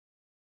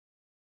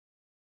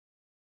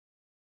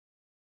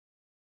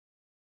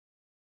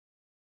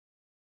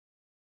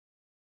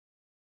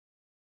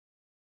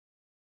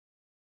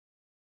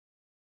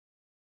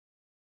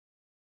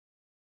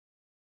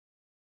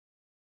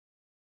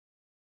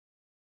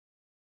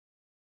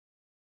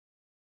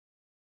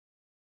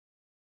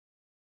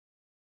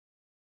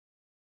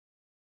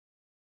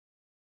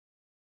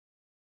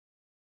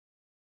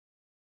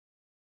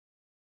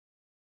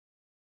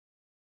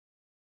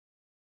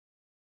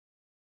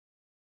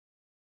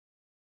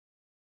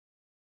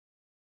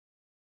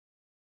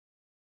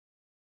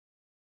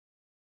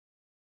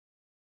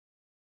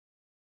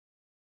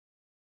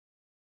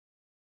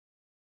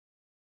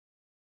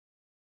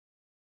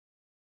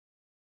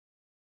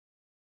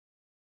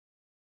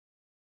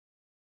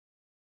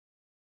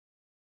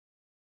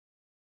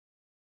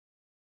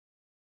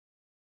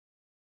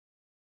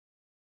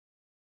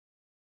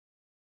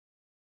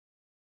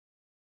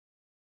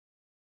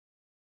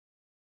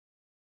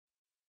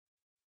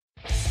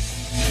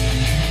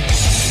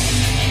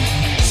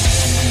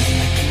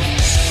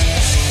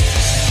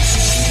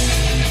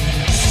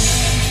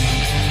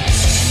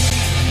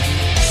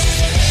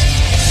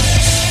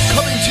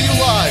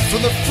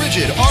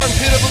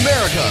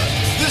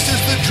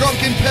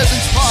Drunken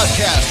Peasants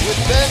Podcast with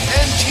Ben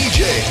and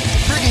TJ,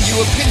 bringing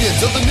you opinions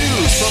of the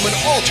news from an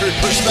altered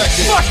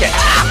perspective. Fuck it!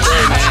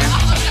 Hey, man.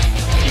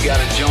 You got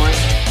a joint?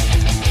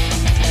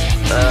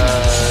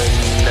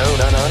 No,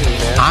 not on me,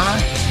 man.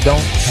 I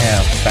don't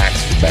have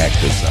facts to back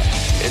this up.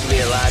 It'd be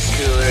a lot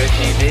cooler if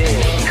you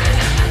did.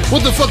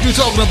 What the fuck are you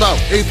talking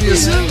about,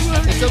 atheist?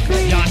 It's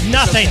okay. You're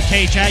nothing,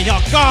 TJ. You're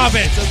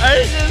garbage.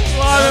 I just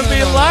want to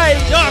be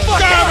liked. You're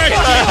garbage,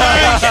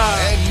 TJ.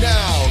 And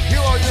now, here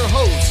are your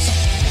hosts,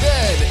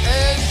 Ben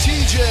and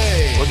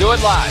TJ. We'll do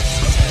it live.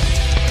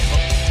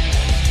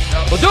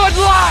 We'll do it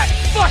live.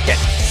 Fuck it.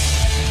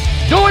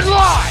 Do it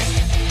live.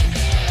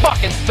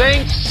 Fucking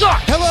thing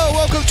sucks. Hello,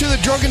 welcome to the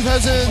Drunken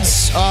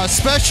Peasants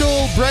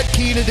special Brett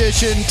Keane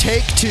edition,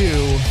 take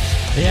 2.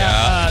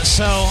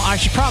 So I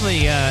should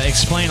probably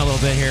explain a little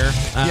bit here.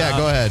 Yeah,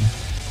 go ahead.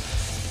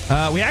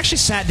 We actually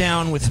sat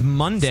down with on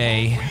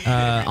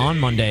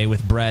Monday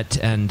with Brett,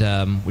 and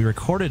we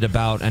recorded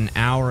about an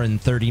hour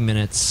and 30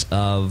 minutes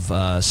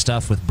of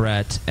stuff with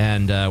Brett,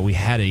 and we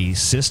had a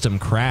system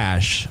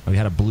crash. We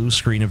had a blue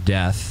screen of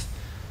death.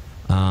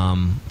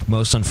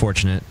 Most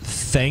unfortunate.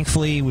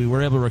 Thankfully, we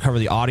were able to recover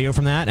the audio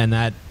from that, and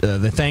that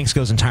the thanks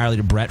goes entirely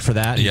to Brett for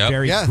that. Yep. He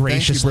very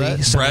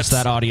graciously sent us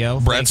that audio.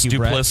 Brett's Thank you,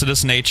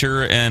 duplicitous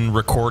nature and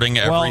recording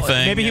everything.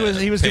 Well, maybe he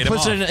was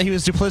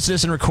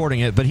duplicitous in recording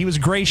it, but he was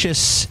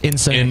gracious in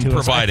sending it to us.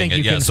 Providing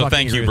it. Yeah. So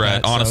thank you,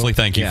 Brett. Honestly,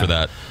 thank you for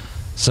that.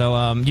 So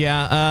I'm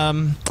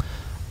going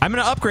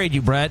to upgrade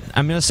you, Brett.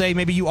 I'm going to say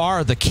maybe you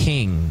are the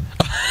king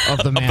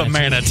of the Manatee. Of the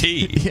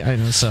Manatee. Yeah, I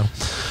know so.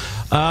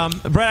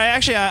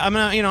 Brett, I'm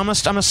gonna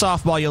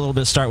softball you a little bit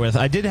to start with.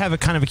 I did have a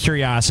kind of a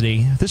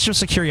curiosity. This is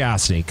just a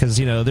curiosity because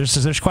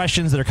there's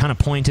questions that are kind of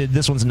pointed.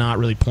 This one's not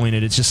really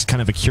pointed. It's just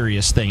kind of a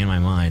curious thing in my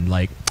mind.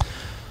 Like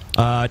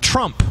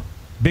Trump,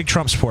 big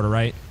Trump supporter,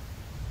 right?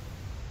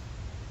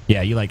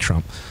 Yeah, you like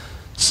Trump.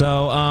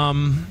 So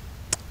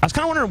I was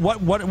kind of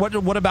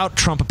wondering what about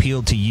Trump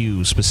appealed to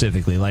you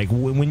specifically, like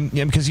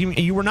because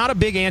you were not a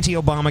big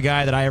anti-Obama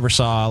guy that I ever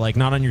saw, like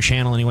not on your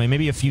channel anyway.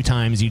 Maybe a few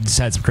times you just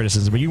had some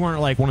criticism, but you weren't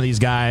like one of these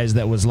guys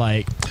that was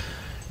like,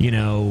 big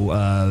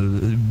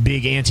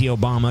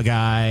anti-Obama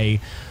guy.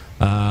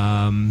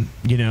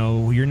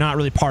 You're not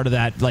really part of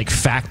that like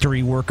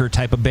factory worker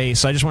type of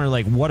base. So I just wondered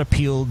like what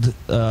appealed,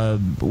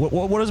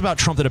 what is about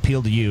Trump that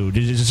appealed to you?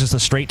 Is it just a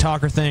straight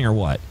talker thing or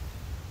what?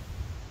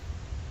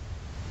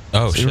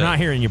 Oh, shit. We're not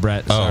hearing you,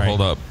 Brett. Sorry. Oh,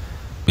 hold up.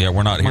 Yeah,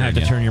 we're not hearing you. I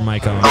have to turn your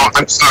mic on. Oh,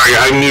 I'm sorry.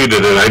 I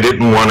muted it. I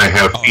didn't want to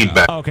have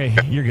feedback. Oh, okay,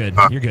 you're good.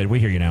 You're good. We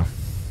hear you now.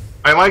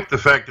 I like the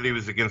fact that he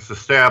was against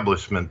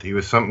establishment. He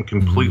was something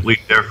completely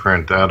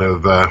different out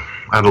of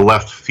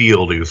left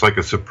field. He was like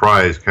a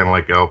surprise, kind of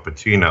like Al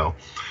Pacino.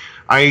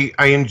 I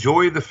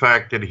enjoy the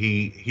fact that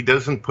he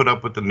doesn't put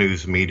up with the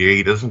news media.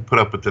 He doesn't put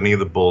up with any of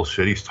the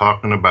bullshit. He's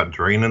talking about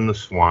draining the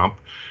swamp.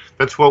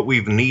 That's what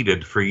we've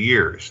needed for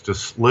years.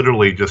 Just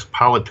literally just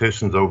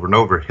politicians over and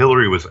over.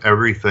 Hillary was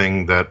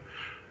everything that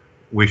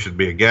we should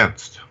be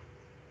against.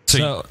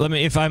 So let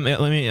me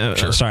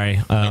Sure. sorry.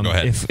 No, go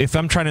ahead. If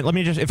I'm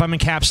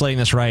encapsulating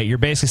this right, you're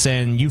basically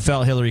saying you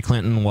felt Hillary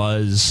Clinton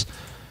was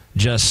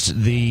just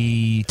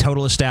the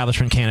total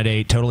establishment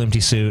candidate, total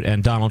empty suit,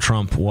 and Donald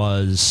Trump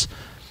was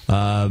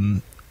a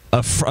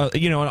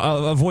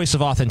voice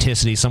of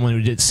authenticity, someone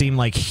who did seem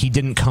like he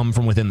didn't come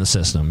from within the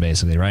system,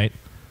 basically, right?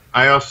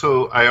 I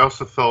also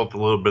felt a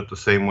little bit the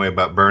same way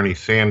about Bernie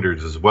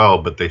Sanders as well,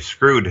 but they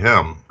screwed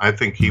him. I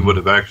think he would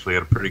have actually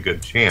had a pretty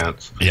good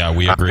chance. Yeah,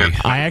 we agree.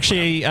 I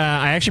actually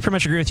pretty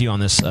much agree with you on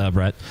this,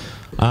 Brett.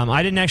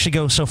 I didn't actually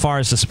go so far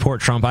as to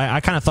support Trump. I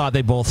kind of thought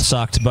they both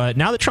sucked, but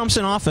now that Trump's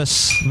in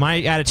office,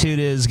 my attitude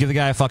is give the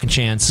guy a fucking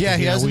chance. Yeah,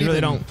 we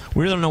really don't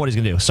know what he's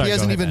gonna do. Sorry, he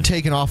hasn't even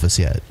taken office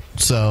yet.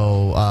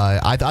 So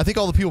I think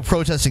all the people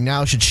protesting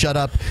now should shut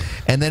up,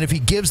 and then if he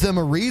gives them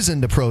a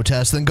reason to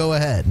protest, then go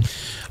ahead.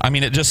 I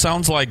mean, it just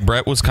sounds like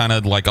Brett was kind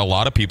of like a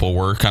lot of people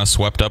were kind of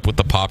swept up with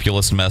the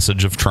populist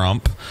message of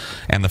Trump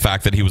and the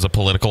fact that he was a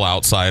political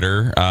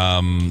outsider.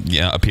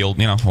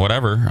 Appealed,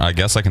 whatever. I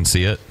guess I can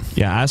see it.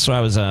 Yeah, that's what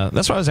I was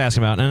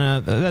asking about,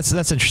 and that's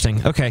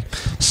interesting. Okay,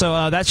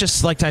 so that's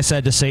just like I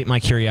said to sate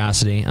my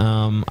curiosity.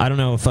 I don't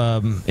know if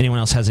anyone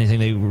else has anything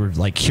they were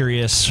like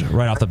curious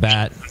right off the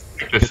bat.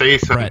 To say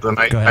something,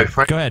 Brett, go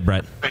ahead,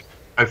 Brett.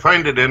 I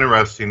find it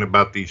interesting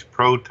about these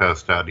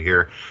protests out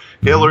here.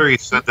 Hillary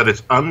said that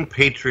it's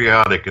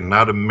unpatriotic and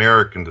not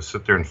American to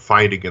sit there and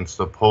fight against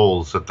the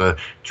polls, that the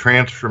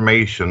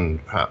transformation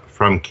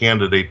from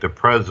candidate to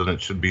president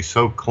should be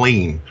so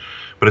clean.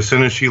 But as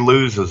soon as she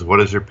loses, what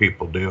does her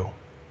people do?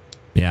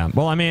 Yeah,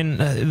 well, I mean,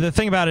 the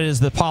thing about it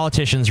is the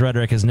politicians'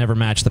 rhetoric has never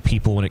matched the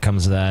people when it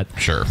comes to that.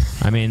 Sure.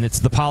 I mean, it's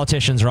the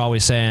politicians are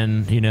always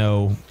saying,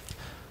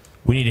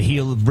 we need to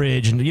heal the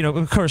bridge, and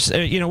of course,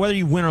 whether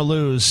you win or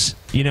lose,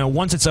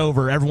 once it's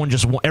over, everyone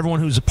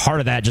who's a part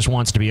of that just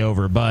wants to be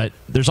over. But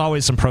there's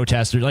always some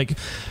protesters. Like,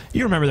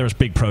 you remember there was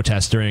big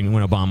protests when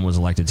Obama was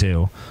elected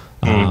too.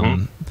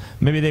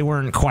 Maybe they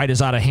weren't quite as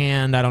out of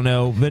hand. I don't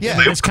know. But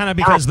it's kind of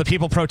because the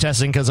people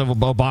protesting because of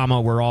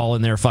Obama were all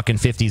in their fucking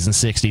 50s and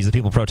 60s. The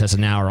people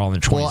protesting now are all in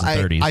their 20s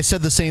and 30s. I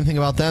said the same thing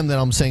about them that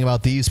I'm saying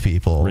about these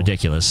people.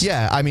 Ridiculous.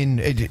 Yeah, I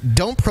mean,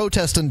 don't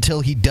protest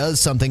until he does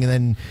something,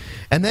 and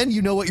then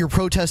you know what you're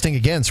protesting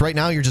against. Right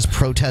now, you're just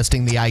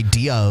protesting the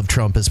idea of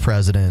Trump as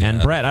president.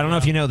 And Brett, I don't know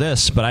if you know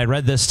this, but I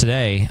read this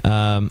today.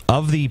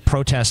 Of the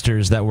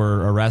protesters that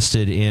were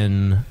arrested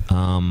in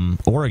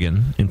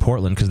Oregon, in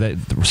Portland,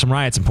 because some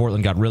riots in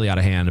Portland got really out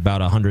of hand.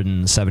 About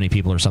 170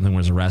 people or something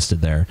was arrested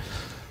there.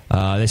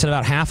 They said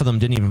about half of them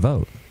didn't even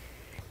vote.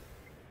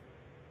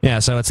 Yeah,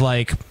 so it's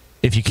like,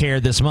 if you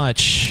cared this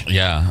much,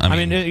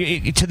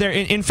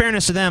 in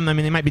fairness to them, I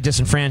mean, they might be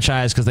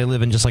disenfranchised because they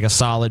live in just like a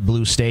solid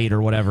blue state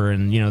or whatever,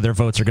 and their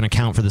votes are going to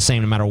count for the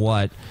same no matter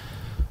what.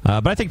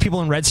 But I think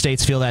people in red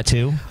states feel that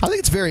too. I think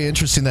it's very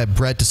interesting that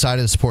Brett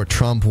decided to support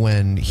Trump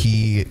when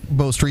he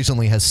most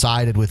recently has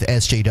sided with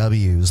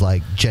SJWs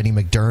like Jenny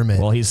McDermott.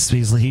 Well,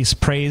 he's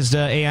praised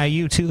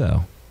AIU too,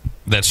 though.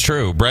 That's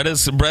true. Brett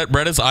is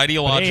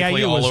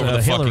ideologically all over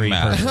the fucking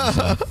map.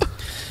 So.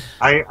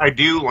 I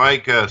do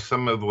like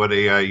some of what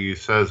AIU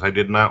says. I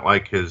did not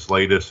like his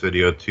latest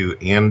video to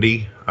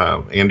Andy.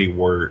 Andy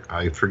Ward,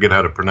 I forget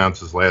how to pronounce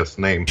his last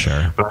name.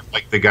 Sure. But I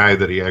like the guy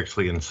that he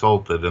actually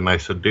insulted. And I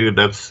said, dude,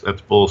 that's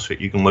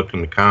bullshit. You can look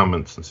in the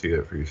comments and see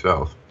that for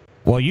yourself.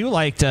 Well, you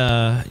liked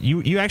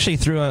you actually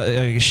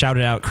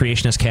shouted out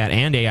Creationist Cat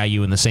and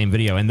AIU in the same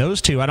video, and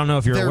those two, I don't know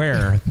if you're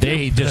aware,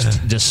 they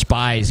just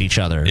despise each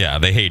other. Yeah,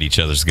 they hate each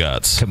other's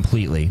guts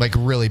completely, like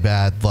really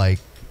bad, like.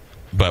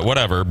 But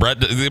whatever,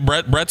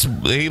 Brett's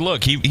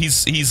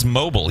he's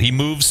mobile. He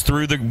moves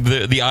through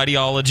the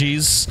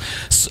ideologies.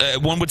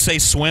 One would say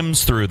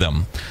swims through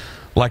them.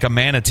 Like a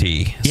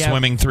manatee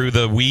swimming through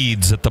the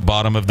weeds at the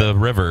bottom of the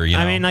river.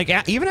 I mean, like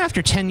even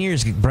after 10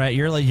 years, Brett,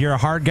 you're a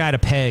hard guy to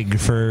peg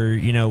for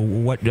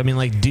what. I mean,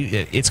 like,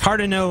 it's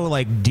hard to know.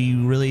 Like, do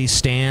you really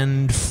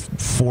stand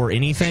for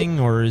anything,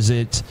 or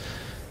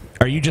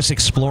are you just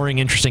exploring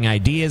interesting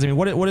ideas? I mean,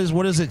 what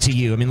is it to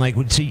you? I mean, like,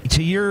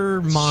 to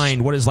your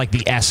mind, what is like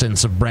the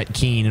essence of Brett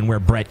Keane and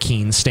where Brett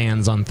Keane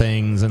stands on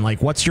things, and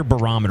like, what's your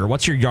barometer?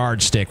 What's your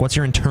yardstick? What's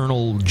your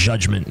internal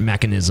judgment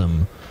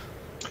mechanism?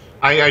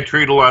 I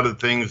treat a lot of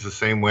things the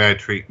same way I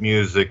treat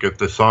music. If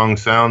the song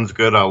sounds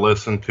good, I'll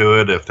listen to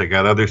it. If they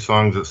got other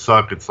songs that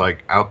suck, it's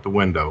like out the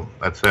window.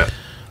 That's it.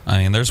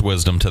 I mean, there's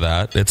wisdom to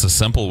that. It's a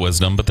simple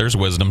wisdom, but there's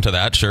wisdom to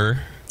that, sure.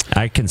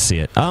 I can see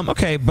it.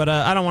 Okay, but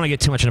I don't want to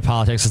get too much into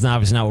politics. It's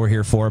obviously not what we're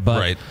here for. But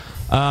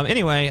right.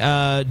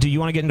 Anyway, do you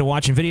want to get into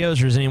watching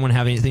videos, or does anyone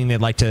have anything they'd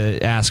like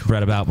to ask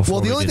Brett about before?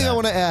 Well, the only thing I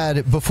want to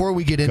add before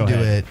we get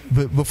into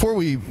it, before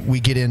we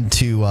get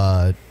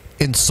into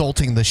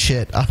insulting the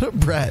shit out of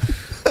Brett,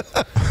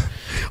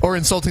 or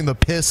insulting the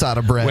piss out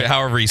of Brett. Wait,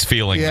 however he's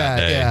feeling that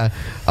day. Yeah.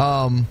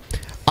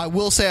 I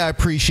will say I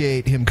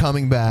appreciate him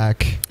coming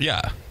back.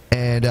 Yeah.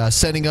 And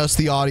sending us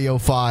the audio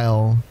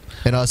file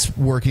and us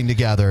working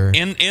together.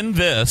 In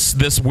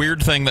this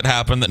weird thing that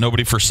happened that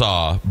nobody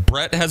foresaw,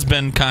 Brett has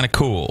been kind of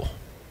cool.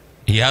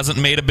 He hasn't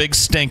made a big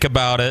stink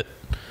about it.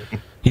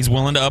 He's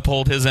willing to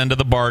uphold his end of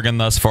the bargain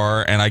thus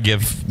far, and I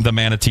give the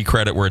Manatee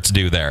credit where it's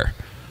due there.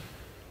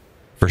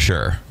 For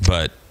sure.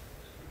 But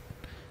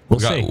we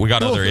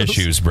got other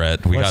issues,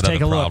 Brett. We got other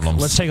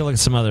problems. Let's take a look at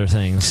some other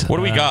things. What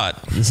do we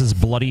got? This is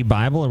Bloody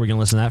Bible. Are we going to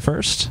listen to that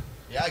first?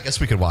 Yeah, I guess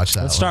we could watch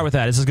that. Let's start with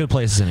that. This is a good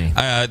place, isn't he?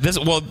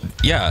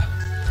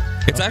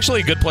 It's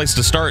actually a good place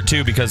to start,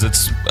 too, because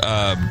it's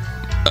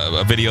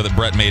a video that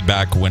Brett made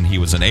back when he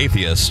was an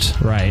atheist.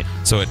 Right.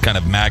 So it kind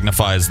of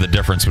magnifies the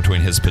difference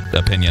between his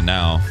opinion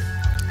now.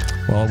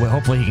 Well,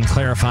 hopefully he can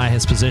clarify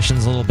his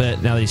positions a little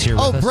bit now that he's here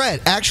with us. Oh,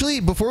 Brett, actually,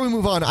 before we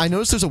move on, I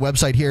noticed there's a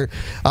website here.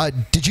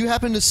 Did you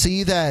happen to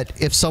see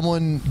that if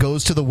someone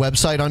goes to the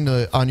website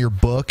on your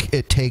book,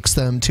 it takes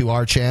them to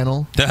our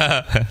channel?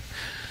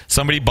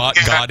 Somebody bought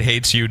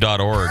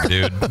GodHatesYou.org,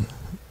 dude.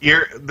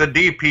 The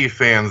DP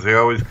fans, they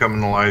always come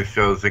in the live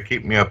shows. They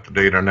keep me up to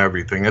date on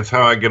everything. That's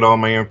how I get all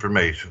my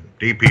information.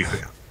 DP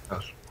fans.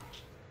 Yes.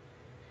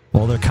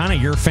 Well, they're kind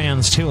of your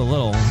fans, too, a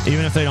little,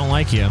 even if they don't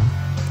like you.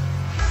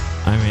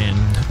 I mean,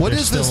 what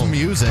is this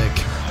music?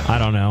 I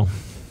don't know.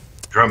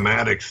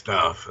 Dramatic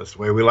stuff. That's the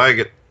way we like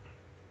it.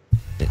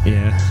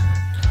 Yeah.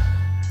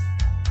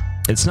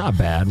 It's not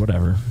bad,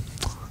 whatever.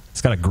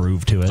 It's got a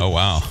groove to it. Oh,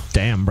 wow.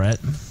 Damn, Brett.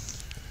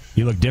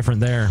 You look different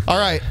there. All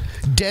right.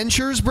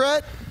 Dentures,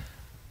 Brett?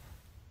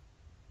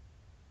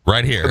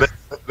 Right here.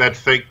 That's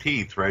fake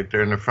teeth right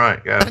there in the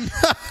front, yeah.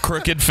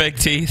 Crooked fake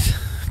teeth.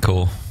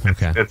 Cool.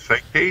 Okay. That's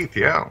fake teeth,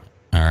 yeah.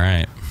 All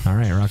right. All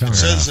right, rock on. It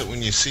says that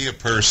when you see a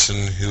person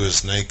who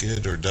is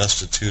naked or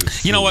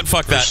destitute... You know what?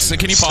 Fuck that. So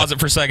can you pause it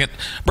for a second?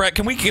 Brett,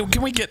 can we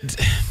get...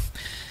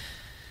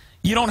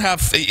 You don't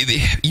have...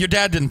 Your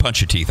dad didn't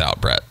punch your teeth out,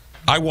 Brett.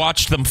 I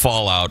watched them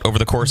fall out over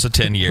the course of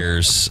 10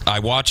 years. I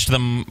watched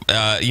them,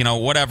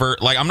 whatever.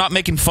 Like, I'm not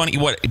making fun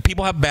of...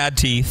 People have bad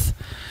teeth.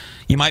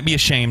 You might be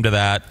ashamed of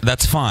that.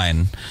 That's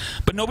fine.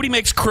 But nobody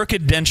makes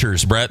crooked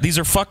dentures, Brett. These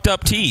are fucked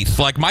up teeth.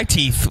 Like, my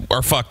teeth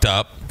are fucked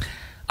up.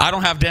 I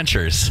don't have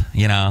dentures,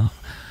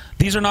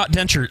 These are not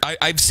dentures.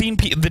 I've seen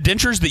the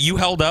dentures that you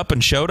held up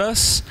and showed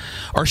us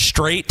are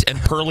straight and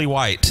pearly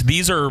white.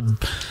 These are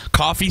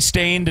coffee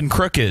stained and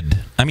crooked.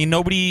 I mean,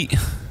 nobody.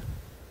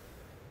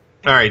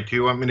 All right. Do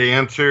you want me to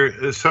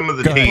answer? Some of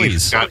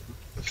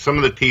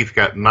the teeth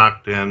got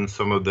knocked in.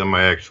 Some of them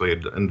I actually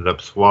ended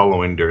up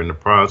swallowing during the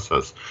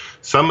process.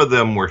 Some of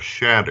them were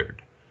shattered.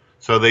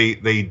 So they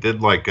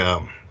did like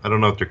I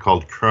don't know if they're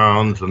called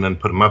crowns, and then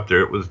put them up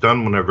there. It was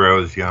done whenever I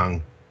was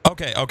young.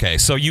 Okay.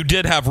 So you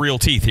did have real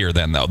teeth here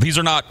then, though. These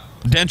are not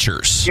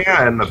dentures.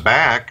 Yeah, in the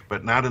back,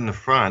 but not in the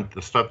front.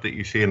 The stuff that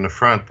you see in the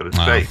front that is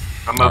fake.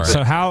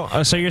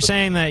 So you're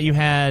saying that you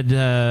had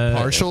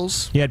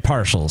partials? You had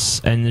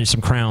partials, and there's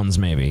some crowns,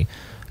 maybe.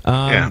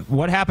 Yeah.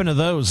 What happened to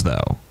those,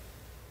 though?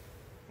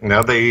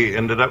 Now they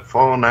ended up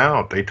falling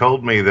out. They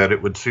told me that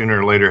it would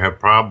sooner or later have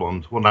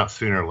problems. Well, not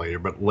sooner or later,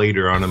 but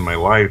later on in my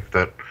life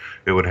that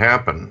it would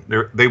happen.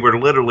 They were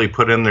literally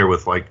put in there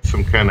with like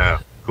some kind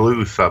of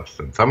glue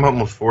substance. I'm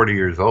almost 40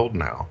 years old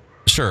now.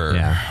 Sure,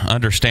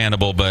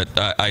 understandable, but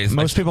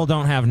most people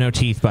don't have no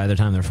teeth by the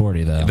time they're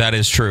 40, though. That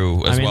is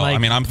true as well. I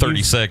mean, I'm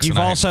 36. You've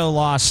also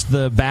lost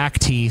the back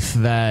teeth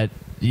that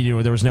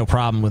there was no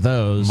problem with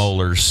those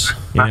molars.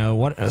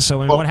 What?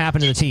 So what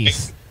happened to the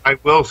teeth? I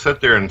will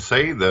sit there and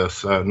say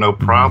this, no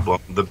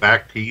problem. The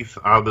back teeth,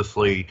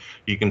 obviously,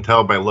 you can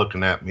tell by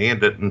looking at me, it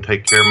didn't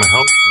take care of my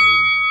health.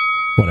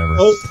 Whatever.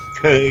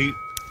 Okay.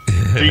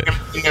 Are you going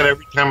to sing it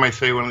every time I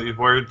say one of these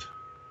words?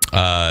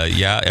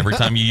 Yeah, every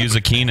time you use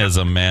a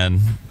Keenism, man,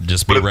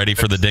 just be ready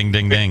for the ding,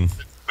 ding, ding.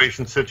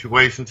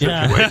 Situation.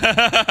 Yeah.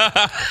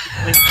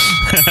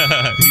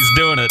 He's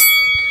doing it.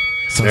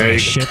 Sounds like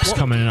ships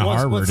coming in a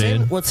harbor,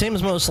 dude. What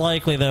seems most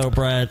likely, though,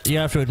 Brett, you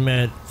have to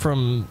admit,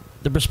 from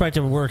the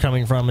perspective we're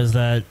coming from, is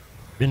that,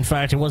 in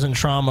fact, it wasn't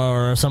trauma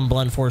or some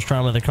blunt force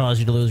trauma that caused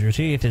you to lose your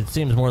teeth. It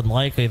seems more than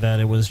likely that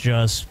it was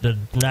just the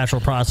natural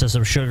process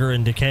of sugar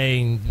and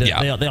decaying. They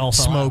all fell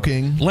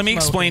smoking. Let me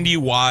explain to you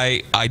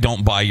why I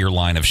don't buy your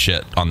line of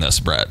shit on this,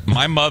 Brett.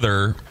 My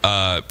mother,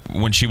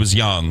 when she was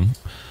young,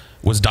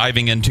 was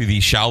diving into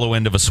the shallow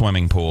end of a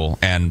swimming pool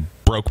and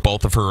broke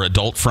both of her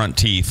adult front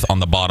teeth on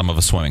the bottom of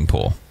a swimming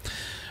pool.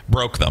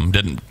 Broke them.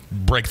 Didn't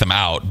break them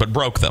out, but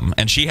broke them.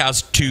 And she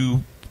has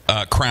two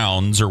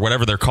crowns or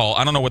whatever they're called.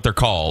 I don't know what they're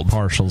called.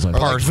 Partials.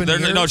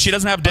 No, she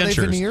doesn't have dentures.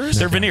 Are they veneers?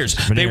 They're veneers.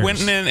 They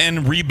went in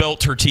and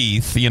rebuilt her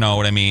teeth. You know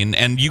what I mean?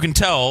 And you can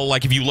tell,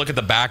 like, if you look at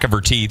the back of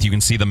her teeth, you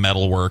can see the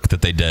metal work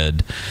that they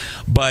did.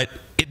 But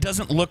it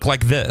doesn't look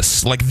like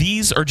this. Like,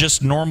 these are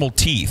just normal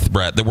teeth,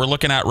 Brett, that we're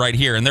looking at right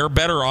here. And they're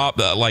better off,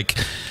 I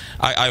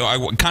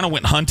kind of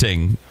went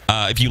hunting.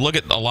 If you look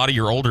at a lot of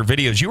your older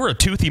videos, you were a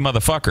toothy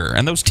motherfucker.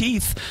 And those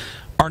teeth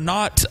are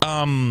not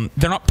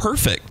they're not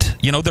perfect.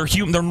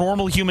 They're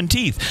normal human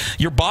teeth.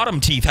 Your bottom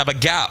teeth have a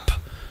gap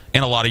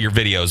in a lot of your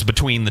videos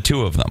between the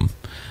two of them.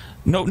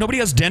 Nobody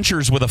has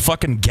dentures with a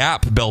fucking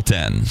gap built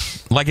in.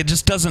 Like, it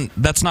just doesn't.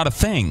 That's not a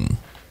thing.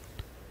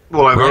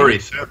 Well, I've already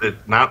said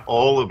that not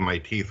all of my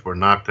teeth were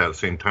knocked out at the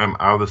same time.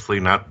 Obviously,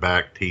 not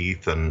back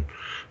teeth and.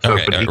 So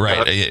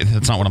right.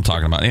 That's not what I'm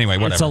talking about. Anyway,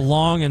 whatever. It's a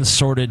long and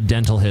sordid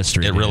dental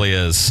history. It really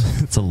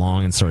is. It's a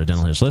long and sordid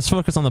dental history. Let's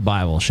focus on the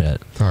Bible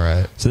shit. All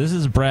right. So this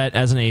is Brett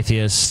as an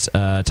atheist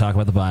talk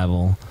about the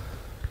Bible.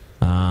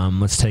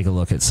 Let's take a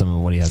look at some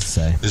of what he has to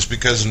say. It's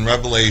because in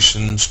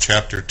Revelations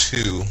chapter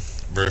 2,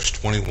 verse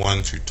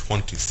 21 through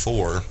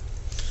 24,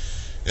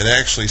 it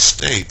actually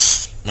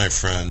states, my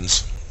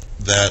friends,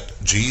 that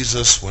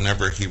Jesus,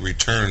 whenever he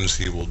returns,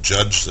 he will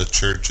judge the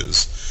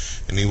churches.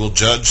 And he will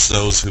judge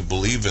those who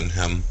believe in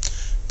him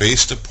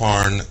based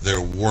upon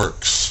their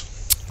works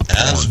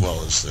as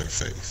well as their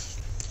faith.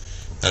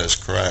 That is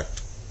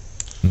correct.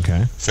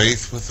 Okay.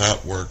 Faith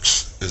without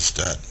works is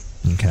dead.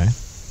 Okay.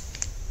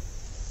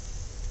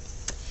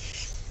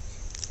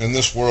 In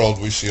this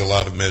world, we see a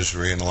lot of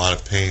misery and a lot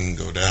of pain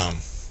go down.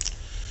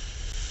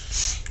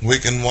 We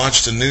can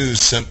watch the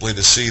news simply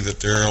to see that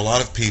there are a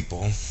lot of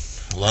people,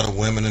 a lot of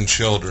women and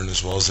children,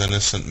 as well as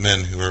innocent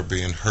men who are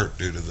being hurt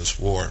due to this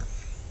war.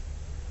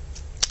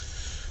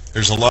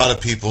 There's a lot of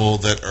people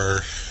that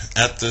are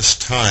at this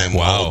time.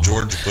 Wow. While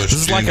George Bush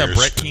This is like a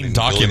Brett Keane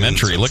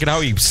documentary. Look at how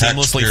he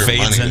seamlessly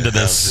fades into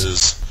this.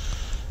 His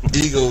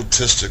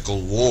egotistical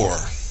war.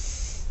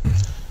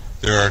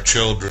 There are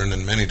children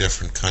in many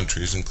different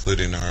countries,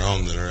 including our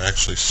own, that are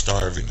actually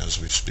starving as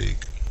we speak.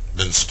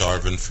 Been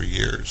starving for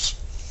years.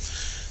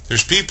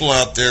 There's people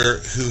out there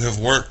who have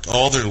worked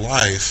all their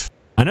life.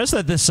 I noticed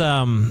that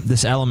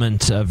this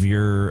element of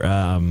your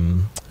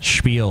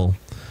spiel,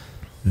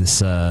 this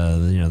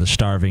the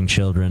starving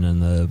children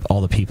and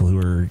all the people who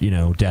are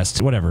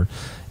destitute, whatever.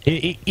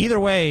 Either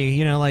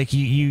way, like you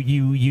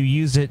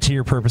used it to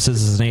your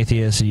purposes as an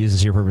atheist, you use it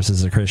to your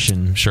purposes as a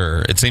Christian.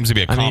 Sure, it seems to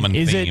be a common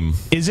theme.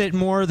 Is it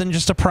more than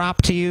just a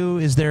prop to you?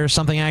 Is there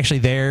something actually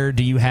there?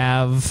 Do you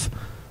have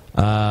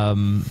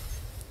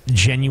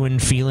genuine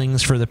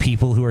feelings for the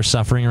people who are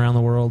suffering around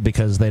the world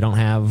because they don't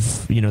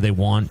have, they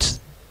want,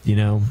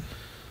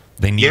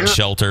 They need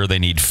shelter, they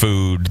need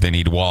food, they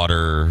need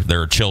water.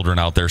 There are children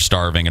out there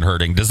starving and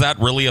hurting. Does that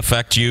really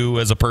affect you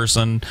as a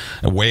person,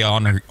 weigh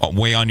on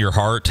your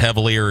heart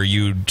heavily, or are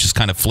you just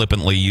kind of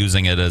flippantly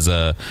using it as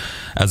a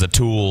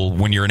tool?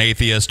 When you're an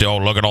atheist, oh,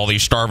 look at all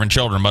these starving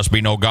children, must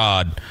be no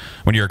God.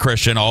 When you're a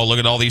Christian, oh, look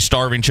at all these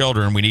starving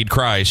children, we need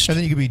Christ. And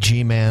then you could be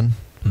G-Man.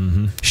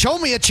 Show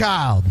me a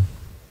child.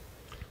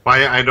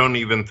 I don't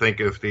even think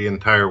if the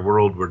entire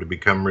world were to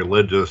become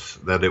religious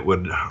that it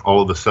would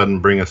all of a sudden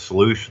bring a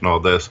solution to all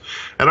this.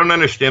 I don't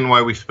understand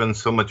why we spend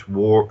so much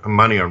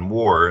money on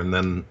war, and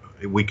then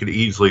we could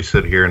easily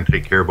sit here and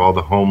take care of all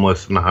the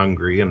homeless and the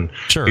hungry and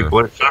people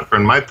that are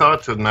suffering. My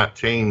thoughts have not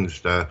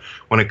changed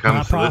when it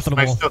comes to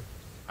this.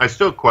 I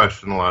still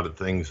question a lot of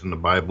things in the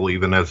Bible,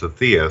 even as a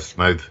theist,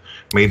 and I've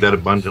made that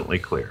abundantly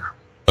clear.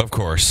 Of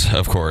course.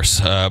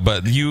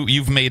 But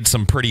you've made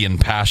some pretty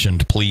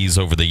impassioned pleas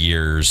over the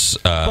years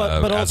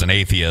as an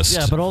atheist.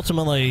 Yeah, but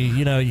ultimately,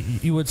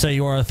 you would say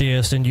you are a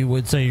theist, and you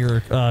would say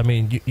you're.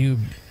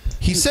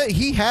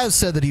 He has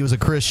said that he was a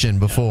Christian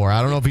before.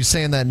 I don't know if he's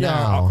saying that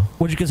now.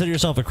 Would you consider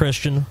yourself a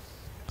Christian?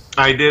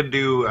 I did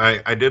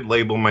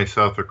label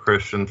myself a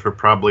Christian for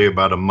probably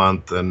about a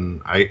month,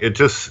 and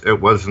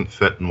it wasn't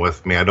fitting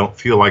with me. I don't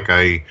feel like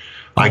a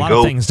lot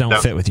of things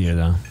don't fit with you,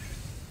 though.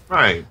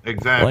 Right,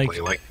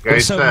 exactly. Like I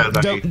said,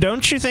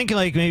 don't you think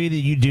maybe that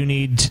you do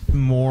need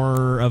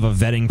more of a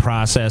vetting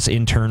process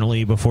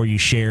internally before you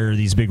share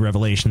these big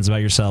revelations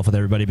about yourself with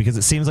everybody? Because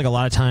it seems like a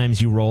lot of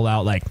times you roll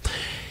out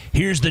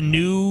here's the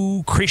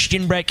new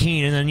Christian Brett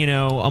Keane, and then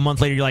a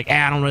month later you're like,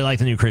 I don't really like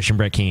the new Christian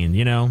Brett Keane,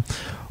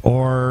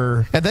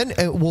 Or and then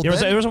there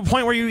was a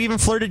point where you even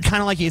flirted,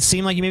 kind of like it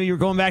seemed like maybe you were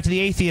going back to the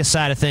atheist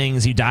side of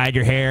things. You dyed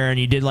your hair and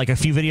you did a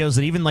few videos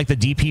that even the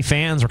DP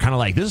fans were kind of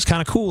like, this is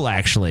kind of cool,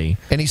 actually.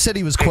 And he said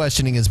he was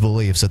questioning his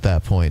beliefs at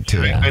that point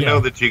too. I know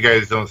that you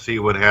guys don't see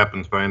what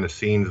happens behind the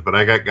scenes, but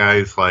I got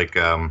guys like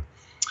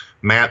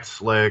Matt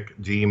Slick,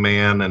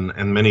 G-Man,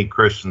 and many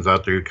Christians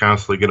out there who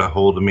constantly get a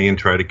hold of me and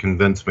try to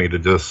convince me to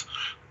just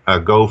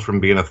go from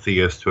being a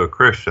theist to a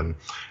Christian.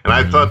 And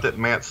I thought that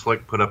Matt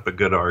Slick put up a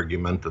good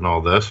argument and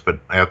all this, but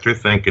after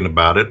thinking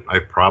about it, I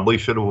probably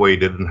should have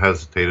waited and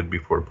hesitated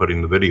before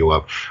putting the video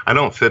up. I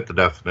don't fit the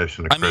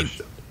definition of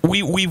Christian.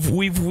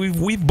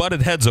 We've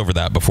butted heads over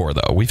that before,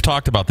 though. We've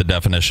talked about the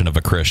definition of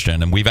a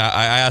Christian, and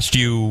I asked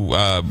you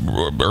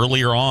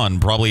earlier on,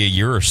 probably a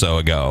year or so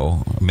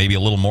ago, maybe a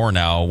little more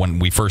now, when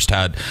we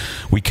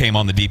came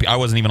on the DP. I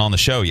wasn't even on the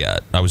show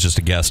yet. I was just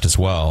a guest as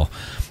well.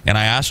 And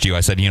I asked you,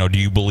 I said, do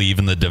you believe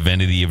in the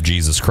divinity of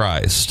Jesus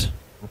Christ?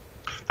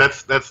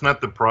 That's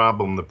not the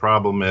problem. The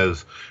problem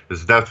is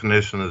his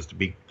definition is to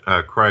be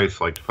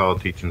Christ, like to follow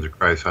teachings of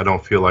Christ. I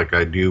don't feel like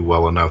I do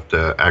well enough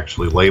to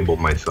actually label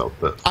myself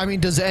this. I mean,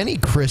 does any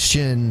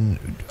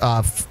Christian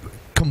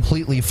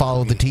completely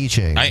follow the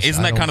teachings?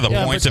 Isn't that kind of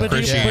the point of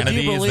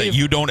Christianity, is that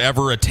you don't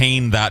ever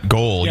attain that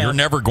goal? You're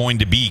never going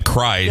to be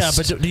Christ. Yeah,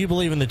 but do you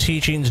believe in the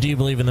teachings? Do you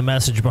believe in the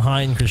message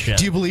behind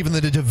Christianity? Do you believe in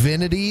the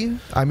divinity?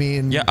 I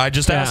mean... Yeah, I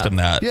just asked him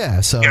that.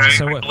 Yeah, so... Yeah,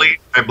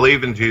 I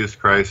believe in Jesus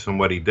Christ and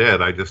what he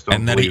did. I just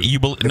don't believe...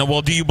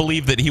 do you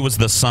believe that he was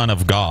the Son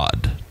of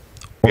God?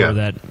 Or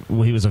that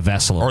he was a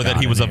vessel of God. Or that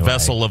he was a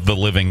vessel of the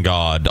living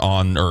God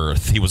on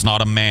earth. He was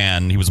not a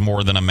man. He was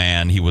more than a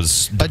man. He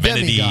was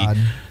divinity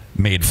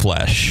made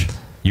flesh.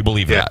 You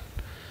believe that?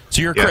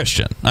 So you're a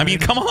Christian. I mean,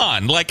 come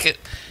on,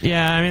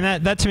 yeah, I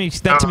mean that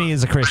to me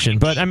is a Christian.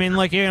 But I mean,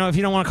 if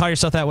you don't want to call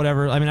yourself that,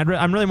 whatever. I mean,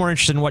 I'm really more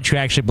interested in what you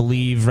actually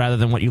believe rather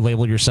than what you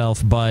label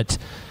yourself. But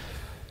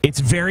it's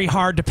very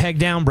hard to peg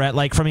down, Brett.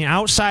 From the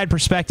outside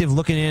perspective,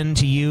 looking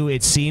into you,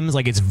 it seems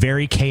like it's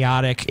very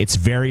chaotic. It's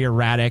very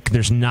erratic.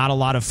 There's not a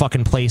lot of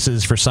fucking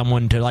places for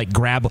someone to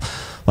grab.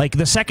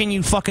 The second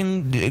you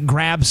fucking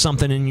grab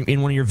something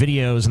in one of your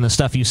videos and the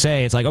stuff you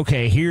say, it's like,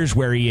 okay, here's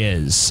where he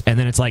is, and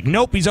then it's like,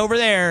 nope, he's over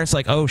there. It's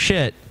like, oh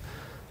shit,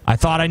 I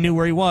thought I knew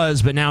where he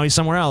was, but now he's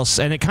somewhere else,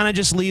 and it kind of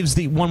just leaves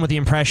the one with the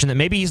impression that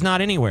maybe he's not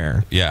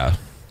anywhere. Yeah.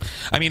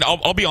 I mean,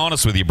 I'll be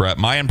honest with you, Brett.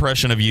 My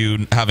impression of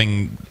you,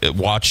 having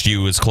watched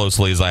you as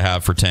closely as I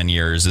have for 10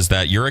 years, is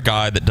that you're a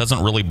guy that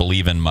doesn't really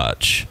believe in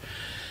much.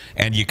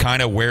 And you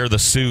kind of wear the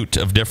suit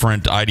of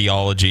different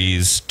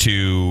ideologies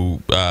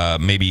to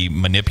maybe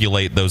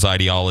manipulate those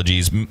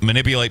ideologies,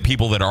 manipulate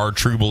people that are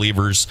true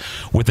believers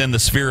within the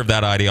sphere of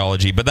that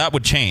ideology. But that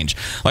would change.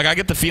 I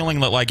get the feeling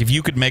that, if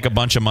you could make a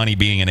bunch of money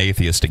being an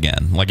atheist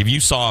again, if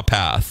you saw a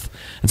path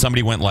and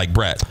somebody went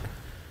Brett,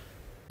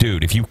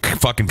 dude, if you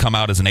fucking come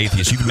out as an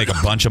atheist, you can make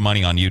a bunch of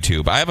money on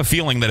YouTube. I have a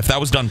feeling that if that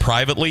was done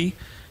privately,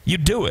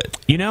 you'd do it.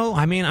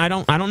 I mean, I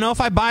don't know if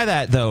I buy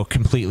that, though,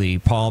 completely,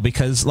 Paul,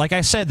 because, like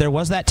I said, there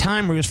was that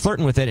time where he was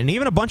flirting with it, and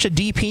even a bunch of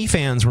DP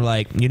fans were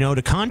like,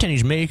 the content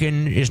he's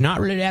making is not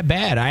really that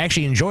bad. I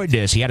actually enjoyed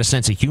this. He had a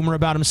sense of humor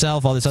about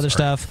himself, all this other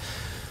stuff.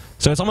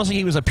 So it's almost like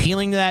he was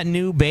appealing to that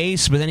new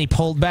base, but then he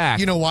pulled back.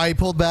 You know why he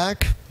pulled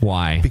back?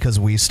 Why? Because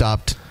we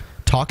stopped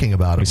talking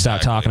about him. We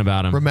stopped talking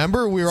about him.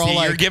 Remember, we were all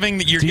I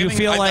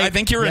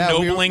think you're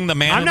ennobling the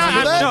man. I'm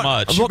not too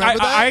much. Look,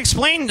 I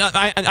explained.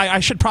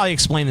 I should probably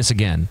explain this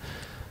again.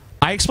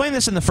 I explained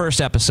this in the first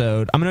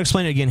episode. I'm going to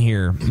explain it again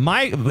here.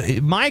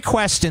 My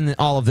quest in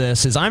all of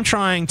this is I'm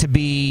trying to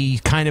be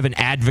kind of an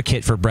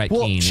advocate for Brett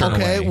Keane.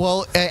 Okay,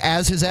 well,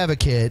 as his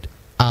advocate,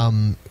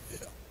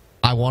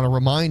 I want to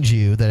remind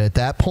you that at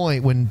that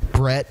point when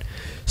Brett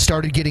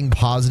started getting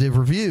positive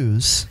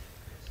reviews,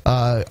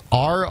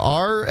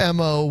 our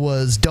MO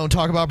was don't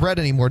talk about Brett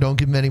anymore. Don't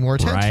give him any more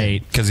attention.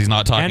 Right, because he's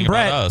not talking and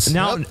Brett, about us.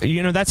 Now,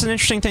 that's an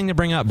interesting thing to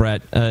bring up,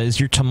 Brett, is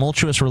your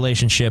tumultuous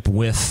relationship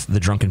with the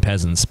Drunken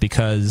Peasants.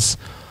 Because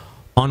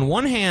on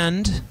one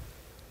hand,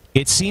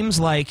 it seems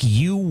like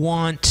you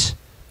want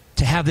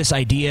to have this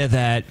idea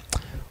that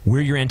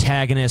we're your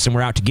antagonists and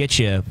we're out to get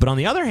you. But on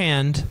the other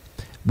hand,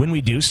 when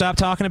we do stop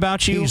talking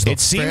about you, it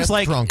seems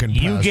like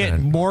you get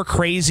more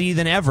crazy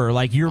than ever.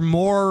 Like you're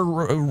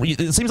more.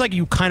 It seems like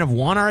you kind of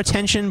want our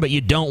attention, but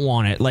you don't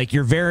want it. Like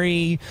you're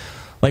very.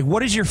 Like,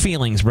 what is your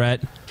feelings,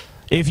 Brett?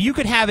 If you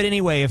could have it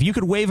anyway, if you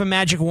could wave a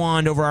magic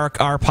wand over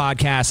our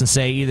podcast and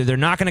say either they're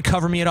not going to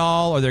cover me at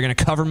all, or they're going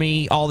to cover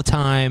me all the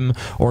time,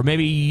 or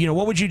maybe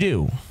what would you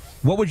do?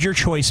 What would your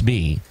choice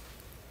be?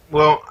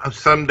 Well,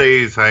 some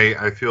days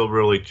I feel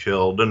really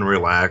chilled and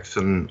relaxed,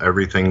 and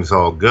everything's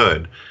all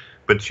good.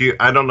 But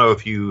I don't know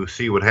if you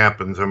see what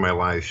happens on my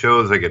live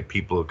shows. I get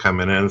people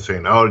coming in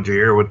saying, "Oh, did you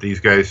hear what these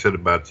guys said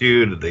about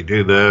you? Did they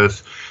do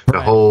this?"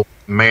 The whole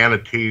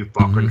Manatee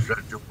fucking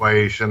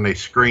situation. They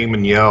scream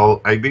and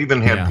yell. I've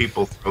even had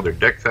people throw their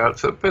dicks out,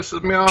 so it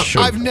pisses me off.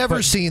 I've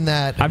never seen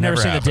that. I've never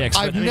seen the dicks.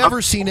 I've never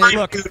seen it.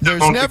 Look,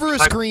 there's never a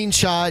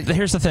screenshot.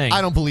 Here's the thing.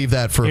 I don't believe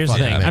that for a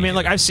fucking minute. I mean,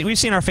 look, we've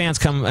seen our fans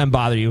come and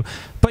bother you,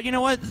 but you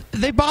know what?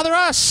 They bother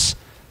us.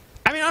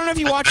 I mean, I don't know if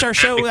you watch our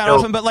show that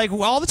often, but like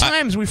all the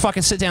times we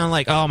fucking sit down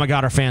like, oh my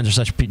god, our fans are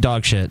such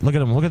dog shit. Look at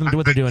them. Look at them do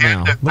what they're doing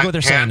now. Look what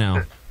they're saying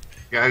now.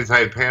 Guys,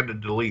 I've had to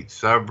delete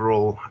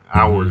several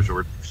hours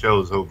worth of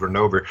shows over and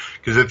over.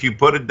 Because if you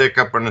put a dick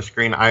up on the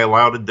screen, I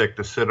allowed a dick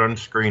to sit on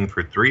screen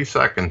for 3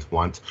 seconds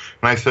once.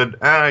 And I said,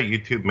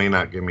 YouTube may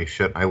not give me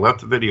shit. I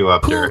left the video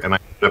up there, and I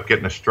ended up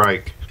getting a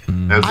strike.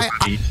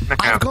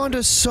 I've gone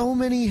to so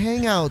many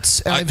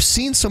hangouts, and I've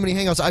seen so many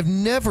hangouts. I've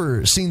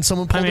never seen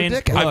someone pull their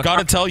dick out. I've got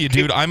to tell you,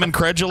 dude, I'm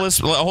incredulous.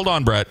 Hold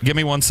on, Brett. Give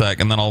me 1 sec,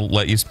 and then I'll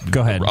let you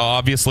go ahead.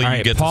 Obviously,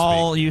 you get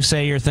Paul, to speak. You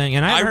say your thing,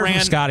 and I haven't heard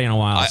from Scotty in a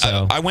while.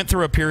 I went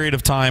through a period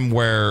of time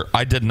where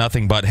I did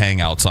nothing but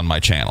hangouts on my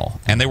channel,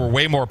 and they were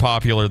way more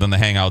popular than the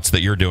hangouts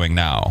that you're doing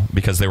now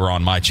because they were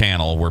on my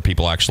channel where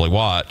people actually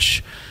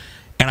watch.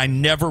 And I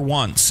never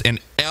once, in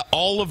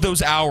all of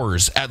those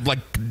hours, at like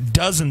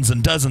dozens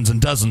and dozens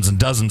and dozens and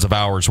dozens of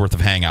hours worth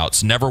of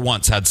hangouts, never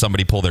once had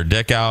somebody pull their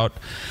dick out,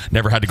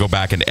 never had to go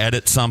back and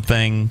edit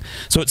something.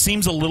 So it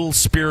seems a little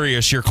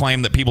spurious, your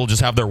claim that people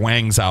just have their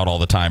wangs out all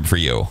the time for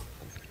you.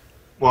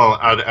 Well,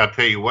 I'll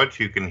tell you what,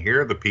 you can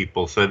hear the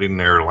people sitting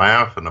there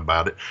laughing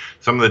about it.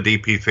 Some of the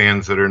DP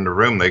fans that are in the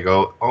room, they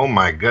go, "Oh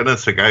my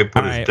goodness, the guy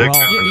put his dick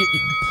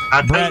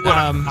out." Brett,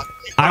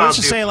 I was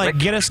just say, like,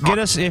 get us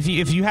if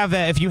you have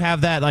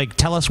that, like,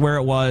 tell us where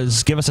it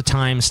was, give us a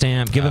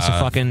timestamp, give us a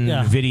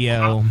fucking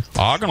video.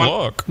 I can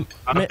look.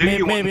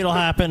 Maybe it'll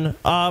happen.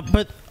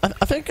 But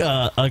I think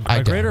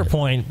a greater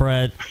point,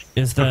 Brett,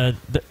 is that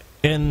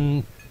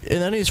in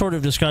any sort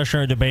of discussion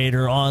or debate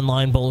or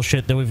online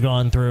bullshit that we've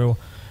gone through,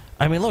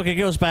 I mean, look, it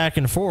goes back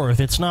and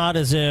forth. It's not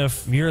as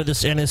if you're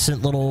this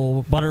innocent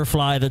little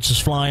butterfly that's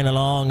just flying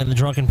along, and the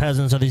Drunken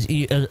Peasants are these,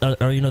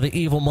 the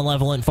evil,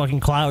 malevolent fucking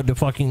cloud to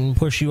fucking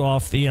push you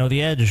off, the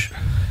edge.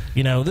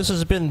 This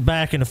has been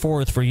back and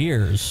forth for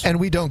years, and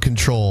we don't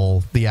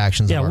control the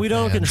actions. Yeah, of our we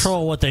don't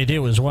control what they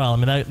do as well. I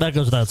mean, that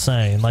goes without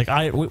saying. Like,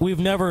 we've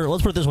never.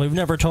 Let's put it this way: we've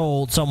never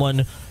told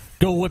someone,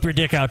 "Go whip your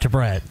dick out to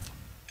Brett."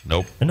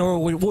 Nope. Nor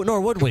would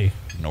we.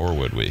 Nor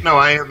would we. No,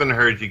 I haven't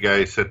heard you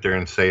guys sit there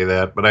and say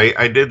that, but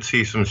I did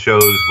see some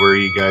shows where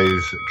you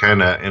guys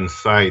kind of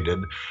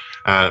incited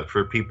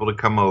for people to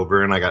come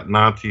over, and I got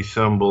Nazi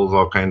symbols,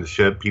 all kinds of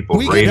shit. People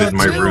raided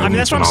my room. I mean,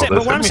 that's what I'm saying.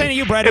 But what I'm saying to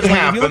you, Brett, is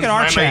if you look at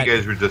our chat, I know you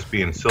guys were just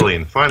being silly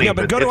and funny. Yeah,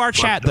 but go to our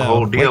chat, though. The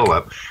whole deal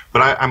up.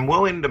 But I'm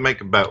willing to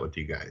make a bet with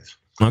you guys.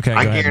 Okay,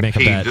 I go ahead, make a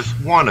guarantee bet.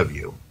 just one of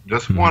you,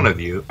 one of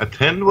you,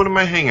 attend one of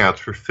my hangouts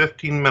for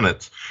 15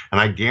 minutes, and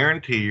I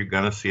guarantee you're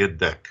going to see a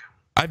dick.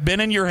 I've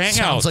been in your hangouts.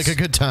 Sounds like a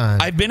good time.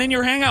 I've been in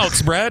your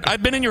hangouts, Brett.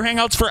 I've been in your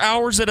hangouts for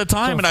hours at a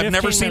time, and I've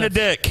never seen a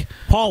dick.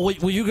 Paul,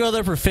 will you go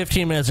there for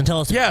 15 minutes and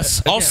tell us?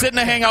 Yes, I'll sit in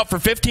a hangout for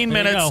 15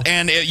 minutes,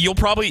 and you'll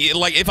probably,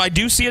 like, if I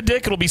do see a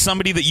dick, it'll be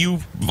somebody that you,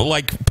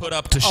 like, put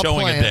up to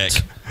showing a dick.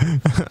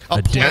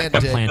 A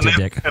planted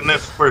dick. And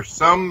if for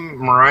some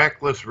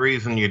miraculous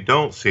reason you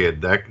don't see a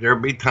dick, there'll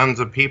be tons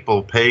of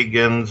people,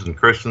 pagans and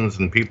Christians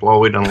and people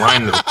all wait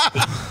online.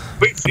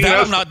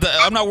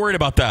 I'm not worried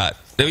about that.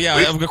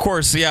 Yeah, of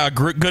course. Yeah,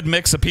 good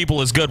mix of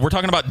people is good. We're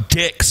talking about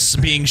dicks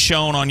being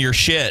shown on your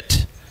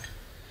shit.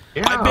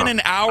 Yeah. I've been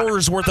in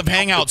hours worth of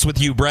hangouts with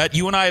you, Brett.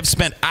 You and I have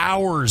spent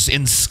hours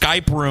in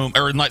Skype room,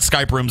 or not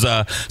Skype rooms,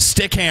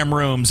 Stickam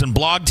rooms and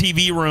Blog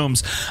TV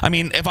rooms. I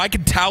mean, if I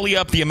could tally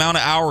up the amount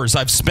of hours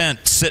I've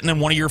spent sitting in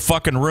one of your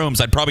fucking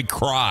rooms, I'd probably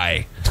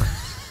cry.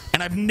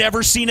 And I've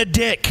never seen a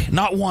dick,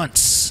 not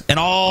once, in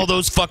all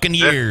those fucking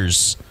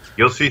years.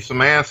 You'll see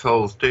some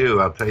assholes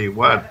too. I'll tell you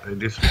what. They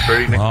do some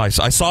pretty. I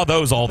saw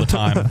those all the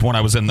time when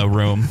I was in the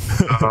room.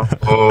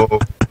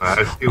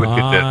 I see what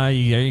you did.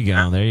 There you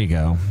go. There you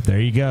go. There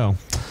you go.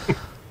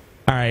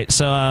 All right.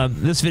 So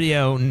this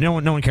video, no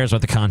one cares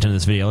about the content of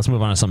this video. Let's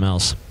move on to something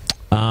else.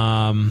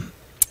 I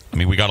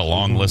mean, we got a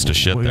long list of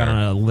shit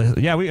there.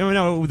 Yeah, we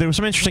know there were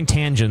some interesting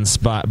tangents,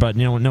 but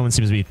no one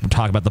seems to be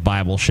talking about the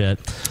Bible shit.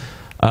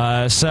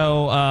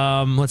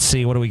 So let's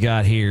see, what do we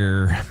got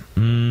here?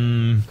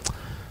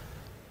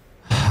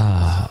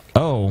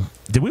 Oh,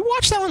 did we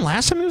watch that one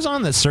last time it was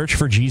on, the Search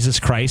for Jesus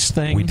Christ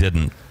thing? We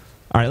didn't.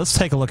 All right, let's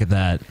take a look at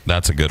that.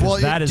 That's a good one.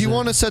 Well, do you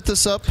want to set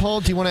this up, Paul?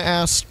 Do you want to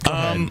ask?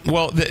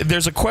 Well,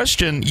 there's a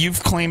question.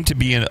 You've claimed to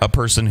be a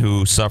person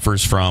who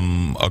suffers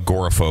from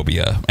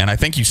agoraphobia, and I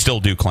think you still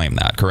do claim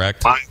that,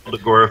 correct? Mild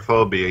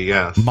agoraphobia,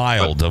 yes.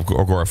 Mild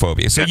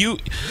agoraphobia. So you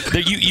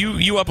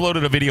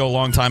uploaded a video a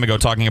long time ago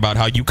talking about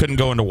how you couldn't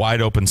go into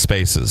wide open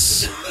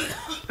spaces.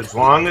 As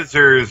long as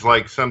there's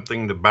like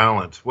something to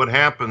balance. What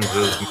happens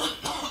is,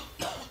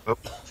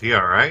 is he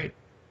all right?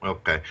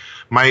 Okay.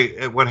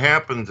 What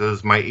happens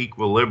is my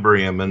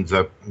equilibrium ends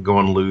up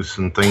going loose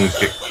and things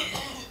get.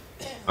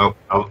 Oh,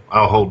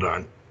 I'll hold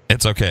on.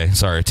 It's okay.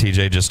 Sorry,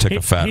 TJ just took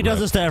a fat. He does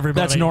this to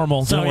everybody. That's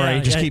normal. Don't worry.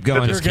 Just keep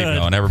going. Just keep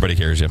going. Everybody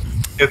hears you.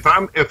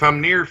 If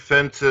I'm near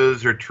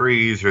fences or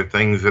trees or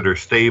things that are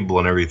stable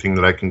and everything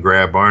that I can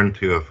grab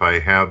onto, if I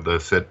have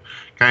this, it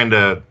kind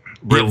of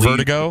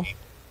vertigo.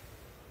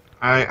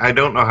 I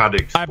don't know how to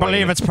explain. I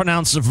believe it's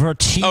pronounced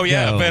vertigo. Oh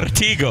yeah,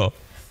 vertigo.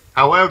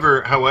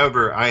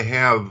 However, I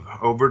have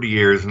over the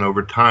years and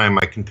over time,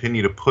 I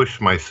continue to push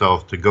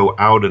myself to go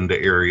out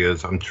into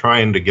areas. I'm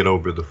trying to get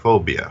over the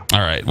phobia.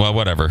 All right, well,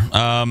 whatever.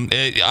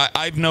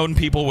 I've known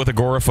people with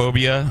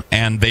agoraphobia,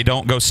 and they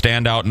don't go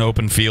stand out in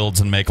open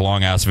fields and make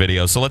long-ass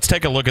videos. So let's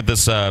take a look at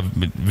this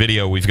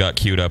video we've got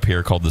queued up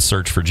here called The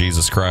Search for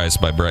Jesus Christ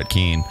by Brett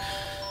Keane.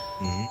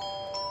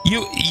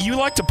 You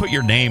like to put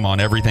your name on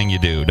everything you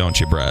do, don't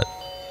you, Brett?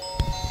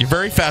 You're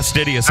very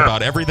fastidious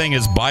about everything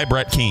is by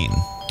Brett Keane.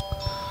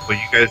 Well,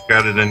 you guys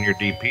got it in your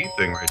DP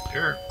thing right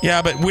there.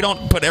 Yeah, but we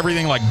don't put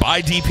everything like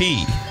by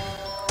DP.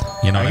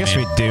 You know, I guess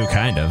we do,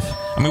 kind of.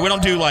 I mean, we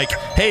don't do like,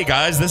 hey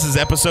guys, this is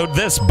episode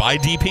this by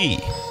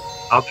DP.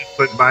 I'll just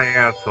put my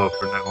asshole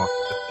for now on.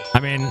 I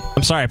mean,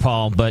 I'm sorry,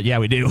 Paul, but yeah,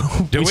 we do.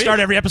 We start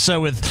every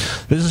episode with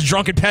 "This is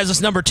Drunken Peasants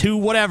number 2,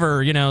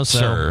 whatever," you know. So,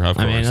 sure, of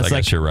course. I mean, I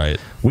guess you're right.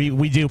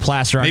 We do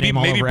plaster our name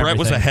all over Maybe Brett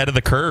was ahead of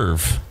the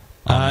curve.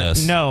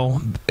 No,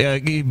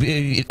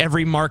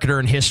 every marketer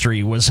in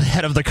history was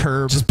ahead of the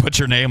curve. Just put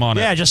your name on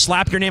it. Yeah, just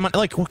slap your name on.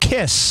 Like, well,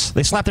 Kiss,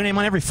 they slap their name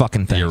on every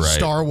fucking thing. You're right.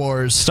 Star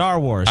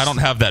Wars. I don't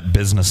have that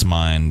business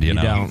mind. You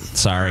know. Don't.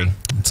 Sorry.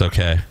 It's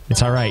okay.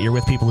 It's all right. You're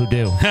with people who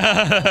do.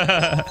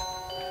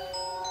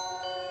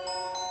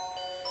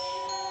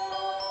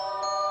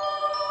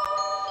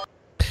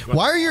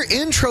 Why are your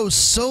intros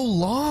so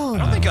long?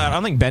 I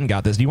don't think Ben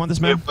got this. Do you want this,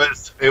 man?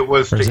 It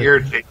was to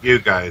irritate you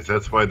guys.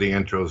 That's why the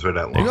intros are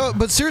that long. You know,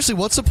 but seriously,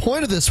 what's the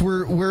point of this?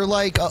 We're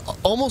like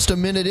almost a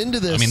minute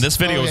into this. I mean, this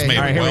video was made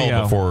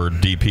well before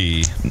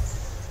DP.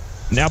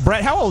 Now,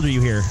 Brett, how old are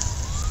you here?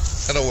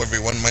 Hello,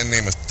 everyone. My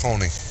name is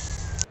Tony.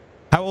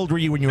 How old were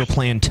you when you were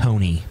playing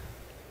Tony?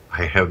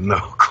 I have no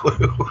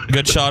clue.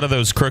 Good shot of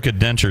those crooked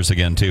dentures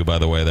again, too, by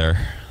the way,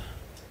 there.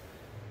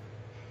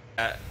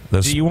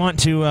 Do you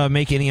want to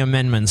make any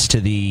amendments to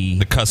the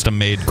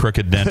custom-made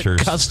crooked dentures?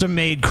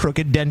 Custom-made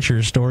crooked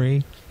denture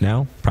story?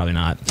 No? Probably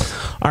not.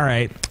 All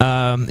right.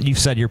 You've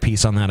said your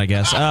piece on that, I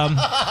guess.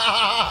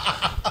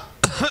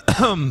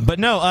 But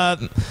no,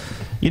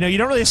 you know, you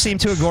don't really seem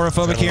too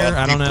agoraphobic here.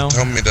 I don't know.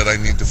 Tell me that I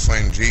need to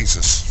find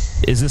Jesus.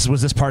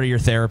 Was this part of your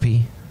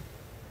therapy?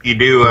 You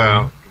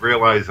do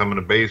realize I'm in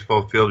a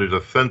baseball field. There's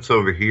a fence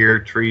over here,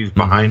 trees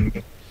behind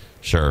me.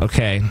 Sure.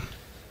 Okay.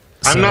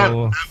 I'm not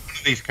one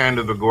of these kind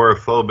of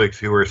agoraphobics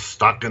who are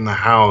stuck in the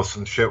house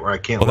and shit where I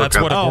can't look that's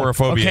what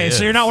agoraphobia is. Okay,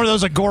 so you're not one of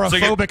those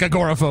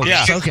agoraphobes.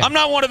 Yeah, okay. I'm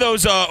not one of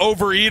those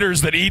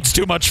overeaters that eats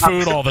too much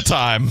food all the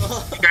time.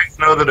 You guys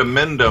know that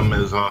Amendum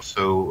is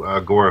also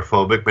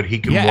agoraphobic, but he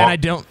can walk. Yeah,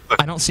 and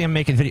I don't see him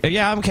making video.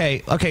 Yeah,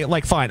 okay,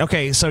 like fine.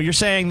 Okay, so you're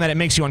saying that it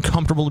makes you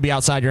uncomfortable to be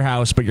outside your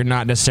house, but you're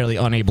not necessarily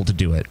unable to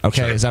do it.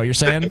 Okay, is that what you're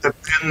saying?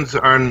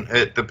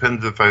 It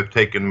depends if I've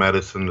taken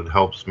medicine that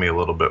helps me a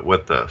little bit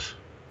with this.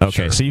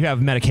 Okay, so you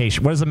have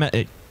medication. What is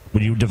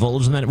would you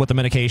divulge what the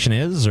medication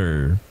is,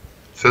 or?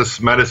 It's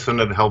just medicine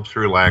that helps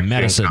relax.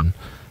 Medicine.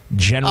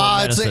 General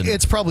medicine.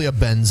 It's probably a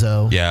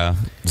benzo. Yeah.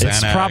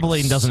 Xanax. It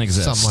probably doesn't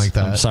exist. Something like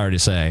that. I'm sorry to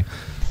say.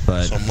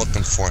 But So I'm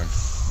looking for him.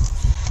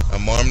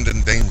 I'm armed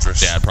and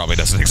dangerous. Yeah, it probably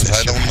doesn't exist.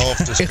 I don't know if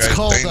this It's guy's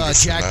called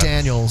dangerous or Jack not.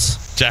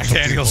 Daniels. Jack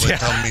Daniels, People yeah.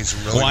 tell me he's a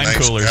really Wine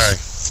nice coolers. guy.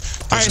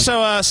 all right,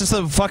 so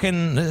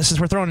since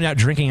we're throwing out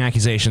drinking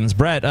accusations,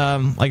 Brett,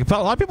 like a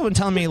lot of people have been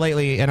telling me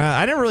lately, and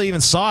I never really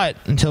even saw it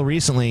until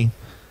recently,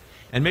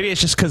 and maybe it's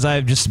just because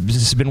I've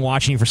just been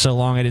watching you for so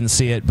long I didn't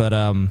see it, but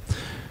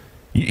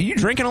you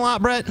drinking a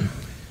lot, Brett?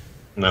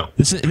 No.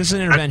 This is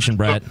an intervention,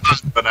 Brett.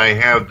 But I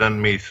have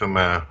done me some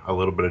a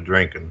little bit of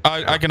drinking.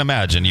 I can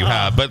imagine you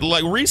have, but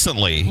like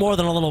recently, More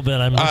than a little bit.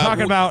 I'm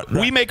talking about.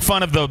 we make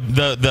fun of the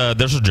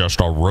this is just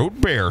a root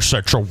beer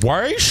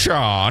situation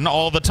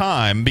all the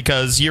time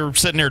because you're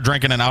sitting there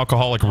drinking an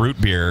alcoholic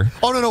root beer.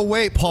 Oh no,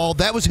 wait, Paul.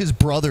 That was his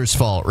brother's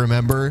fault.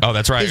 Remember? Oh,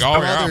 that's right. His Oh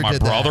yeah, brother my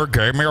did brother that.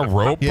 gave me a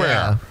root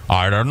Yeah. beer.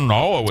 I didn't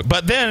know.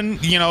 But then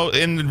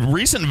in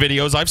recent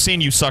videos, I've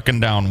seen you sucking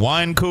down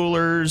wine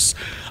coolers.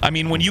 I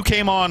mean, when you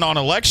came on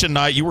election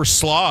night, you were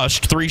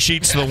sloshed 3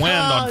 sheets to the wind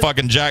on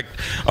fucking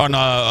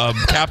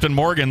Captain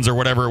Morgan's or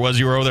whatever it was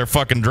you were over there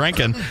fucking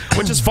drinking,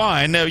 which is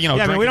fine. Yeah,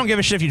 I mean, we don't give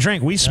a shit if you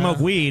drink. We smoke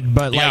weed,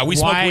 but like, we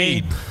smoke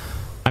weed.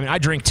 I mean, I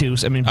drink too.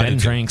 I mean, Ben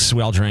drinks.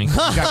 We all drink. We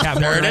got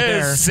Captain There it Morgan right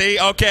is. there. See,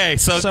 okay,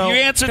 so you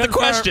answered the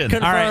question.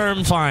 All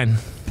right, fine.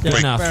 Good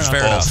enough.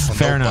 Fair enough.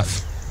 Fair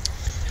enough.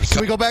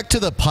 Can we go back to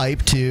the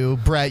pipe too,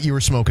 Brett? You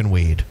were smoking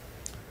weed.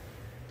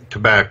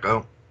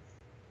 Tobacco.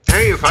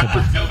 Hey, if I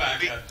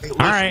All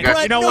right,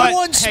 guys, you know no what?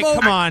 one Hey, smokes.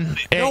 come on.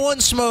 No one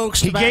smokes.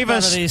 He gave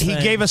us. He He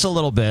gave us a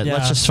little bit. Yeah.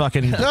 Let's just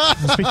fucking.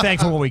 Let's be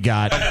thankful for what we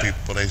got.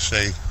 People, they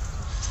say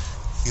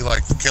he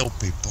liked to kill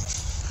people.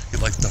 He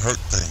liked to hurt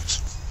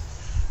things.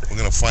 We're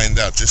going to find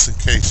out, just in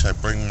case I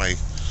bring my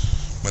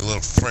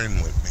little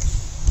friend with me.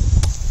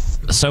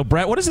 So,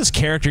 Brett, what is this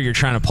character you're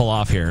trying to pull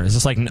off here? Is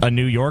this like a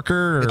New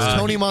Yorker? Or? It's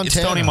Tony Montana. It's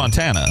Tony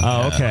Montana.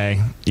 Oh,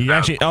 okay. You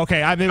actually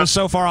okay? I mean, it was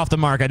so far off the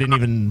mark. I didn't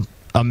even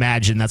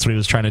imagine that's what he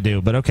was trying to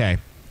do. But okay.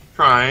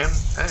 trying.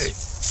 Hey,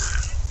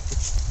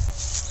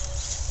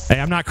 Hey,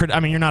 I'm not. I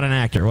mean, you're not an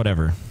actor.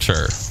 Whatever.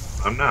 Sure.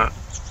 I'm not.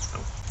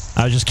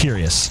 I was just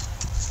curious.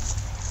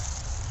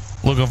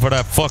 Looking for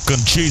that fucking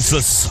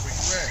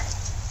Jesus.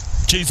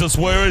 Jesus,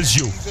 where is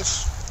you?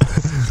 Jesus?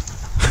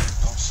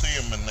 I'll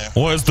see him in there.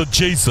 Where's the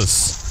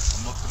Jesus?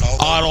 I'm looking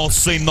all I over. don't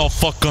see no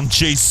fucking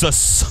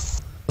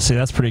Jesus. See,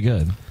 that's pretty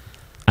good.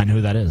 I know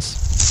who that is.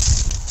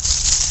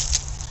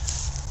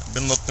 I've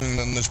been looking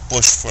in this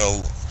bush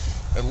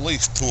for at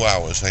least 2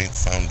 hours. I ain't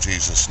found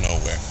Jesus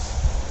nowhere.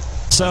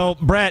 So,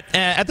 Brett,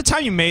 at the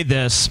time you made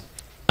this,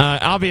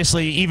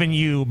 obviously, even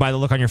you, by the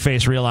look on your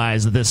face,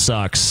 realize that this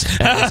sucks.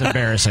 And it's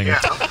embarrassing.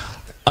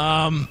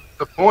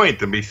 The point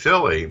to be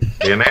silly,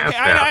 be an ass.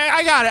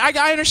 I got it.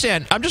 I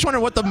understand. I'm just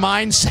wondering what the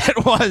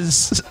mindset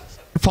was.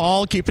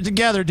 Paul, keep it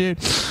together, dude.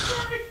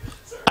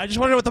 I just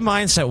wonder what the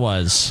mindset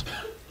was.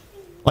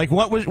 Like,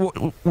 what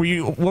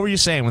were you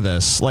saying with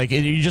this? Like, are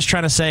you just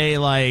trying to say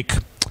like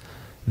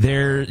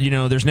there's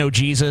no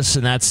Jesus,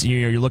 and that's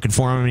you're looking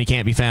for him and he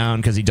can't be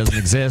found because he doesn't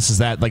exist? Is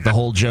that like the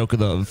whole joke of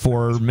the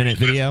 4-minute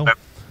video?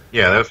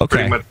 Yeah, that's Okay.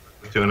 pretty much what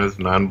I was doing as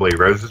a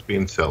non-believer. I was just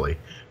being silly,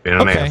 being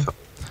an Okay. asshole.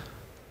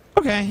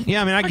 Okay,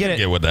 yeah, I mean, I get it.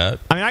 Get with that.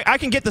 I mean, I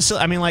can get the.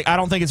 I mean, like, I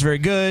don't think it's very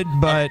good,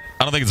 but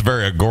I don't think it's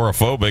very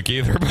agoraphobic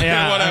either. But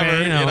Yeah, I whatever.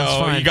 mean, it's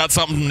fine. You got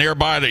something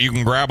nearby that you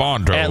can grab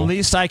onto. at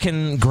least I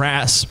can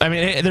grasp. I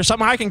mean, there's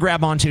something I can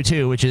grab onto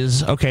too, which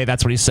is okay.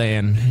 That's what he's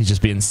saying. He's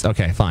just being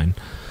okay. Fine.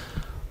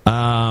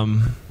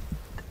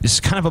 It's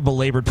kind of a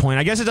belabored point.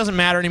 I guess it doesn't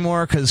matter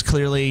anymore because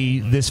clearly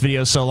this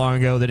video is so long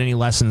ago that any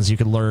lessons you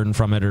could learn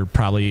from it are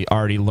probably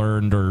already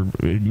learned, or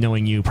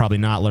knowing you probably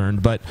not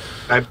learned. But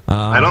I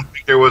don't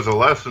think there was a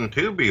lesson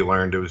to be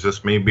learned. It was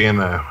just me being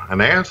an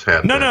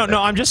asshat.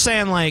 no. I'm just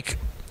saying, like,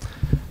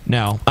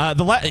 no.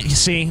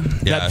 See,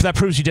 Yeah. that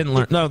proves you didn't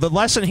learn. No, the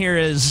lesson here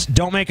is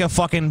don't make a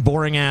fucking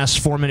boring ass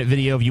 4-minute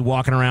video of you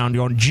walking around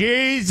going,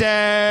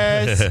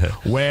 Jesus,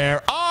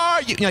 where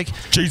are you? Like,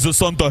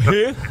 Jesus under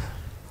here.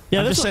 Yeah,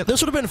 I'm this just saying- would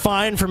have been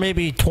fine for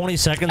maybe 20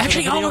 seconds.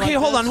 actually, of a video okay,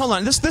 like hold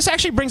on. This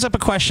actually brings up a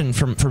question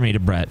for me to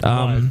Brett.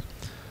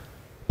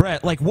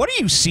 Brett, like, what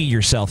do you see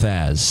yourself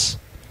as?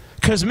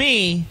 Because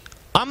me,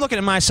 I'm looking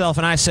at myself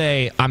and I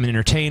say I'm an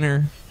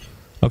entertainer.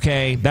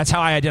 Okay, that's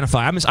how I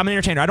identify. I'm an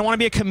entertainer. I don't want to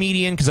be a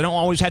comedian because I don't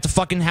always have to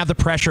fucking have the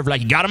pressure of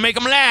like, you got to make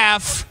them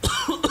laugh.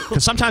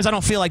 Because sometimes I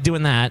don't feel like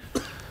doing that.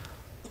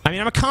 I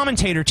mean, I'm a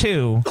commentator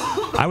too.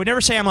 I would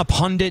never say I'm a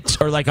pundit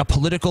or like a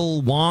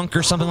political wonk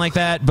or something like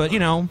that. But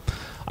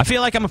I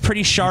feel like I'm a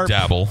pretty sharp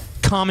Dabble.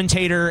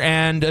 commentator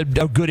and a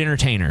good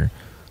entertainer.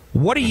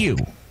 What are you?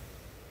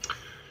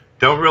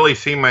 Don't really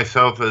see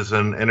myself as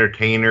an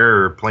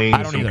entertainer or playing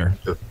I don't either.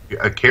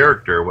 a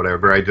character or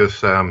whatever. I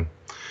just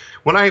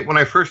when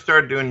I first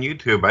started doing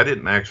YouTube, I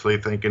didn't actually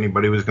think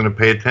anybody was going to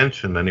pay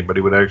attention. Anybody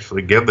would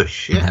actually give a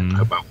shit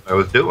about what I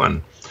was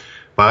doing.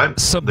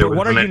 But But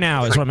what are you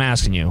now? Is what I'm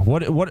asking you.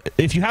 What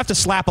if you have to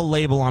slap a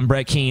label on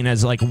Brett Keane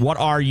as like, what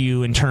are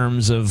you in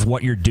terms of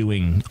what you're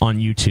doing on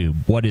YouTube?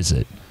 What is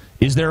it?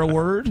 Is there a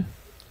word?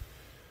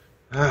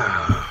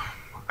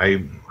 I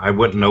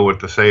wouldn't know what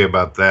to say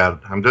about that.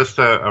 I'm just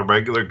a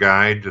regular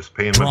guy, just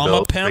paying my Drama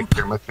bills, pimp? take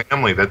care of my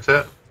family. That's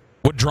it.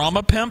 Would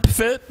drama pimp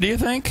fit? Do you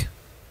think?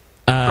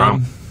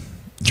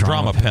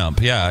 Drama.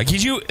 Pimp, yeah.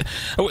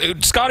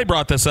 Scotty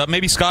brought this up.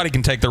 Maybe Scotty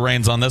can take the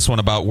reins on this one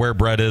about where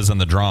Brett is in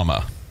the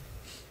drama.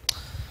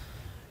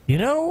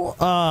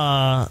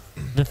 The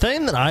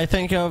thing that I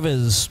think of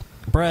is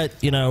Brett,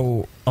 you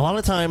know, a lot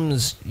of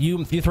times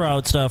you throw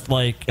out stuff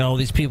like, oh,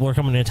 these people are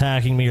coming and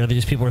attacking me, or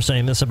these people are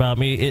saying this about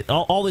me,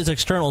 all these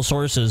external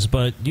sources,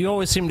 but you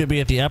always seem to be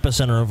at the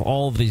epicenter of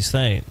all of these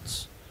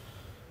things.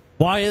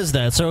 Why is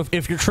that? So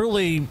if you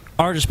truly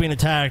are just being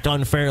attacked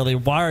unfairly,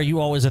 why are you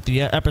always at the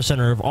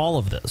epicenter of all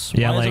of this?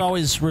 Yeah, why does it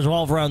always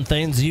revolve around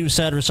things you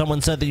said, or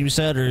someone said that you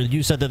said, or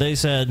you said that they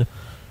said?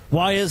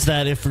 Why is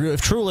that if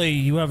truly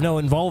you have no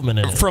involvement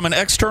in it? From an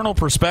external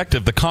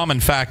perspective, the common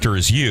factor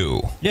is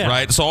you,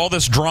 right? So all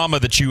this drama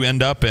that you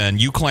end up in,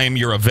 you claim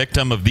you're a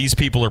victim of these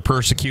people are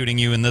persecuting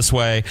you in this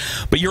way,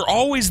 but you're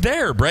always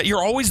there, Brett.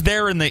 You're always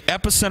there in the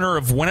epicenter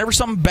of whenever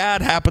something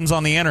bad happens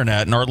on the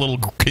internet, in our little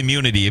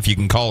community, if you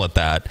can call it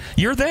that.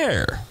 You're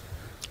there.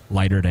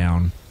 Lighter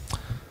down.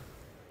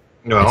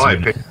 No, I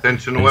pay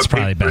attention to what people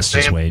probably best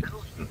just wait.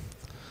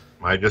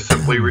 I just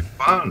simply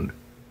respond.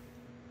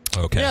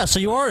 Okay. Yeah, so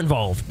you are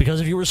involved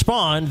because if you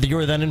respond,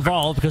 you're then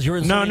involved because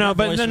you're. No.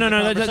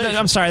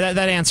 I'm sorry.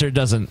 That answer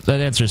doesn't. That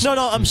answer's.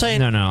 No. I'm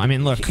saying. No. I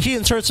mean, look. He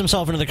inserts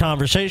himself into the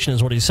conversation,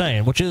 is what he's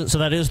saying, which is so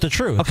that is the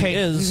truth. Okay, he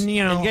is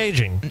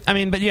engaging. I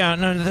mean, but yeah,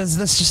 no,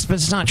 that's just. But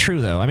it's not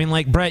true though. I mean,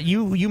 like Brett,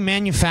 you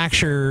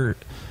manufacture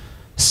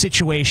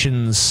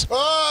situations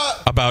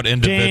about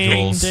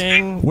individuals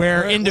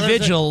where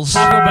individuals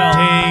Taco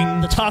Bell,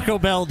 ding, the Taco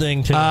Bell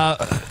ding too.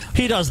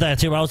 He does that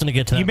too. I was going to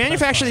get to that. You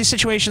manufacture these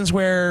situations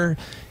where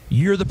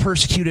you're the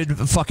persecuted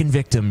fucking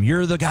victim.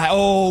 You're the guy.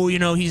 Oh, you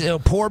know, he's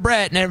poor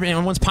Brett, and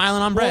everyone's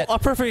piling on Brett. Well, a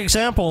perfect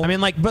example. I mean,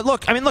 like, but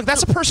look,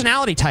 that's a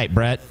personality type,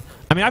 Brett.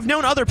 I mean, I've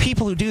known other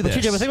people who do this.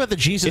 But think about the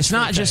Jesus. It's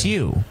not just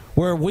you.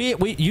 Where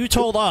you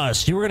told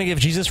us you were going to give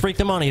Jesus Freak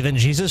the money, then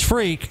Jesus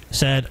Freak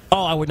said,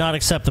 "Oh, I would not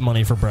accept the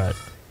money for Brett,"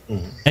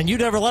 and you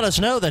never let us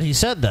know that he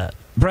said that.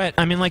 Brett,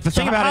 I mean, like the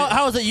thing about it.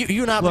 How is it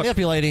you not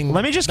manipulating?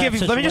 Let me just give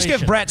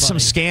Brett some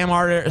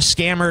scammer to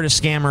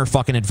scammer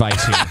fucking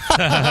advice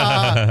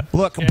here.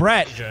 Look,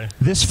 Brett,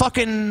 this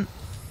fucking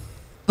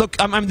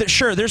I'm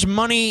sure there's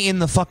money in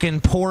the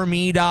fucking poor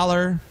me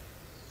dollar.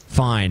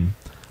 Fine,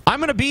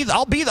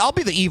 I'll be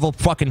the evil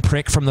fucking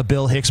prick from the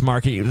Bill Hicks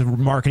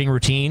marketing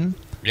routine.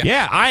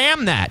 Yeah, I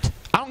am that.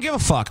 I don't give a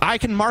fuck. I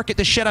can market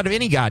the shit out of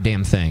any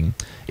goddamn thing.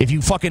 If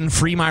you fucking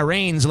free my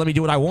reins and let me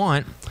do what I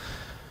want.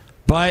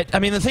 But, I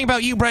mean, the thing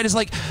about you, Brett, is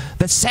like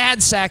the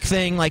sad sack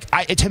thing. Like,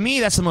 to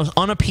me, that's the most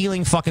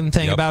unappealing fucking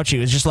thing about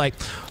you. It's just like,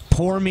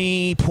 poor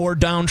me, poor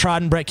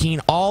downtrodden Brett Keane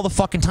all the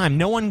fucking time.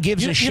 No one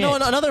gives a shit. You know,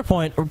 another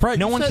point, Brett.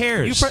 No one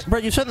cares.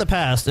 Brett, you said in the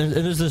past, and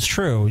is this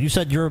true? You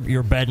said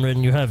you're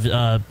bedridden, you have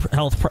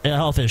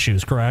health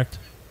issues, correct?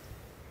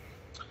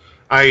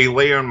 I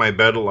lay on my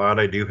bed a lot.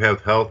 I do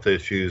have health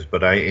issues,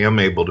 but I am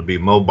able to be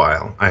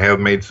mobile. I have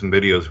made some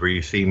videos where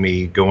you see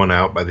me going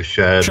out by the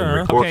shed. Sure. And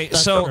record. Okay,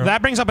 so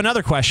that brings up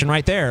another question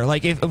right there.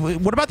 Like,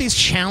 what about these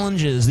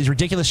challenges, these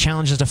ridiculous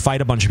challenges to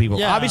fight a bunch of people?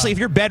 Yeah. Obviously, if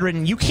you're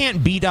bedridden, you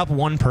can't beat up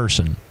one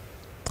person,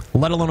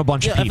 let alone a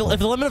bunch of people. If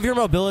the limit of your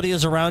mobility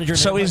is around your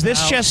so is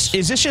this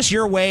just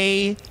your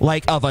way,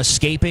 like, of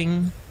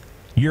escaping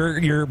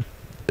your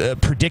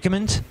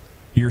predicament,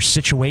 your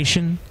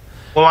situation?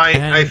 Well,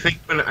 I think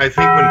when people,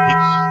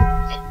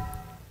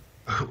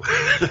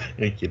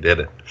 you did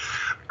it.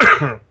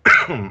 I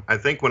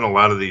think when a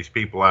lot of these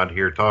people out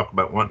here talk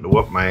about wanting to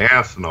whoop my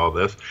ass and all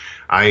this,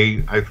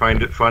 I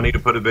find it funny to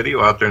put a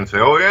video out there and say,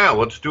 "Oh yeah,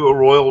 let's do a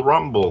Royal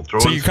Rumble."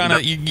 So you kind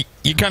of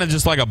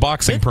just like a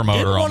boxing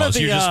promoter almost.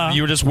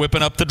 You were just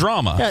whipping up the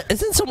drama. Yeah,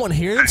 isn't someone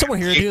here? Didn't someone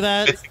here do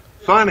that? It's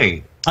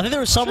funny. I think there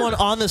was someone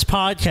on this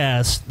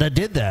podcast that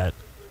did that.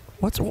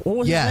 What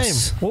was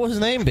his name? What was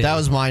his name? That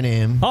was my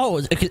name. Oh,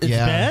 it's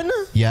Ben?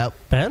 Yep.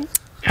 Ben?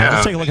 Yeah,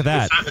 let's take a look at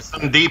that.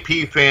 Some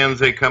DP fans,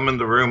 they come in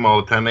the room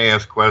all the time. They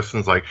ask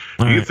questions like,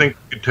 "Do you think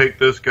you could take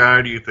this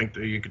guy? Do you think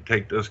that you could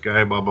take this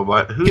guy?" Blah blah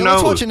blah. Who knows?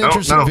 Let's watch an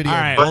interesting video. All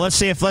right. Well, let's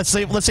see if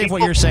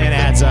what you're saying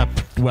adds up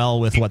well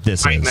with what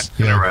this is.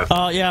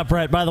 Yeah,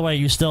 Brett. By the way,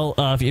 you still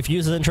if you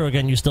use the intro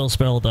again, you still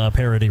spelled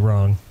parody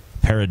wrong.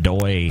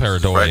 Paradoy.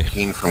 Brett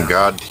Keane from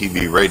God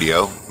TV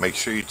Radio. Make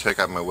sure you check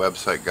out my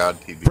website, God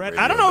TV. Brett,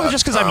 I don't know if it's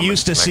just because I'm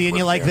used to seeing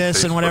you like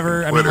this and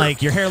whatever. I mean,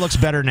 like, your hair looks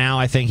better now,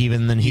 I think,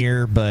 even than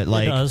here. But,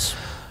 like, it does.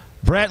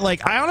 Brett,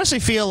 like, I honestly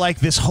feel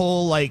like this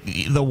whole, like,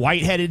 the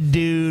white-headed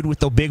dude with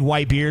the big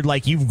white beard,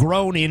 like, you've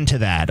grown into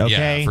that,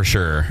 okay? Yeah, for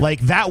sure.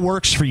 Like, that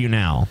works for you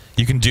now.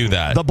 You can do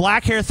that. The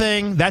black hair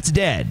thing, that's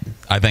dead.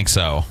 I think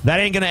so. That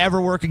ain't gonna ever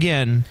work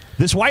again.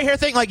 This white hair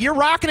thing, like, you're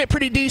rocking it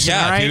pretty decent,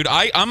 yeah, right? dude.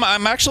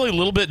 I'm actually a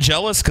little bit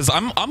jealous because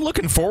I'm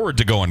looking forward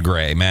to going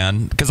gray,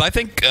 man. Because I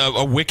think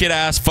a wicked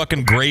ass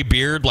fucking gray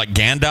beard like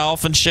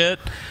Gandalf and shit.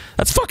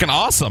 That's fucking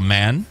awesome,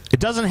 man. It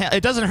doesn't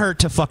hurt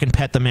to fucking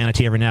pet the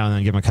manatee every now and then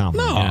and give him a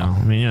compliment. No. You know?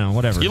 I mean, you know,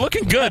 whatever. You're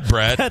looking good,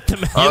 Brett.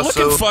 You're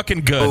looking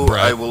fucking good,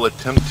 Brett. I will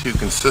attempt to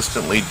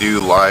consistently do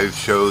live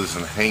shows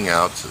and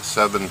hangouts at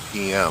 7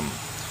 p.m.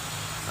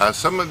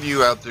 Some of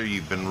you out there,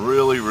 you've been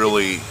really,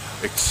 really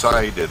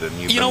excited, and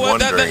you've been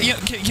wondering.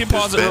 Can you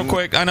pause it real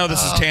quick? I know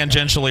this is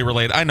tangentially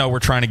related. I know we're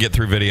trying to get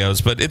through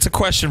videos, but it's a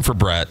question for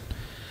Brett.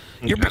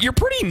 You're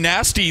pretty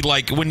nasty,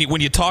 like when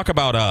you talk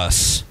about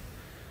us,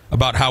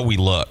 about how we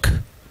look.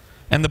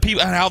 And the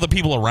people, and how the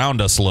people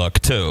around us look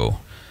too.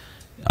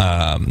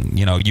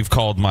 You know, you've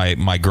called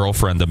my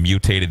girlfriend a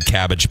mutated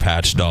Cabbage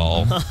Patch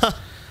doll.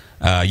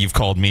 You've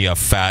called me a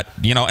fat,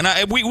 you know,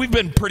 and we've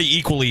been pretty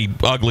equally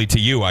ugly to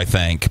you, I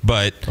think.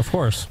 But of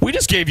course, we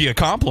just gave you a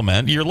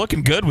compliment. You're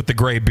looking good with the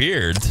gray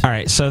beard. All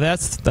right, so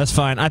that's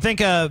fine. I think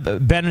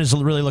Ben is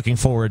really looking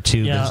forward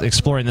to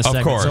exploring this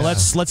segment. Course.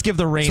 So let's give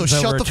the reins So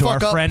shut over the to our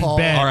fuck up, friend Paul.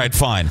 Ben. All right,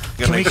 fine.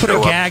 Can we put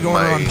a gag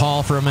order on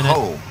Paul for a minute?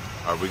 Home.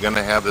 Are we going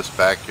to have this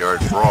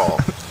backyard brawl?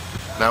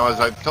 Now, as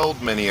I've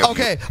told many of you...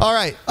 Okay, all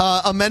right.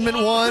 Amendment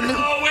 1.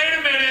 Oh, wait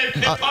a minute.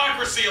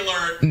 Hypocrisy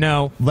alert.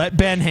 No, let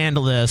Ben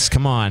handle this.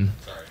 Come on.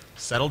 Sorry.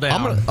 Settle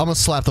down. I'm gonna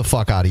slap the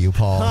fuck out of you,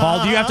 Paul.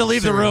 Paul, do you have to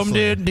leave the room,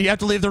 Seriously. dude? Do you have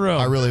to leave the room?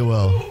 I really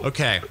will.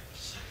 Okay.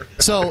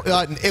 So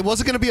it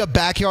wasn't going to be a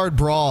backyard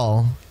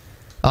brawl.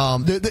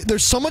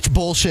 There's so much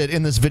bullshit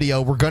in this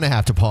video, we're going to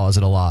have to pause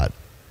it a lot.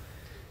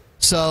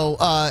 So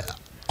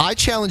I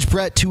challenged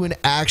Brett to an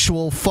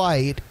actual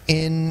fight,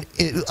 in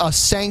a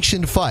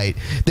sanctioned fight.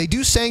 They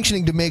do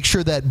sanctioning to make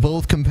sure that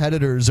both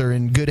competitors are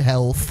in good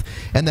health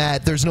and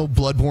that there's no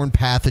bloodborne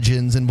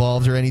pathogens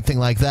involved or anything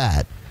like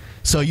that.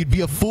 So you'd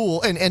be a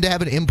fool, and to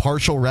have an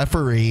impartial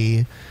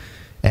referee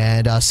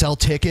and sell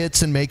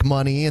tickets and make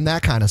money and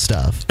that kind of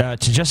stuff. To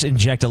just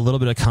inject a little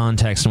bit of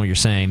context in what you're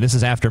saying, this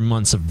is after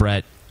months of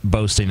Brett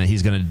boasting that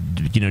he's going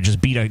to,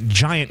 just beat a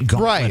giant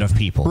gauntlet of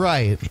people.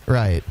 Right.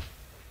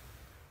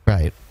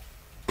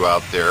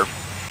 out there.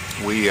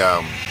 We,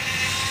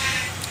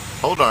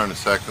 hold on a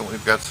second.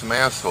 We've got some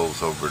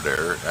assholes over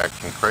there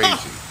acting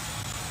crazy.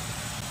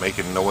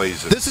 Making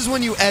noises. This is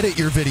when you edit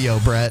your video,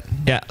 Brett.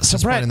 Yeah, so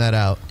Just Brett, pointing that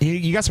out.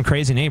 You got some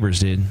crazy neighbors,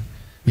 dude.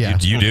 Yeah.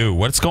 You do.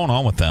 What's going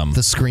on with them?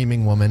 The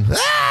screaming woman.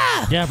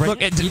 Yeah, Brett,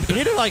 Look, you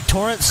need to like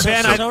torrent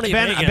Ben, Sony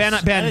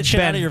Vegas. Ben, Edit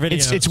shit out of your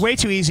videos. it's way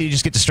too easy to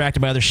just get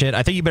distracted by other shit.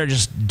 I think you better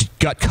just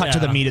cut to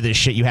the meat of this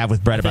shit you have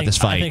with Brett about this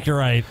fight. I think you're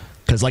right.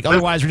 Because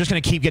otherwise we're just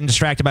going to keep getting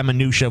distracted by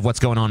minutia of what's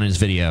going on in his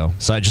video.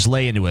 So I just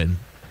lay into it.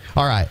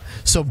 All right.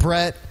 So,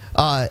 Brett,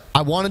 I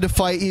wanted to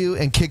fight you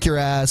and kick your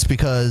ass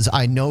because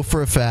I know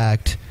for a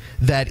fact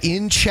that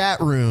in chat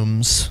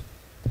rooms,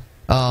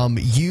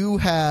 you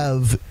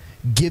have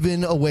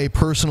given away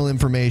personal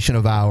information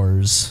of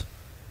ours.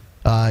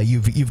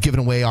 You've given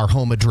away our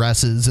home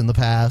addresses in the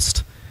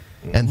past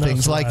and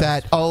things like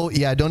that. Oh,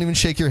 yeah, don't even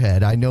shake your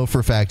head. I know for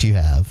a fact you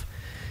have.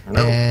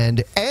 No.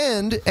 And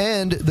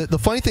the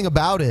funny thing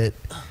about it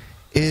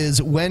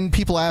is when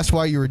people asked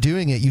why you were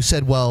doing it, you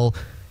said, well,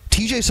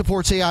 TJ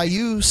supports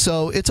AIU,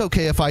 so it's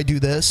okay if I do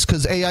this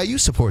because AIU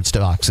supports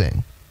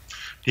doxing.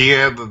 Do you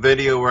have a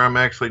video where I'm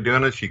actually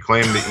doing this? You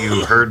claim that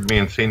you heard me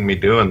and seen me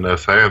doing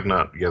this. I have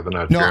not given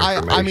out your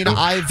information. I mean,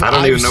 I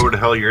don't even know where the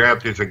hell you're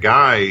at. There's a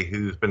guy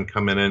who's been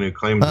coming in who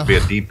claims to be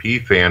a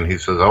DP fan. He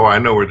says, oh, I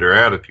know where they're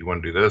at if you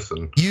want to do this.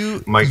 And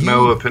Mike,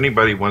 no, if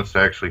anybody wants to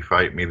actually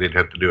fight me, they'd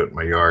have to do it in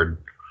my yard.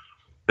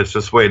 It's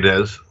just the way it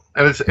is.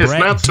 And it's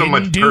not so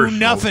much personal.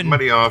 Nothing.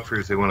 Somebody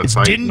offers they want to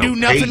fight didn't and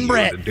do they'll pay nothing, you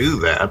Brett. to do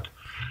that.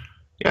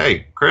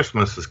 Hey,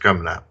 Christmas is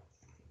coming up.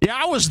 Yeah,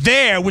 I was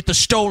there with the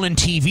stolen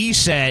TV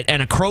set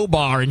and a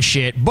crowbar and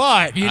shit,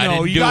 but, you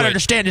gotta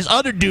understand, this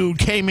other dude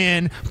came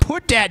in,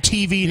 put that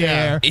TV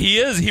there.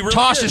 He really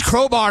tossed his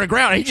crowbar on the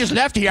ground, and he just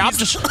left here.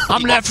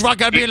 I'm left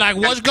fucking being like,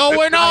 what's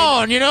going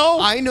on,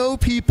 I know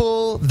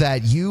people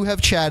that you have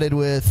chatted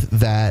with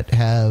that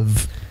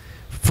have,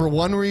 for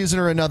one reason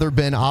or another,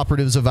 been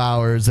operatives of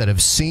ours that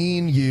have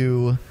seen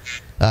you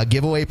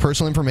give away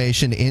personal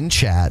information in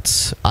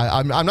chats.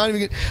 I'm not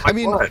even. I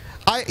mean,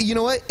 you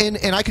know what?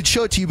 And I could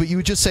show it to you, but you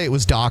would just say it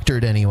was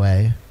doctored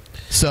anyway.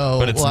 So,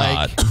 but it's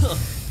not.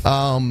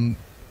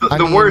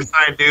 The worst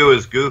I do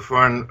is goof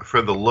on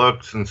for the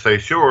looks and say,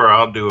 "Sure,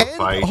 I'll do a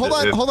fight."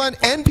 Hold on.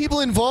 And people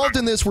involved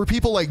in this were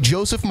people like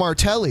Joseph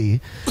Martelli,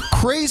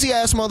 crazy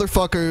ass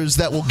motherfuckers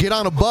that will get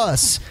on a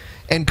bus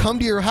and come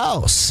to your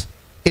house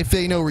if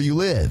they know where you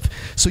live.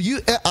 So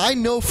I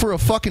know for a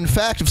fucking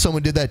fact if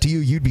someone did that to you,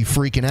 you'd be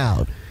freaking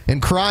out and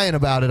crying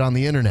about it on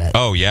the internet.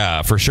 Oh,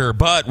 yeah, for sure.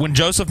 But when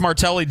Joseph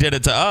Martelli did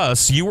it to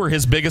us, you were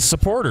his biggest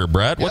supporter,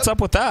 Brett. What's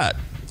up with that?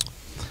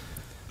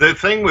 The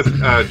thing with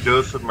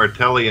Joseph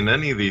Martelli and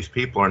any of these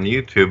people on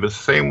YouTube is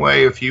the same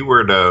way if you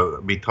were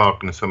to be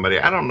talking to somebody.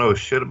 I don't know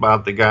shit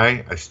about the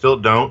guy. I still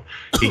don't.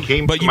 He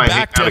came but to you my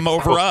backed him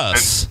over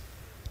us.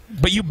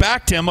 But you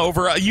backed him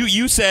over.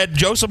 You said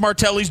Joseph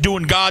Martelli's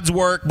doing God's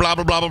work. Blah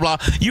blah blah blah blah.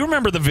 You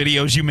remember the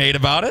videos you made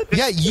about it?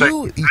 Yeah,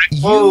 wait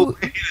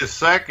a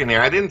second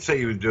here. I didn't say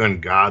he was doing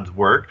God's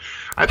work.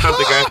 I thought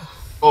the guy was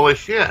full of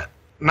shit.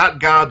 Not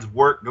God's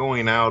work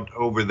going out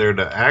over there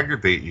to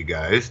aggravate you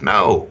guys.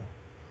 No.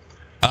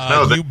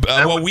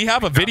 Well, we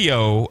have a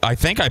video. I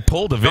think I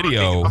pulled a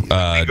video. So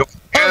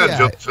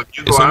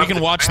we can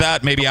watch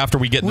that maybe after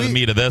we get into the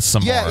meat of this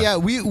some more. Yeah,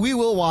 we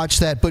will watch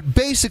that. But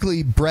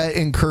basically, Brett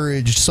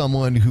encouraged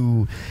someone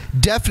who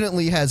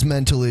definitely has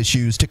mental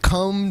issues to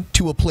come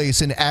to a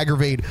place and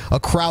aggravate a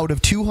crowd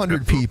of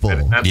 200 people.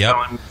 Yep.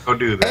 Go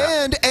do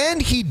that.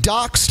 And he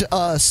doxed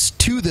us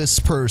to this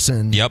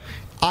person. Yep.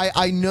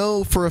 I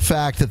know for a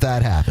fact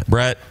that happened.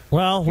 Brett.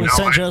 Well, we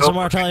sent Joseph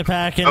Martelli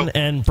packing,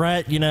 and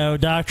Brett,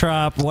 Doc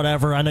Trop,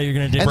 whatever. I know you're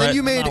going to do. And Brett, then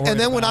you made, and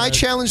then when I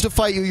challenged to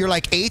fight you, you're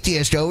like,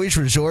 atheists always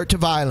resort to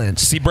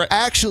violence. See, Brett.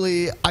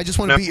 Actually, I just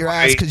want to beat your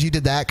ass because you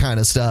did that kind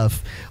of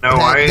stuff. No,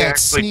 that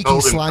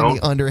sneaky, slimy,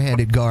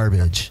 underhanded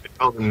garbage.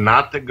 I told him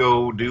not to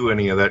go do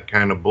any of that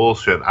kind of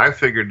bullshit. I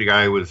figured the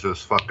guy was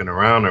just fucking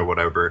around or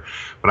whatever,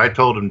 but I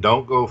told him,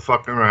 don't go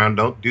fucking around.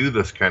 Don't do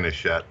this kind of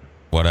shit.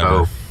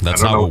 Whatever. So,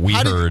 that's not what we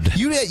heard.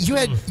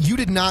 You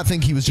did not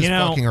think he was just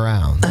fucking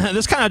around.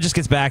 This kind of just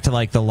gets back to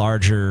like the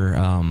larger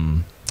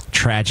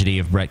tragedy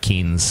of Brett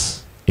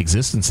Keen's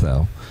existence,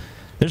 though.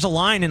 There's a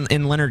line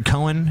in Leonard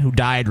Cohen, who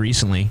died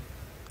recently.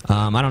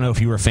 I don't know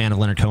if you were a fan of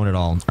Leonard Cohen at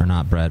all or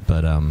not, Brett,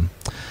 but he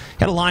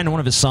had a line in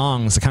one of his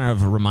songs that kind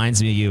of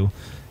reminds me of you.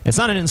 It's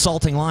not an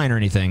insulting line or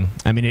anything.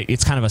 I mean,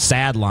 it's kind of a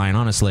sad line,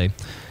 honestly.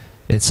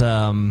 It's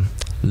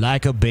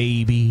like a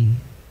baby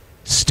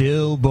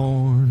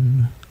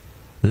stillborn,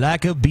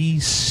 like a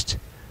beast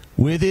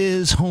with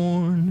his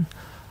horn,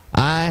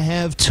 I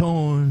have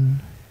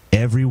torn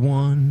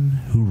everyone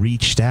who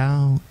reached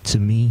out to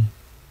me.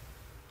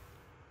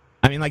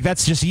 I mean, like,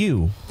 that's just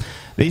you.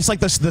 It's like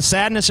the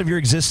sadness of your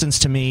existence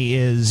to me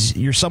is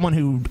you're someone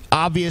who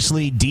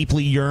obviously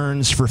deeply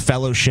yearns for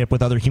fellowship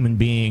with other human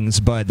beings,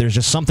 but there's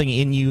just something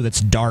in you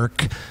that's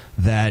dark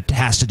that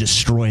has to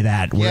destroy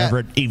that wherever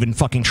it even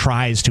fucking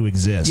tries to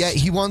exist. Yeah,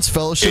 he wants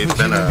fellowship with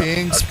human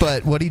beings,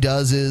 but what he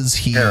does is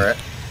he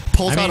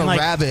pulls out a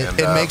rabbit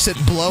and makes it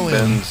blow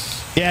him.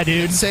 Yeah,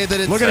 dude. And say that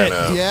it's... Look at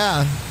it.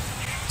 Yeah.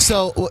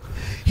 So...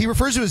 He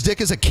refers to his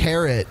dick as a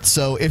carrot.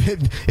 So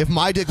if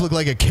my dick looked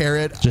like a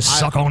carrot, just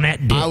suck on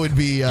that dick. I would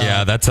be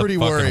that's pretty a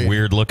fucking worried.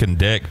 weird looking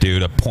dick,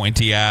 dude. A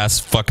pointy ass,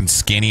 fucking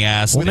skinny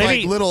ass. With dick.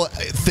 like little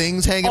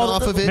things hanging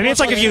off of it. Maybe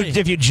it's like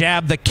if you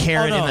jab the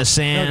carrot in the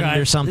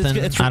sand or something.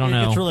 I don't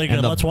know. It's really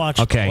good. Let's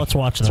watch. Okay, let's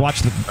watch. Let's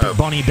watch the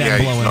bunny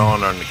Ben blowing. He's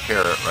gnawing on the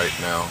carrot right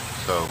now.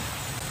 So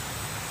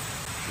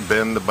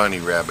Ben the bunny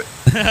rabbit.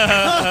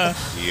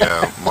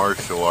 Yeah,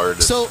 martial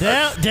artist. So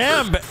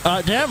damn,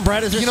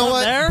 Brett, is there you know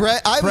what, there?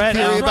 Brett? I have a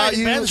theory about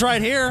you. Ben's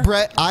right here.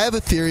 Brett, I have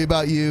a theory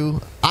about you.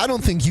 I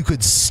don't think you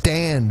could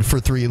stand for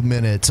 3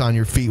 minutes on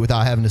your feet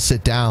without having to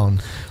sit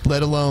down,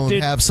 let alone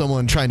have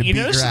someone trying to beat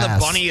your ass. You notice the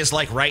bunny is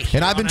like right here.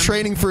 And I've been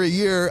training for a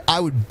year. I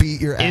would beat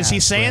your ass. Is he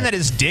saying Brett. that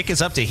his dick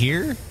is up to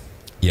here?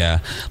 Yeah.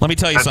 Let me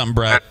tell you something,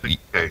 Brett.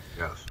 Okay,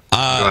 yes.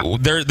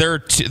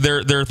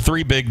 There are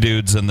 3 big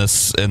dudes in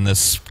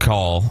this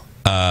call.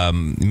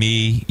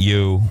 Me,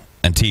 you,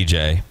 and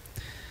TJ.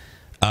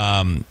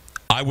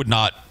 I would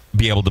not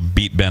be able to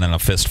beat Ben in a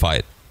fist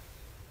fight.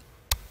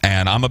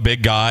 And I'm a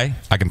big guy.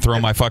 I can throw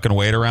my fucking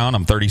weight around.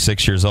 I'm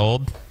 36 years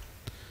old.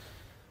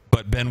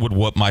 But Ben would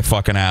whoop my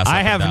fucking ass.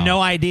 I have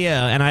no idea,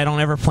 and I don't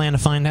ever plan to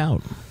find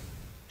out.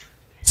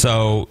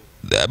 So...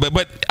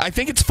 But I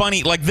think it's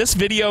funny. Like, this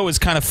video is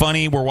kind of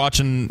funny. We're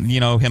watching,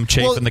 him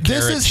chafing the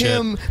carrot.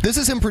 This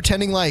is him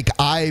pretending like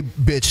I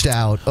bitched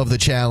out of the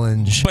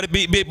challenge. But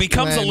it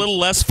becomes a little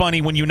less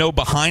funny when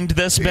behind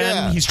this,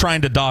 Ben, he's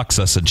trying to dox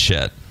us and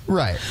shit.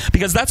 Right.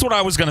 Because that's what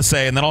I was going to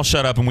say, and then I'll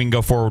shut up and we can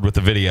go forward with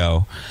the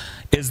video,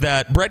 is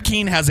that Brett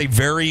Keen has a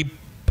very...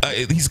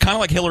 he's kind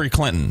of like Hillary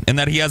Clinton in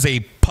that he has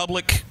a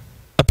public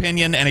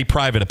opinion and a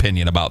private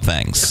opinion about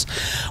things.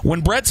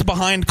 When Brett's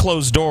behind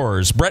closed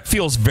doors, Brett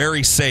feels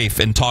very safe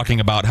in talking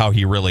about how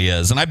he really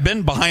is. And I've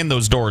been behind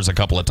those doors a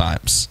couple of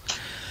times.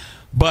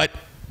 But,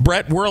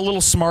 Brett, we're a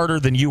little smarter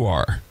than you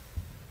are.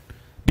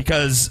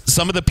 Because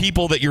some of the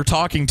people that you're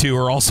talking to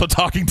are also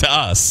talking to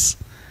us.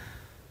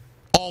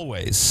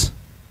 Always.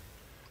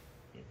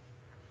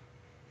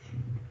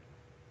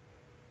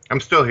 I'm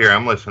still here.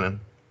 I'm listening.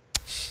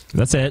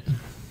 That's it.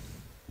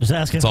 Just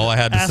asking. That's all I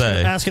had to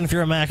say. Asking if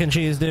you're a mac and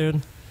cheese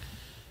dude.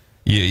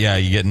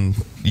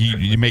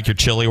 You make your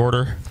chili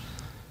order.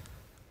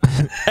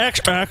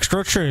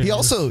 extra cheese. He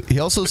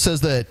also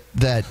says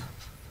that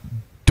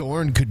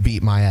Dorn could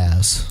beat my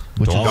ass.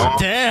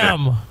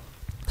 Damn.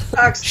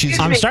 I'm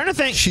starting to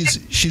think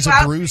she's a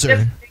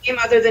bruiser. Name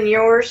other than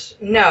yours?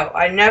 No,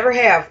 I never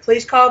have.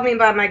 Please call me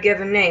by my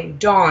given name,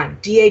 Dawn.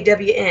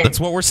 D-A-W-N. That's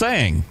what we're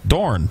saying,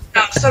 Dorn.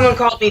 No, someone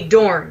called me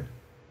Dorn.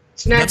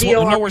 It's not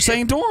No, we're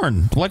saying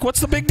Dorn. Like, what's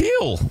the big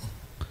deal?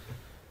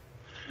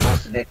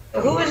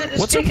 Who is it?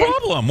 What's the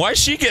problem? Why is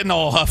she getting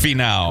all huffy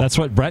now? That's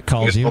what Brett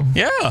calls you.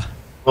 Yeah.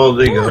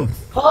 Paul's ego.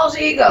 Paul's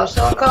ego.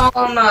 Someone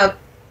call him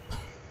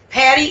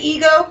Patty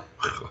Ego.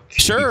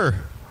 Sure.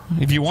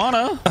 If you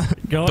wanna,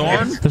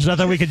 Dorn. There's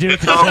nothing we can do to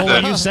control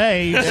what you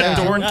say.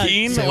 Dorn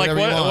Keen, like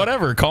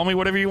whatever. Call me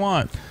whatever you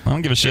want. I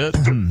don't give a shit.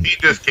 He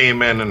just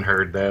came in and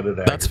heard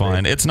that. That's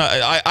fine. It's not.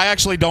 I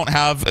actually don't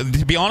have.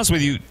 To be honest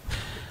with you,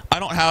 I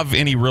don't have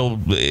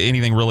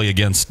anything really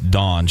against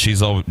Dawn.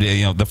 She's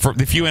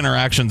the few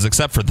interactions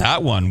except for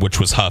that one, which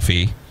was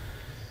huffy.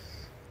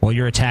 Well,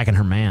 you're attacking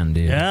her man,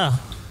 dude. Yeah.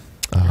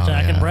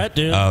 Attacking Brett,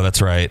 dude. Oh,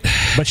 that's right.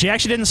 But she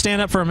actually didn't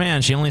stand up for a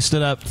man. She only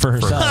stood up for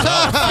herself.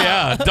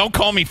 Yeah. Don't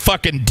call me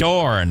fucking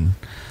Dorn.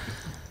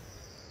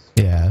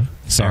 Yeah.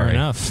 Sorry. Fair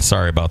enough.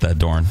 Sorry about that,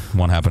 Dorn.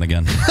 Won't happen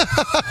again.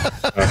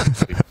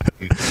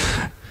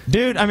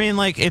 Dude, I mean,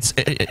 like,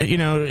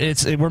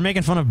 we're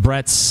making fun of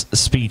Brett's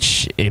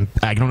speech.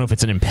 I don't know if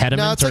it's an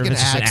impediment No, it's or like if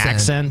it's an just an accent.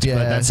 accent, Yeah.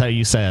 but that's how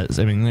you say it.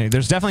 I mean,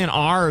 there's definitely an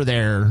R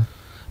there.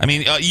 I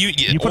mean,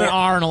 You put an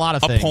R in a lot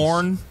of things.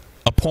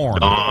 A porn.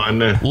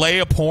 Dawn. Lay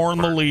a porn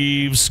the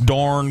leaves.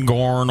 Dorn,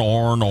 gorn,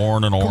 orn,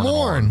 orn, and orn. Come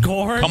on.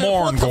 Gorn? Come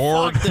on, What the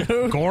Gord. fuck,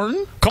 dude?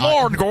 Gordon? Come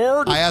on,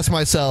 Gord. I ask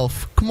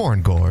myself, come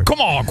on, Gord. Come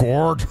on,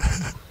 Gord.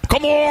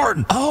 Come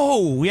on.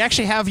 Oh, we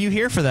actually have you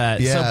here for that.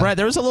 Yeah. So, Brett,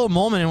 there was a little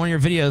moment in one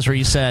of your videos where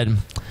you said,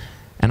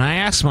 and I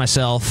asked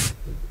myself,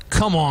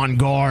 come on,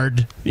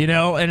 guard. You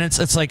know, and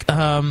it's like,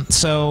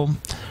 so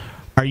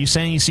are you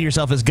saying you see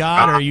yourself as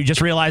God, or are you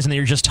just realizing that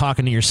you're just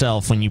talking to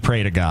yourself when you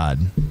pray to God?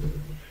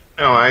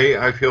 No,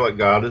 I feel like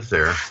God is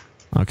there.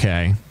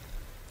 Okay.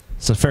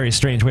 It's a very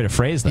strange way to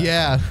phrase that.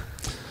 Yeah.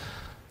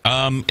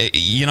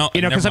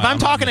 Because if I'm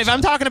talking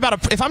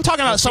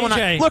about someone,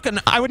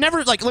 TJ. I would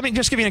never let me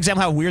just give you an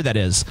example how weird that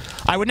is.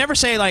 I would never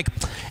say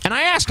and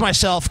I asked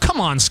myself,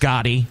 come on,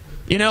 Scotty.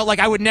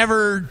 I would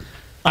never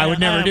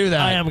do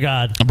that. I am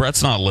God.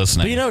 Brett's not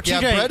listening. But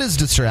TJ, Brett is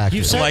distracted.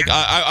 You said,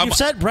 I'm- you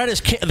said Brett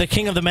is the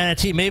king of the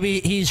Manatee. Maybe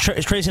he's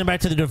tracing it back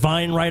to the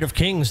divine right of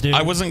kings, dude.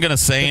 I wasn't going to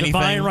say the anything.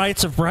 divine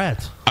rights of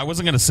Brett. I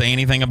wasn't going to say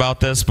anything about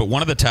this, but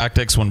one of the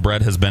tactics when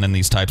Brett has been in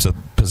these types of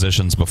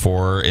positions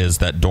before is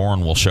that Dorn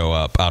will show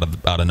up out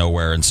of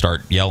nowhere and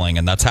start yelling,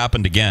 and that's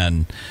happened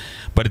again.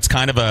 But it's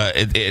kind of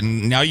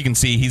now you can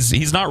see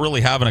he's not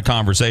really having a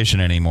conversation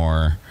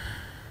anymore.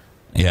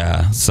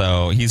 Yeah,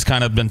 so he's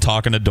kind of been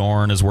talking to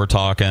Dorn as we're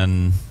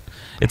talking.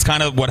 It's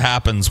kind of what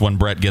happens when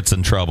Brett gets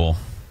in trouble.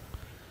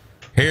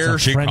 Here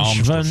she comes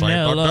to save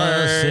the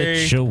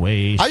day.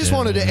 Situation. I just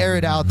wanted to air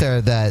it out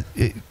there that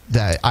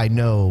I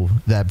know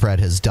that Brett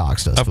has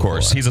doxed us. Of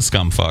course, he's a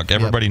scumfuck.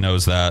 Everybody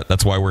knows that.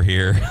 That's why we're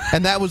here.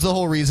 And that was the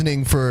whole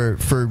reasoning for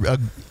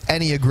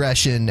any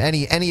aggression,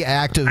 any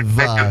act of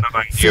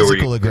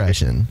physical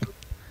aggression.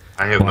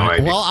 I have no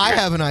idea. Well, I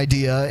have an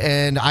idea,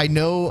 and I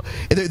know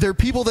there are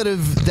people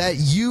that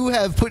you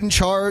have put in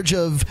charge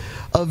of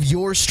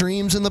your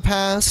streams in the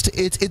past.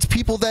 It's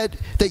people that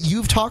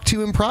you've talked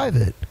to in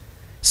private.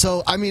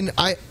 So I mean,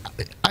 I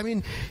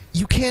mean,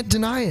 you can't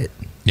deny it.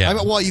 Yeah.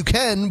 Well, you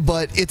can,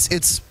 but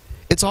it's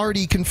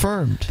already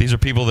confirmed. These are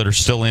people that are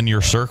still in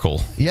your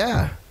circle.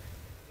 Yeah.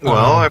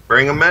 Well, I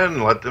bring them in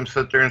and let them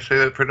sit there and say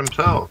that for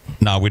themselves.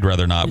 No, we'd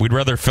rather not. We'd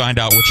rather find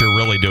out what you're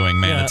really doing,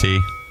 Manatee.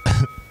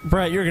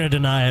 Brett, you're going to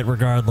deny it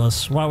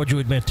regardless. Why would you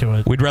admit to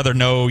it? We'd rather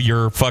know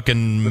your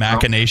fucking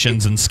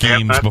machinations and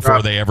schemes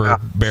before they ever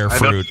bear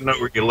fruit. I don't know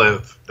where you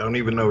live. Don't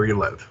even know where you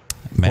live.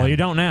 Man. Well, you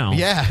don't now.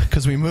 Yeah,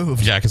 because we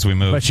moved. Yeah, because we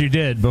moved. But you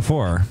did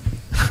before.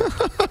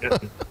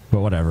 But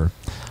whatever.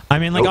 I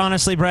mean,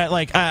 honestly, Brett,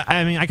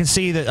 I mean, I can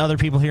see that other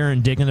people here are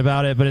indignant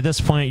about it, but at this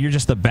point, you're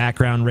just the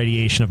background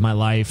radiation of my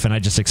life, and I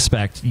just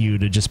expect you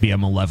to just be a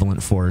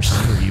malevolent force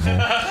for evil.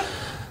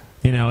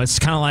 It's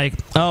kind of like,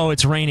 oh,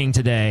 it's raining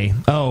today.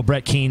 Oh,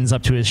 Brett Keene's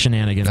up to his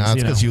shenanigans. No,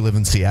 that's because you live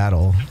in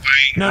Seattle.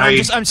 No,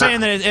 I'm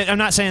saying that I'm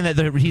not saying that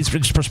he's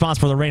responsible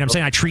for the rain. I'm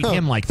saying I treat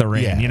him like the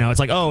rain. Yeah. It's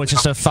like, oh, it's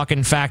just a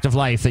fucking fact of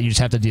life that you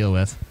just have to deal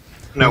with.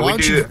 No, I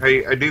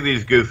do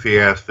these goofy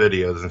ass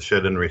videos and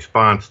shit in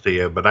response to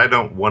you, but I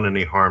don't want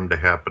any harm to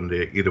happen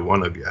to either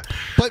one of you.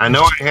 But I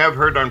know I have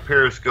heard on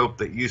Periscope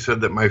that you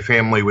said that my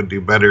family would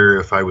do better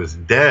if I was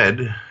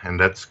dead, and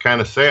that's kind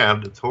of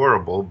sad. It's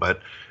horrible,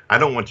 but I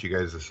don't want you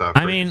guys to suffer.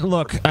 I mean,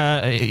 look,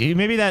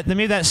 maybe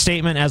that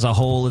statement as a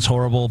whole is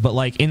horrible, but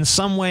in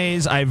some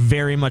ways, I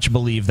very much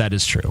believe that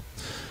is true.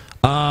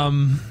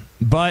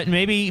 But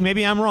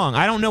maybe I'm wrong.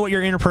 I don't know what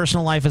your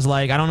interpersonal life is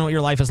like. I don't know what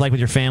your life is like with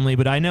your family,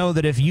 but I know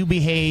that if you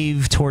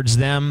behave towards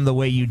them the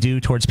way you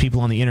do towards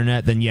people on the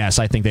internet, then yes,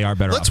 I think they are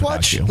better off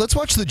without you. Let's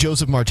watch the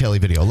Joseph Martelli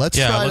video. Let's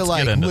try to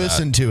get into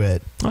listen to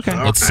it. Okay.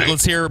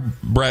 Let's hear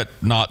Brett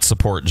not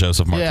support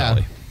Joseph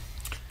Martelli.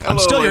 I'm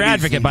still your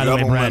advocate, by the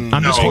way, Brett.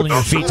 I'm just holding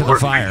your feet to the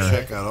fire.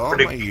 Check out all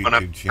my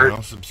YouTube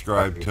channel.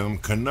 Subscribe to them.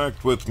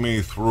 Connect with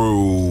me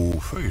through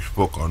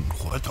Facebook and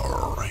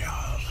Twitter.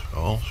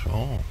 Yes.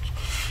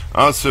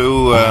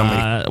 Also,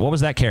 what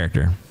was that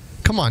character?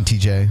 Come on,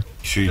 TJ.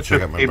 Should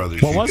check out my brother's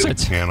What was YouTube it?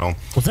 channel.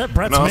 Was that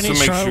Brett's And also mini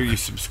make stroke? sure you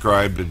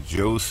subscribe to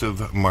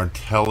Joseph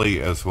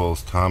Martelli as well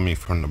as Tommy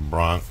from the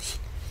Bronx.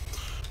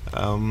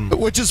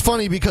 Which is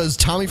funny because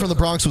Tommy from the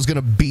Bronx was going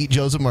to beat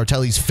Joseph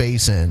Martelli's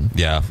face in.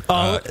 Yeah.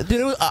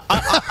 Dude,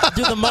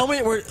 the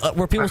moment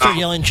where people started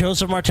yelling,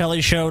 Joseph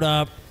Martelli showed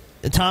up.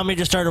 Tommy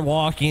just started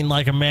walking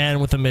like a man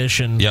with a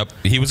mission. Yep.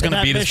 He was going to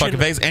And that beat his mission- fucking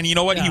face. And you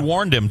know what? Yeah. He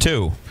warned him,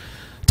 too.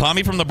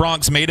 Tommy from the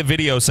Bronx made a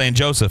video saying,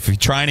 Joseph, if you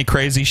try any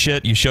crazy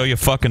shit, you show your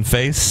fucking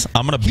face,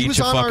 I'm going to He beat was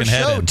your on our fucking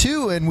head show, in.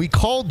 too, and we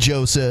called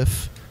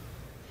Joseph.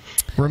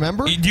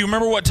 Remember? Do you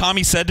remember what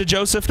Tommy said to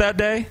Joseph that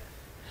day?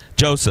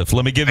 Joseph,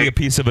 let me give you a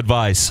piece of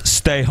advice.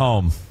 Stay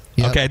home.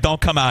 Yep. Okay, don't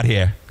come out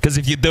here. Because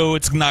if you do,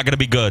 it's not going to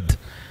be good.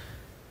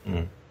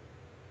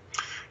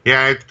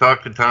 Yeah, I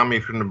talked to Tommy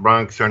from the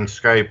Bronx on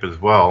Skype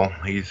as well.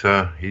 He's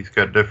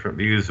got different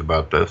views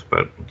about this,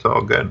 but it's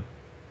all good.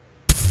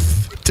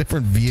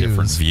 Different views.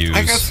 Different views.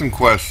 I got some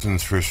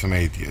questions for some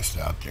atheists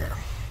out there.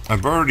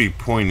 I've already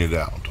pointed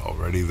out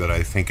already that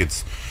I think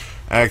it's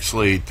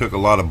actually took a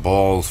lot of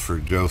balls for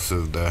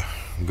Joseph to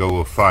go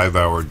a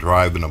 5-hour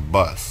drive in a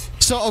bus.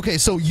 So okay,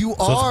 so you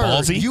it's are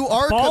ballsy?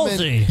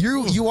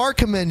 you are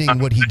commending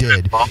what he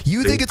did.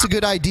 You think it's a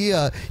good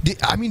idea?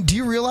 I mean, do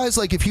you realize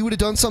like if he would have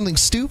done something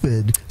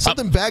stupid,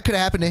 something bad could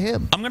have happened to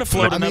him? I'm going to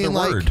float another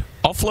word.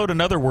 I'll float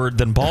another word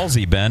than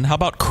ballsy, Ben. How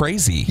about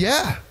crazy?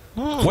 Yeah.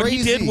 What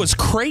he did was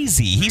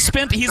crazy. He's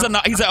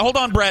a hold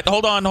on, Brett.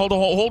 Hold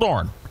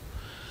on.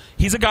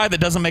 He's a guy that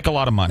doesn't make a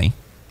lot of money,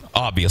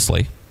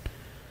 obviously.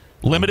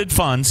 Limited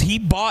funds. He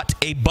bought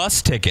a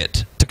bus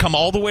ticket to come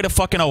all the way to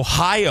fucking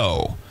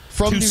Ohio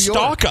from to New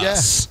stalk York.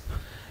 us.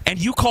 Yeah. And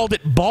you called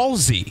it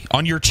ballsy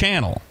on your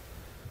channel.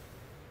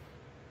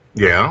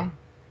 Yeah.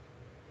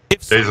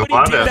 If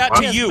somebody did that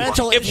to you,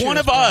 if one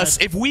of us,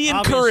 if we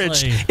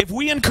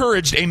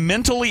encouraged a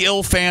mentally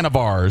ill fan of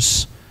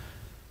ours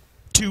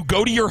to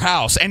go to your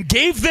house and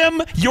gave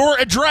them your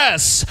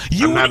address,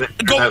 you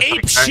would go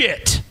ape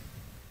shit.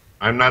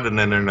 I'm not an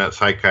internet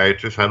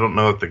psychiatrist. I don't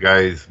know if the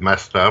guy's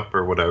messed up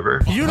or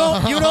whatever. You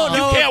don't know.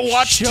 You can't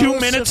watch 2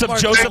 minutes of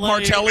Joseph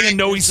Martelli and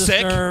know he's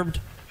sick.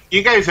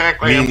 You guys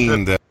act like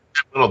I'm a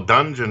little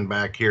dungeon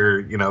back here,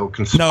 you know,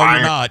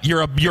 conspiring. No,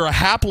 you're not. You're a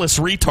hapless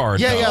retard.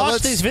 Yeah,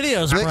 watch these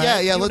videos,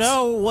 Brett. You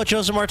know what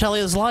Joseph Martelli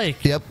is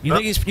like. Yep. You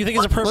think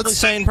he's a perfectly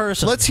sane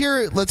person. Let's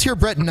hear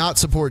Brett not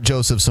support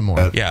Joseph some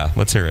more. Yeah,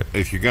 let's hear it.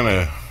 If you're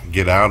gonna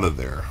get out of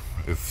there,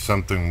 if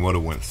something would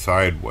have went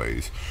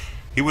sideways,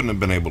 he wouldn't have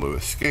been able to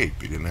escape.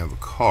 He didn't have a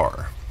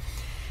car.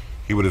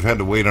 He would have had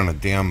to wait on a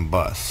damn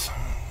bus.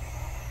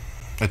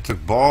 It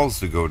took balls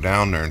to go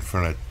down there in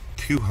front of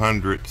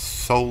 200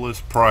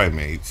 soulless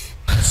primates.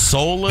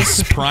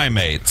 Soulless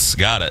primates.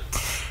 Got it.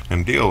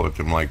 And deal with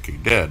him like he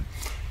did.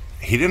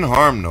 He didn't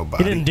harm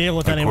nobody. He didn't deal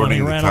with anyone.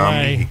 He ran Tommy,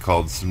 away. He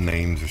called some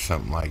names or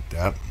something like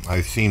that.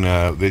 I've seen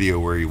a video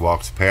where he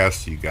walks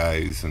past you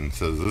guys and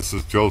says, "This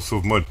is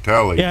Joseph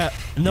Martelli." Yeah,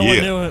 no one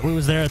knew it. We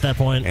was there at that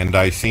point. And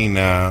I seen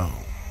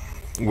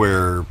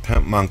where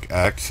Pimp Monk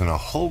X and a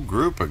whole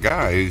group of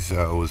guys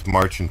was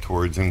marching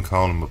towards him,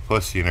 calling him a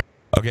pussy. And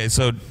okay,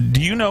 so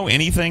do you know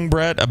anything,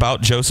 Brett,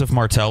 about Joseph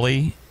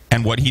Martelli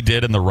and what he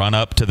did in the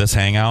run-up to this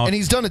hangout? And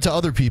he's done it to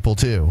other people,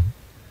 too.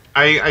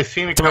 I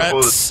seen a couple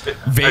of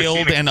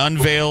veiled and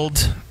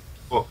unveiled.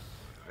 Well,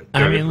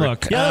 I mean,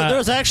 look. Yeah, there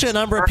was actually a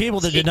number of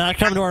people that did not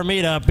come to our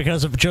meetup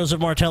because of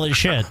Joseph Martelli's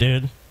shit,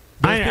 dude.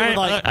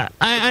 I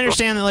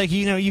understand that, like,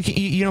 you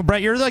know,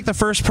 Brett, you're like the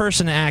first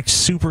person to act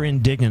super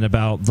indignant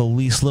about the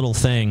least little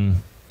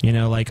thing. You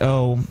know, like,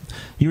 oh,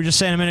 you were just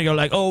saying a minute ago,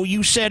 like, oh,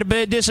 you said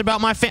this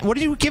about my family. What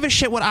do you give a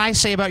shit what I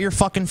say about your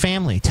fucking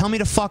family? Tell me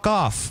to fuck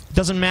off. It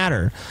doesn't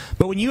matter.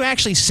 But when you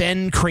actually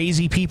send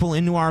crazy people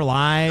into our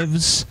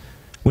lives,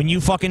 when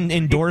you fucking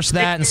endorse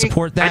that and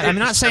support that, I'm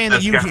not saying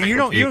that you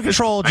don't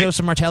control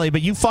Joseph Martelli,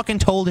 but you fucking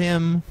told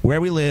him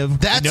where we live.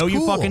 That's cool.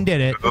 you fucking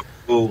did it.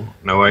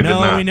 No, I did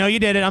not. No, we know you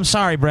did it. I'm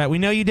sorry, Brett. We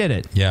know you did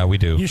it. Yeah, we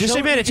do. Just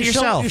admit it to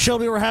yourself. You showed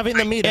we were having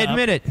the meetup.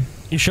 Admit it.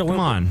 You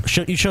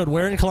showed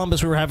where in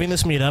Columbus we were having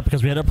this meetup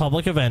because we had a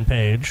public event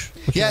page.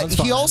 Yeah,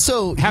 he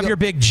also have your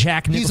big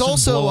Jack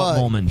Nicholson blow-up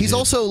moment. He's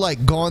also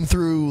like gone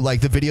through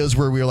like the videos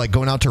where we were like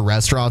going out to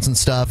restaurants and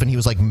stuff, and he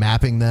was like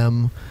mapping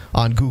them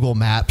on Google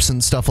Maps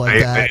and stuff like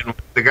that.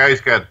 The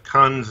guy's got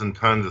tons and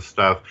tons of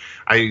stuff.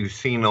 I've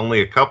seen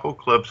only a couple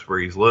clips where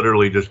he's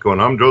literally just going,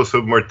 "I'm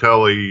Joseph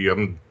Martelli.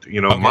 I'm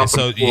mopping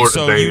the floor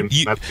today," and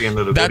that's the end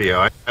of the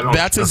video. I don't know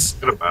about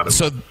him.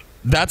 So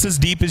that's as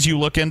deep as you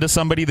look into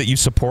somebody that you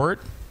support?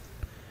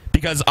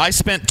 Because I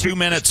spent 2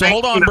 minutes. So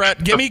hold on,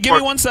 Brett. Give me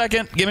 1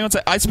 second.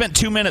 I spent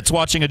 2 minutes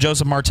watching a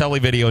Joseph Martelli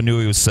video and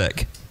knew he was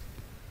sick.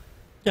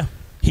 Yeah.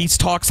 He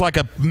talks like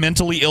a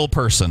mentally ill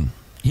person.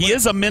 He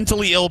is a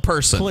mentally ill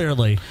person.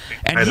 Clearly.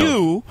 And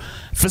you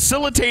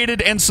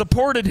facilitated and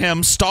supported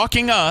him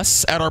stalking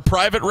us at our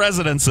private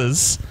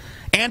residences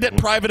and at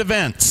private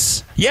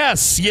events.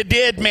 Yes, you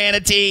did,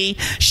 Manatee.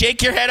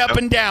 Shake your head up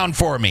and down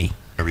for me.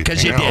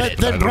 Because you did it.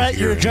 Then, Brett,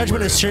 your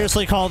judgment is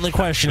seriously called into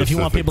question if you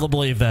want people to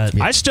believe that.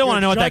 I still want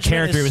to know what that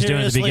character he was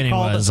doing at the beginning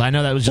was. I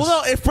know that was just...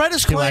 Well, no, if Brett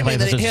is claiming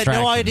that he had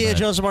no idea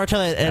Joseph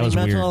Martelli had any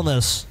mental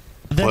illness,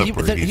 then he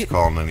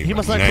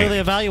must not clearly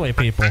evaluate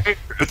people.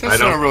 But that's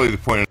not really the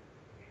point.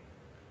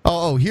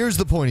 Oh, here's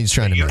the point he's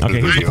trying to make.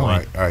 Okay, here's the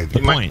point. All right. The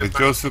point. If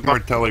Joseph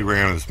Martelli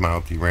ran his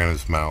mouth, he ran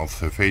his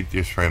mouth. If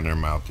atheists ran their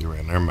mouth, they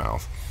ran their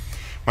mouth.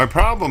 My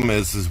problem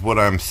is what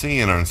I'm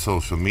seeing on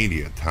social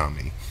media,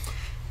 Tommy.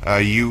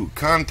 You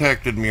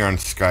contacted me on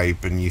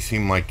Skype, and you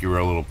seem like you were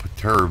a little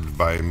perturbed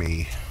by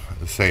me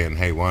saying,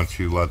 "Hey, why don't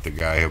you let the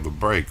guy have a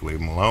break, leave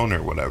him alone,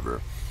 or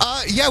whatever."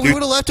 Yeah, we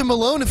would have left him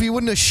alone if he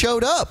wouldn't have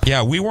showed up.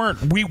 Yeah, we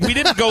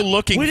didn't go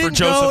looking for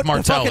Joseph Martelli. We didn't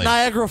go to fucking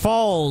Niagara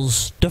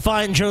Falls to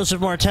find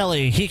Joseph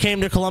Martelli. He came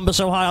to Columbus,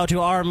 Ohio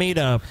to our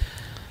meetup.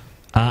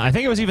 I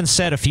think it was even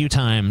said a few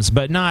times,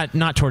 but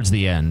not towards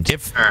the end.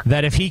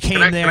 That if he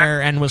came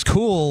there and was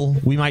cool,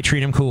 we might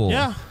treat him cool.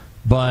 Yeah.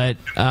 But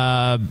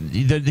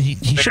he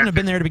shouldn't have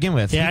been there to begin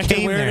with. Yeah, he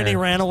came weird and he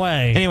ran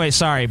away. Anyway,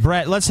 sorry,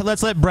 Brett. Let's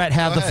let Brett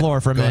have the floor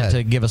for a minute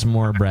to give us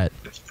more, Brett.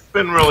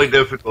 been really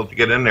difficult to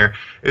get in there.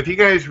 If you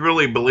guys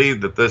really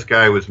believe that this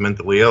guy was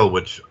mentally ill,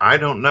 which I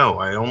don't know,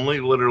 I only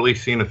literally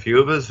seen a few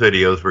of his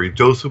videos where he's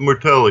Joseph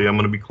Martelli, I'm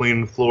going to be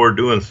cleaning the floor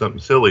doing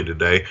something silly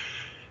today.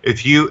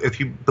 If you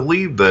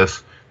believe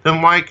this,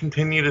 then why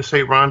continue to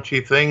say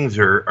raunchy things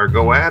or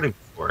go at him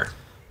for?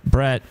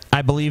 Brett,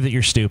 I believe that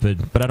you're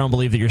stupid, but I don't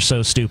believe that you're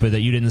so stupid that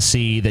you didn't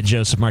see that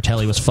Joseph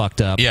Martelli was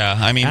fucked up. Yeah,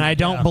 I mean... And I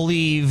don't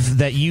believe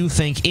that you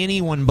think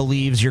anyone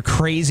believes your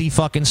crazy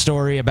fucking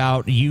story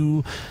about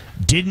you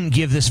didn't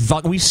give this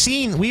fuck. We've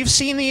seen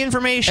the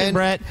information,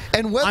 Brett.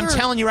 And whether, I'm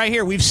telling you right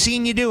here, we've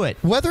seen you do it.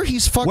 Whether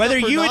he's fucked whether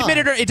up or you not. admit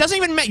it or it doesn't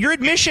even matter. Your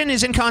admission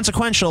is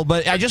inconsequential,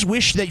 but I just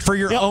wish that for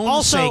your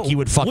own sake you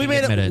would fucking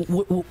admit it.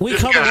 We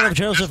covered one of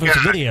Joseph's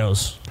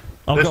videos.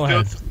 Oh, go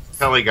ahead.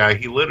 Kelly guy,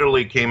 he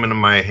literally came into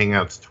my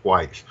Hangouts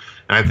twice.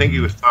 And I think he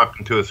was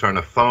talking to us on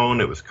the phone.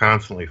 It was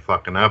constantly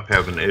fucking up,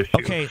 having issues.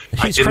 Okay,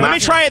 let me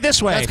try it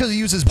this way. That's because he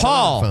uses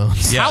Paul.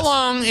 phones. How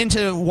long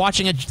into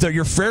watching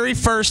your very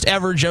first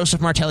ever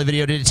Joseph Martelli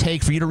video did it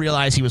take for you to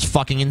realize he was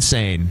fucking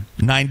insane?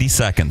 90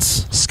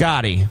 seconds.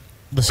 Scotty.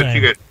 The same.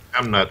 You guys,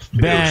 I'm nuts.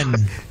 Too. Ben.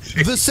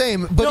 The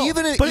same. But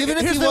even if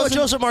he wasn't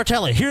Joseph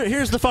Martelli,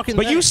 here's the fucking.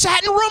 But you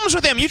sat in rooms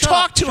with him. You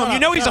talked to him. You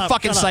know he's a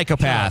fucking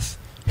psychopath.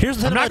 Here's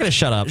the I'm not going to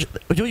shut up.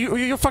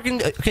 You're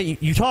fucking okay.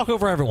 You talk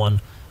over everyone.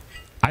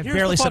 I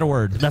barely said a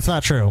word. That's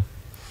not true.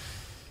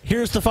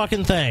 Here's the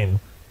fucking thing.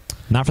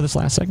 Not for this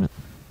last segment.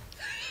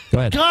 Go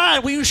ahead.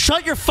 God, will you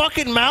shut your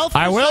fucking mouth?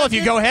 I will if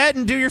you go ahead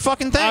and do your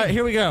fucking thing. All right,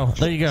 here we go.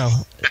 There you go.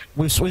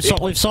 We've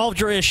solved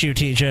your issue,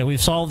 TJ.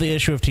 We've solved the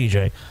issue of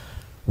TJ.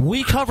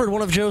 We covered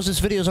one of Joseph's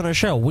videos on our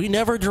show. We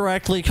never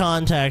directly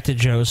contacted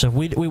Joseph.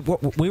 We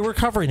were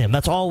covering him.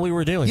 That's all we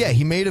were doing. Yeah,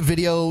 he made a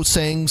video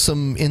saying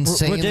some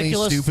insanely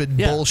ridiculous, stupid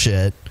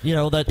bullshit. You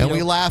know that, and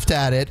we laughed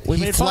at it.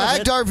 He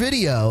flagged our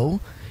video.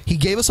 He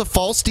gave us a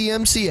false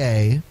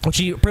DMCA, which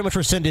he pretty much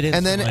rescinded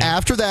instantly. And then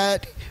after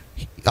that,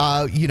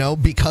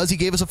 because he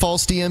gave us a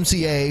false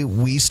DMCA,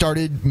 we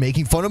started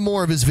making fun of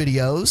more of his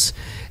videos.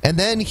 And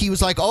then he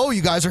was like, oh,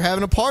 you guys are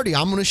having a party.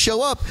 I'm going to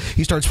show up.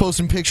 He starts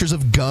posting pictures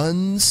of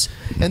guns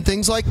and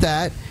things like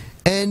that.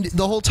 And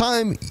the whole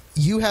time,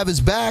 you have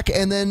his back,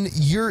 and then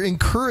you're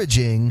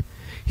encouraging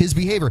his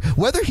behavior.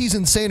 Whether he's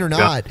insane or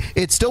not,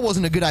 it still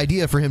wasn't a good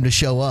idea for him to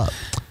show up.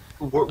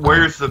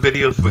 Where's the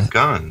videos with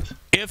guns?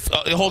 If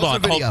hold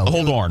on.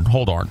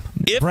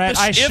 If Brett,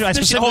 I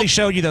specifically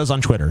showed you those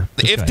on Twitter.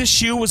 If the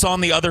shoe was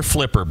on the other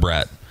flipper,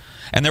 Brett,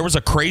 and there was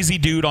a crazy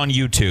dude on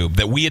YouTube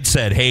that we had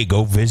said, hey,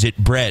 go visit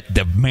Brett,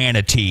 the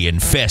Manatee in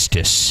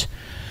Festus.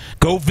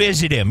 Go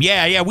visit him.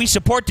 Yeah, we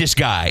support this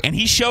guy. And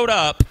he showed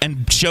up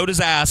and showed his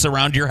ass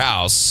around your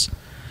house.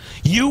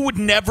 You'd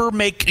never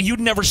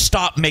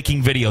stop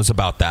making videos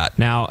about that.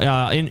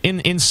 Now,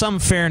 in some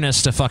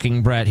fairness to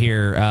fucking Brett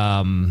here,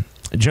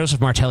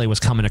 Joseph Martelli was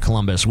coming to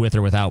Columbus with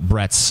or without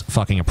Brett's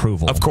fucking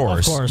approval. Of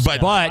course.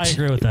 But I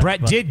agree with that,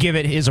 Brett did give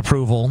it his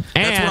approval.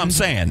 And that's what I'm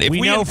saying. If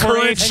we know for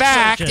a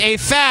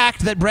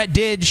fact that Brett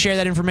did share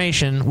that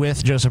information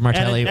with Joseph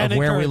Martelli of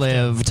where we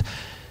lived.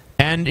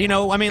 And,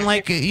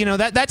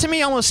 that to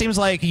me almost seems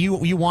like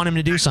you want him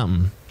to do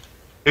something.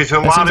 It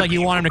seems like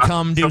you want him to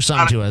come do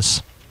something to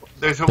us.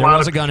 There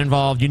was a gun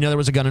involved. You know there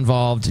was a gun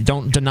involved.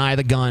 Don't deny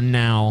the gun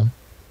now.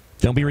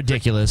 Don't be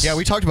ridiculous. Yeah,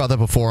 we talked about that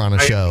before on a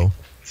show.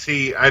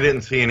 See, I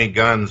didn't see any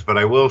guns, but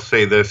I will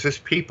say this. There's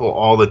people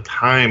all the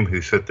time who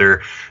sit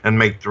there and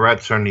make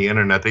threats on the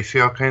internet. They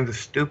say all kinds of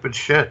stupid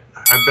shit.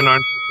 I've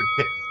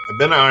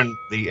been on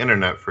the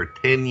internet for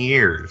 10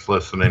 years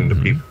listening to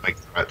people make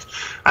threats.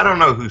 I don't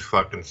know who's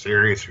fucking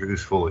serious or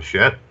who's full of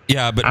shit.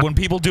 Yeah, but when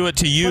people do it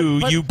to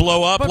you, you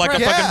blow up like a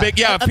fucking big...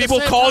 Yeah, if people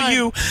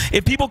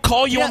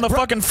call you on the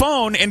fucking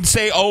phone and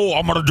say, oh,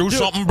 I'm going to do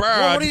something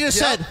bad.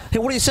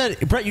 Well, what he said,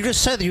 Brett, you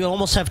just said that you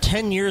almost have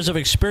 10 years of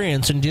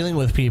experience in dealing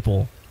with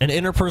people and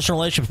interpersonal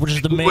relationships, which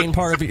is the main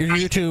part of your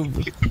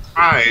YouTube.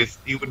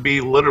 You would be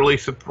literally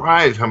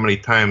surprised how many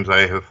times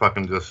I have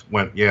fucking just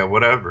went, yeah,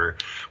 whatever.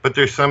 But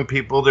there's some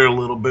people that are a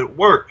little bit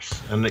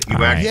worse, and that you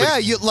actually... Yeah,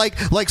 you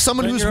like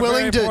someone who's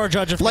willing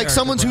to... Like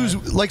someone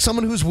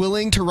who's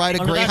willing to ride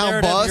a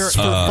Greyhound bus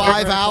for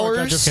 5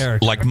 hours.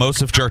 Like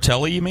Joseph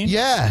Martelli, you mean?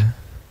 Yeah.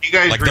 You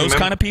guys like those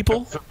kind of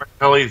people?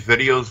 Martelli's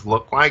videos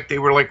look like they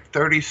were like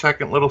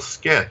 30-second little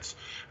skits.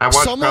 I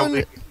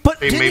watched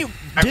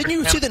didn't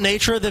you see the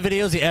nature of the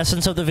videos, the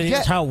essence of the videos,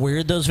 Yeah. how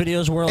weird those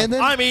videos were? Like,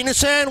 I'm eating a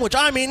sandwich.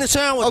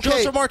 Okay.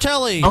 Joseph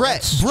Martelli.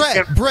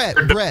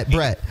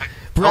 Brett.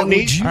 All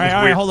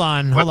right, hold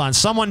on.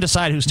 Someone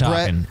decide who's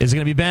talking. Is it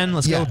going to be Ben?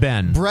 Let's go with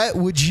Ben. Brett,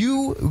 would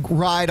you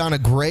ride on a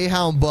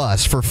Greyhound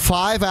bus for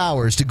 5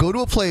 hours to go to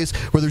a place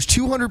where there's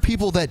 200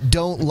 people that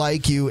don't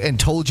like you and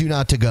told you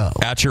not to go?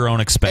 At your own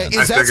expense.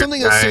 Is that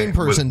something a sane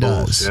person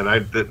does? And I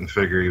didn't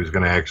figure he was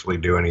going to actually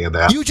do any of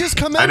that. You just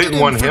commended I didn't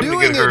want him to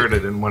get hurt. I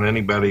didn't want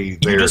anybody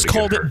there. You just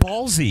called it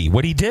ballsy.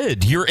 What he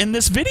did. You're in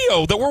this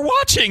video that we're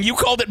watching. You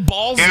called it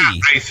ballsy. Yeah,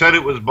 I said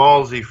it was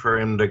ballsy for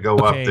him to go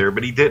up there,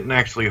 but he didn't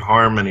actually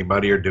harm anybody.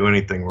 anybody or do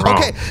anything wrong.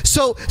 Okay,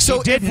 so he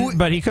didn't,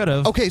 but he could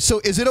have. Okay, so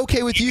is it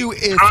okay with you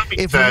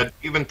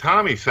Even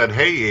Tommy said,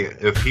 hey,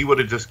 if he would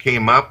have just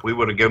came up, we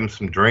would have given him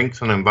some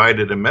drinks and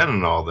invited him in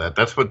and all that.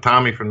 That's what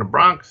Tommy from the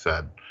Bronx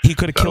said. He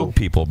could have killed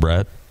people,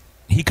 Brett.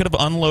 He could have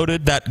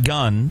unloaded that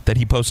gun that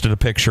he posted a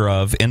picture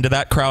of into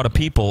that crowd of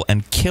people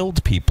and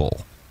killed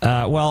people.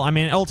 Well, I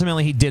mean,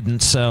 ultimately he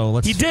didn't. So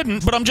let's. He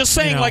didn't, but I'm just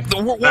saying,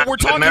 what we're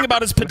talking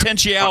about is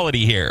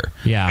potentiality here.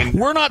 Yeah,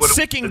 we're not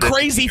sicking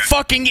crazy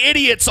fucking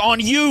idiots on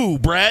you,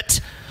 Brett.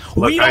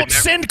 We don't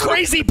send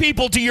crazy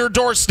people to your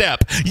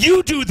doorstep.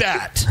 You do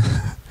that.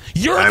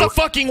 You're the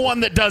fucking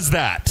one that does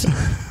that.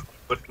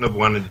 Wouldn't have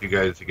wanted you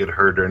guys to get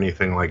hurt or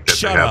anything like that.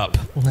 Shut up.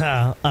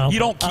 You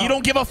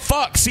don't give a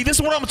fuck. See, this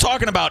is what I'm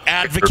talking about.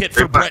 Advocate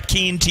for Brett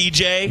Keane,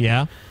 TJ.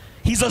 Yeah.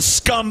 He's a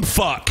scum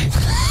fuck.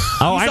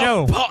 I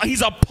know.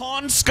 He's a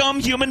pawn scum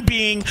human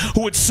being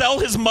who would sell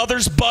his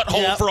mother's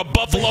butthole for a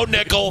buffalo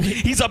nickel.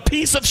 He's a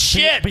piece of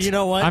shit. But you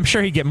know what? I'm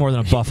sure he'd get more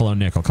than a buffalo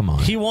nickel. Come on.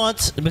 He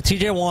wants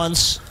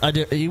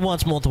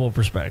multiple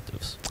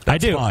perspectives. I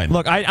do. Fine.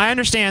 Look, I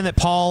understand that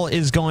Paul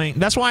is going.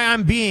 That's why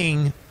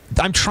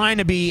I'm trying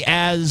to be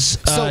as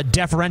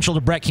deferential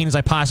to Brett Keane as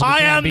I possibly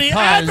can. I am the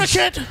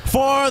advocate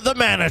for the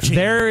Manatee.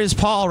 There is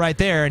Paul right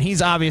there, and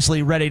he's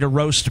obviously ready to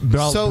roast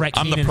Brett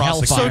Keane in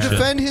hellfire. So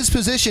defend his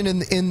position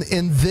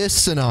in this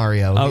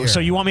scenario. Oh, here. so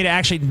you want me to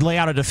actually lay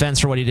out a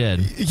defense for what he did?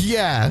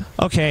 Yeah.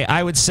 Okay,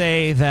 I would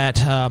say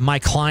that my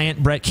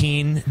client, Brett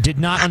Keane, did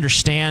not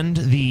understand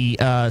the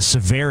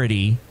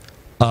severity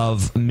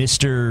of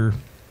Mr.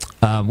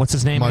 What's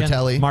his name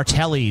Martelli. again?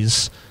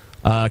 Martelli's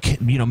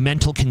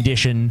mental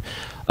condition.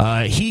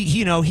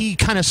 He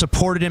kind of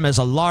supported him as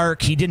a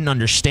lark. He didn't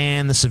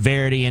understand the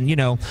severity,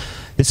 and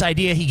this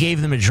idea he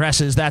gave them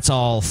addresses, that's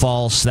all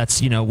false.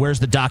 That's where's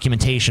the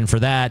documentation for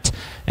that?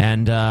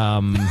 And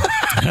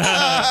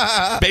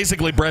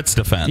basically Brett's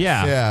defense.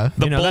 Yeah.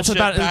 The bullshit that's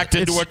about backed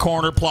into a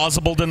corner,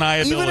 plausible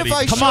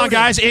deniability. Come on,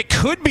 guys, it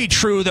could be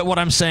true that what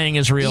I'm saying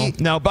is real.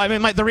 No, but I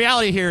mean, the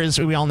reality here is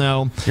we all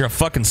know you're a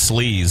fucking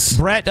sleaze.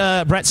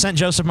 Brett sent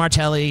Joseph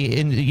Martelli,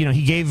 and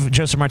he gave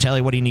Joseph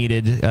Martelli what he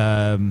needed.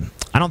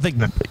 I don't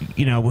think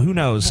who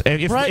knows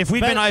if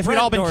we'd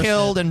all been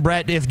killed, and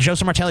if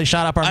Joseph Martelli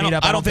shot up our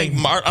meetup.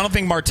 I don't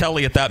think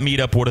Martelli at that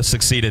meetup would have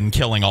succeeded in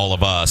killing all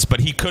of us, but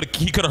he could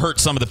have hurt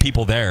some of the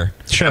people there.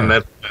 Sure, and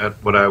that's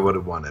what I would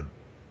have wanted.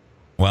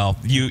 Well,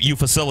 you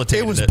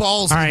facilitated it. It was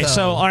ballsy.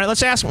 All right.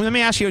 Let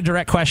me ask you a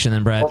direct question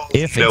then, Brett.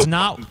 If it's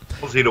not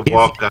ballsy to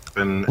walk up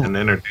and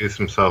introduce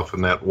himself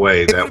in that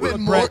way, it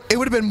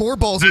would have been more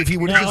ballsy if he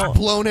would have just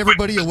blown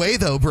everybody away,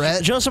 though,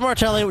 Brett. Joseph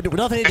Martelli,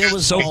 nothing he did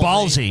was so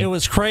ballsy. It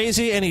was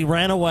crazy, and he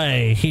ran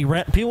away.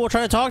 People were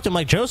trying to talk to him,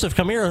 like, Joseph,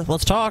 come here,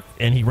 let's talk,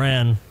 and he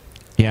ran.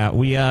 Yeah,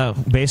 we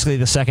basically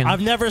the second.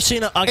 I've never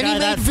seen a guy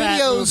that fat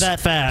move that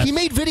fast. He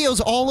made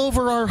videos all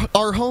over our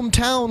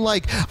hometown,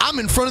 like, I'm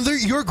in front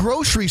of your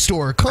grocery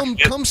store. Come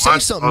say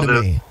something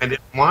to me. I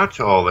didn't watch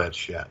all that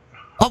shit.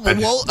 I'm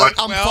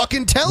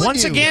fucking telling you.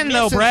 Once again,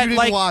 though, Brett, you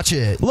didn't watch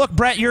it. Look,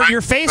 Brett,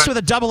 you're faced with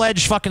a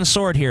double-edged fucking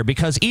sword here,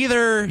 because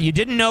either you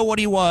didn't know what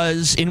he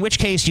was, in which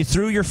case you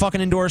threw your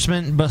fucking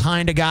endorsement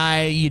behind a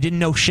guy you didn't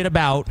know shit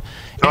about,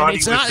 and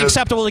it's not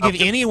acceptable to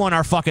give anyone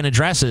our fucking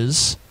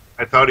addresses.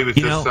 I thought he was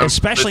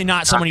especially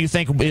not someone you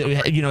think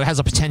has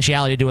a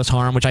potentiality to do us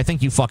harm, which I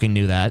think you fucking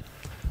knew that.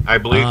 I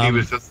believe he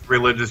was just a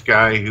religious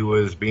guy who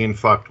was being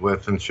fucked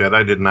with and shit.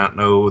 I did not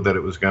know that it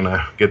was going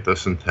to get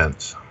this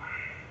intense.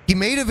 He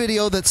made a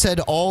video that said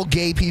all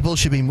gay people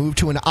should be moved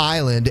to an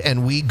island,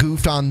 and we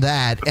goofed on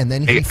that, and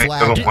then he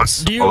flagged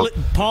us.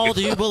 Paul,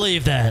 do you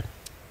believe that?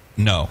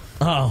 No.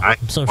 Oh,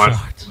 I'm so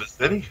shocked.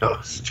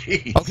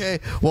 Okay,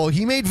 well,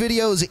 he made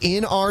videos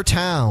in our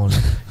town.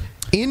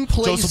 In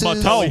places.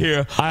 Joseph Martelli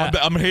here.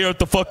 I'm here at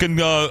the fucking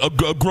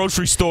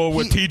grocery store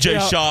where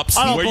TJ shops.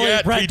 Where you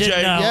at, TJ?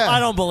 Yeah. I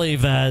don't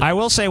believe that. I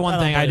will say one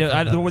thing.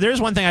 There's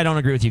one thing I don't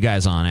agree with you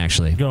guys on,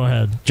 actually. Go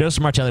ahead.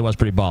 Joseph Martelli was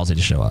pretty ballsy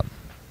to show up.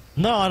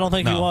 No, I don't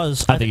think he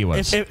was. I think he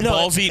was. If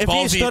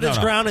he stood his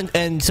ground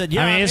and said,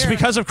 "Yeah," I mean, it's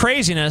because of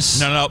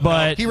craziness.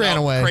 But he ran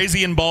away.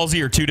 Crazy and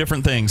ballsy are two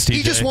different things. TJ.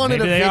 He just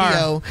wanted a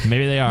video.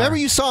 Maybe they are. Remember,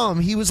 you saw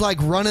him. He was like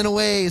running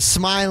away,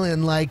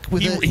 smiling, like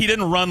with. He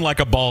didn't run like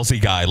a ballsy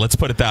guy. Let's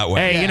put it that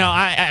way. Hey,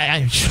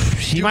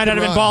 he might not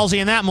have been ballsy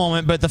in that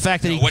moment, but the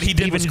fact that what he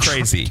did was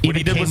crazy. What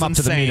he did was up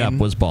to the meetup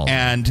was ballsy.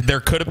 And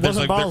there could have been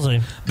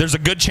ballsy. There's a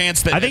good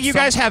chance that I think you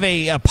guys have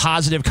a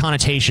positive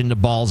connotation to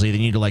ballsy that you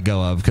need to let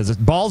go of, because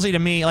ballsy to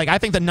me, like I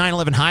think the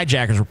 9/11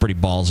 hijackers were pretty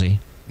ballsy.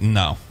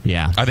 No.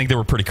 Yeah. I think they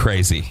were pretty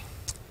crazy.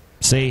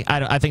 See,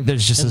 I think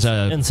there's just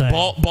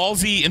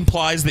ballsy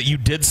implies that you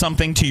did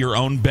something to your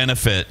own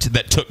benefit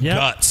that took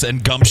guts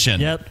and gumption.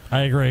 Yep,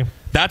 I agree.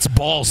 That's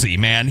ballsy,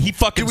 man. He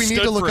fucking. Do we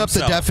need to look up the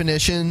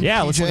definition?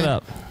 Yeah, let's look it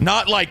up.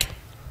 Not like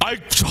I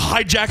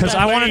hijacked because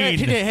I want to.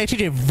 Hey,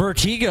 TJ,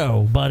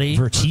 vertigo, buddy.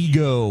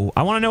 Vertigo.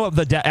 I want to know what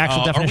the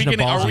actual definition of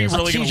ballsy is. Are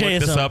we really going to look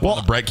this up on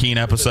the Brett Keane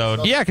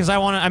episode? Yeah, because I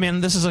want to. I mean,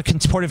 this is a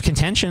sport of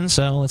contention,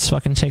 so let's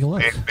fucking take a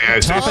look.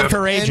 Tough and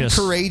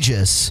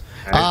courageous.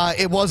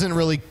 It wasn't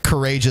really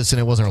courageous,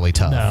 and it wasn't really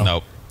tough. No.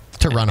 Nope.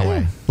 to run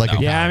away. Like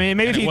a yeah, I mean,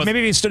 maybe if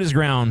he stood his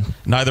ground.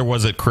 Neither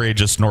was it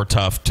courageous nor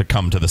tough to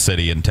come to the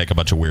city and take a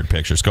bunch of weird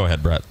pictures. Go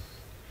ahead, Brett.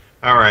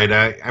 All right.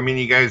 I mean,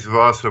 you guys have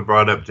also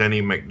brought up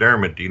Jenny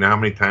McDermott. Do you know how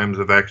many times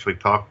I've actually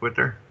talked with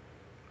her?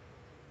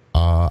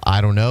 I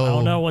don't know. I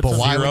don't know what's but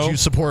why would you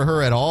support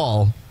her at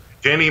all?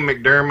 Jenny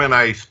McDermott,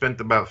 I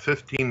spent about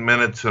 15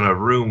 minutes in a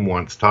room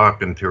once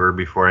talking to her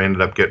before I ended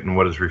up getting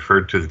what is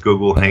referred to as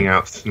Google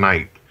Hangout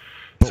sniped.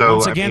 But So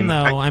once again,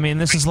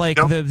 this is like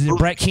the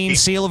Brett Keane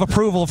seal of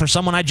approval for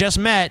someone I just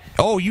met.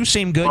 Oh, you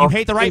seem good. You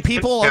hate the right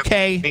people?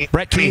 Okay.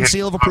 Brett Keane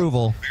seal of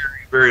approval.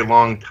 Very, very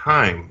long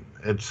time.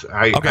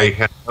 I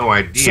had no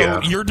idea.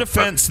 So your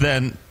defense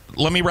then,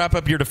 let me wrap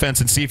up your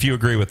defense and see if you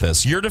agree with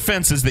this. Your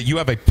defense is that you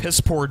have a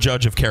piss poor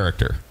judge of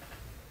character.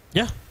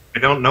 Yeah. I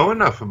don't know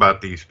enough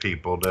about these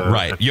people.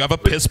 Right. You have a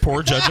piss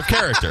poor judge of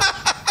character.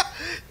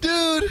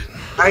 Dude.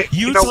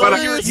 You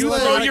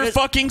throw your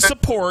fucking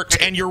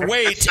support and your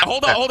weight.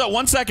 Hold on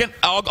 1 second.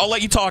 I'll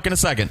let you talk in a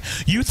second.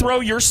 You throw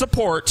your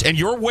support and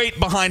your weight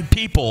behind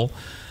people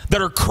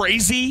that are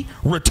crazy,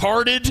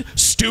 retarded,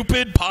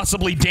 stupid,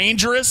 possibly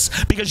dangerous,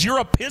 because you're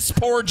a piss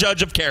poor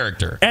judge of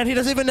character. And he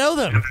doesn't even know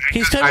them.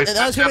 He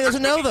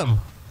doesn't know them.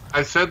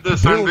 I said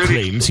this on video.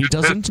 Claims he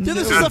doesn't. Dude,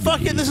 this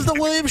is the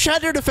William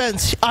Shatner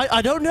defense.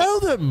 I don't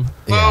know them.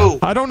 Whoa,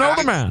 I don't know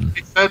the man.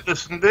 I said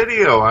this in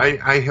video.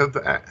 I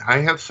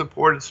have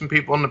supported some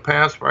people in the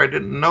past where I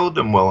didn't know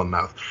them well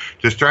enough.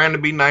 Just trying to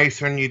be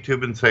nice on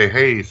YouTube and say,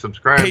 hey,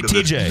 subscribe to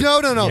TJ. this.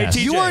 No. Yes.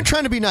 You weren't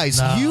trying to be nice.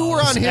 No, you were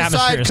on this his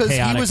side atmosphere is because he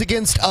chaotic. was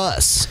against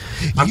us.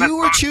 I'm not You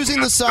were talking choosing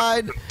about the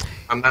side.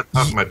 I'm not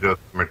talking about Joseph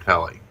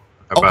Martelli.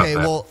 About Okay,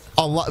 that. well,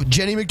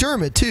 Jenny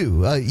McDermott,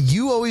 too.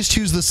 You always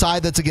choose the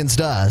side that's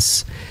against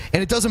us.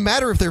 And it doesn't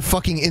matter if they're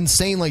fucking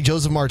insane like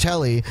Joseph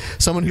Martelli,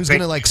 someone who's going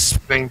to, like...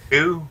 Insane,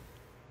 too?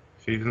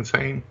 She's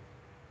insane?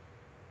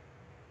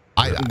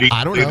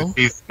 I don't know.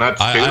 He's nuts,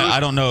 too? I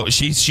don't know.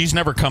 She's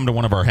never come to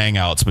one of our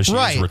hangouts, but she's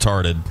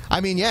retarded. I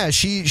mean, yeah,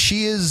 she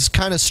is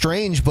kind of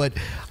strange, but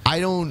I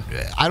don't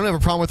have a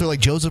problem with her like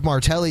Joseph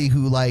Martelli,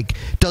 who like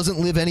doesn't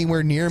live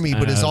anywhere near me,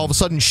 but is all of a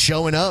sudden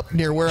showing up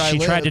near where I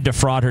live. She tried to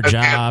defraud her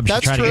job. She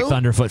tried to get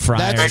Thunderfoot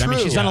fired. That's I mean,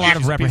 true. she's done a lot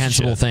of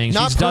reprehensible things.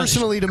 Not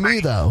personally to me,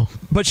 though.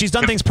 But she's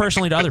done things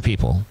personally to other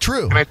people.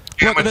 True. Look,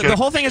 the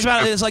whole thing is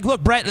about it is like,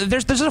 look, Brett,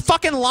 there's a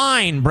fucking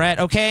line, Brett,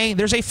 okay?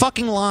 There's a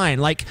fucking line.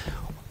 Like,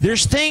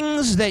 there's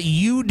things that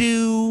you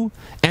do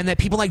and that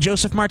people like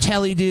Joseph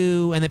Martelli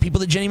do and that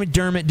people that Jenny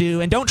McDermott do,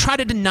 and don't try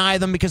to deny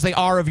them because they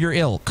are of your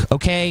ilk,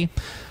 okay?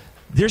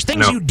 There's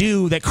things you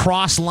do that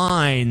cross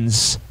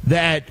lines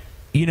that,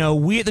 you know,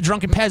 we at the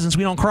Drunken Peasants,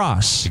 we don't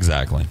cross.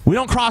 Exactly. We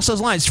don't cross those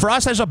lines. For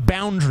us, there's a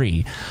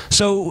boundary.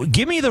 So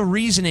give me the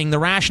reasoning, the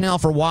rationale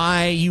for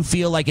why you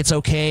feel like it's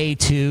okay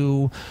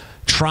to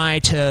try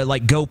to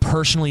like go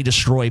personally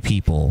destroy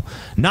people,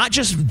 not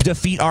just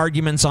defeat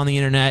arguments on the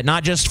internet,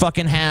 not just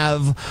fucking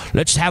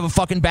let's have a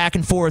fucking back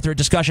and forth or a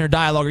discussion or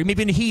dialogue, or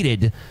maybe even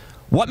heated.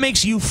 What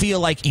makes you feel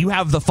like you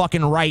have the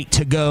fucking right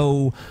to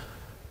go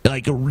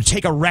like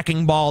take a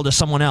wrecking ball to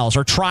someone else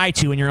or try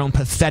to in your own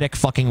pathetic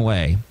fucking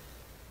way?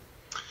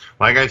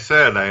 Like I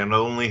said, I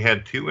only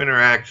had 2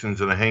 interactions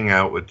in a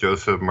hangout with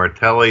Joseph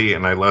Martelli,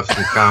 and I left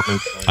some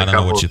comments. I don't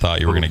know what you thought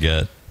you were going to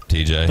get,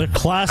 TJ. The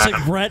classic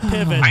Brett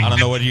pivot. I don't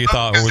know what you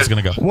thought was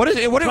going to go. What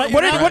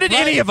did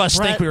any of us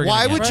think we were going to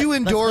Why get? would you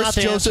endorse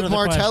Joseph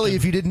Martelli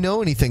if you didn't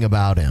know anything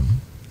about him?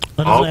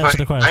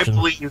 I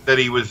believe that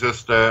he was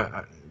just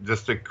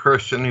a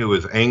Christian who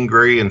was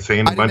angry and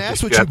saying a bunch of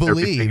shit. I didn't ask what you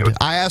believed.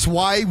 I asked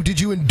why did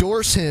you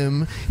endorse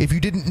him if you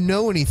didn't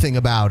know anything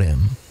about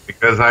him?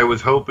 Because I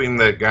was hoping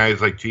that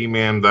guys like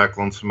G-Man,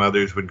 Duckle, and some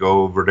others would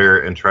go over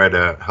there and try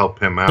to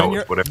help him out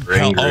with whatever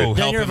anger.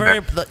 Then you're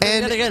very.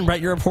 And again, Brett,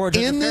 you're a poor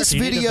judge. In this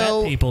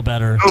video, people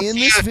better. In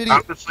this video,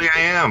 obviously I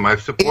am.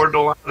 I've supported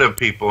a lot of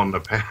people in the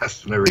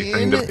past and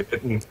everything that I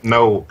didn't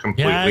know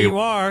completely. Yeah, you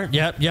are.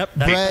 Yep.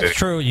 That's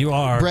true. You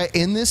are. Brett,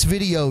 in this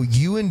video,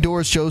 you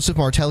endorsed Joseph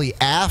Martelli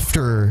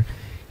after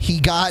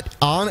he got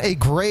on a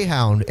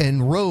Greyhound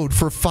and rode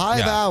for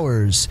 5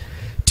 hours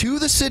to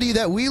the city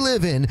that we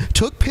live in,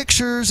 took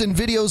pictures and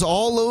videos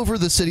all over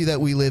the city that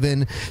we live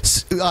in,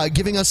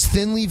 giving us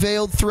thinly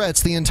veiled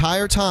threats the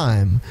entire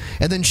time,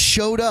 and then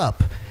showed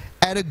up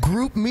at a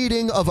group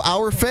meeting of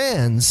our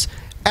fans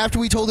after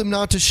we told him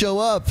not to show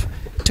up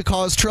to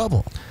cause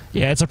trouble.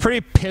 Yeah, it's a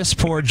pretty piss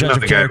poor judge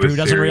of character who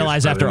doesn't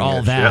realize after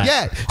all that.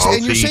 Yeah,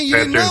 and you're saying you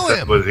didn't know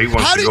him.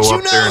 How did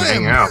you know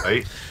him?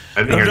 I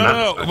didn't hear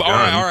nothing.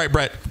 All right,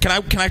 Brett.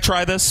 Can I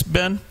try this,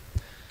 Ben?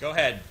 Go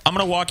ahead. I'm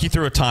going to walk you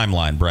through a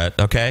timeline, Brett,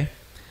 okay?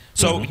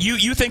 So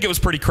you think it was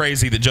pretty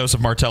crazy that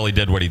Joseph Martelli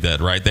did what he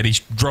did, right? That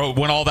he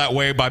went all that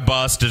way by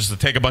bus just to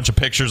take a bunch of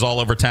pictures all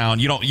over town.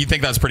 You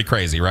think that's pretty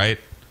crazy, right?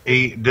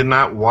 He did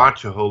not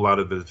watch a whole lot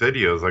of his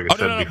videos, like I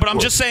said before. But I'm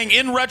just saying,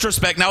 in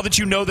retrospect, now that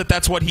you know that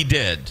that's what he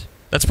did,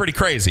 that's pretty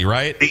crazy,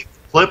 right? The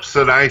clips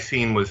that I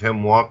seen was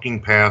him walking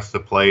past the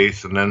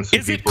place, and then some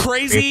Is it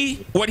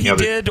crazy what he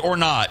did or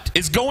not?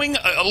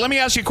 Let me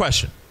ask you a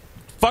question.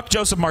 Fuck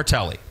Joseph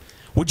Martelli.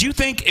 Would you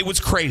think it was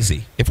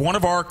crazy if one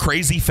of our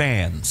crazy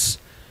fans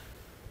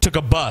took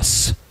a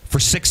bus for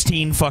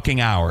 16 fucking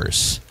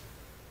hours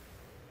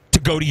to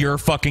go to your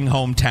fucking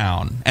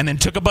hometown and then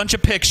took a bunch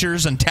of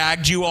pictures and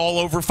tagged you all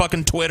over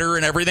fucking Twitter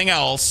and everything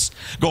else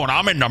going,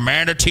 I'm in the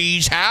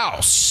Manatee's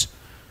house.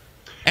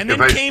 And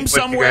then came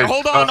somewhere.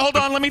 Hold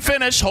on. Let me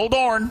finish. Hold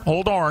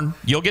on.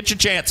 You'll get your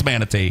chance,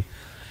 Manatee.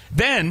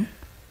 Then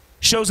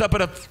shows up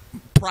at a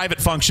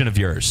private function of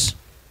yours.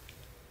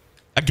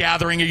 A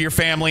gathering of your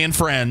family and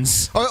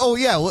friends. Oh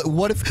yeah.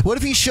 What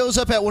if he shows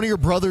up at one of your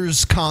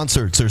brother's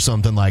concerts or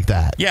something like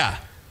that? Yeah.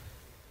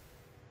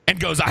 And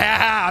goes,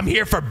 I'm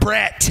here for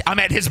Brett. I'm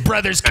at his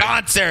brother's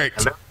concert.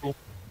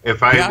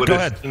 If I would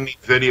have seen these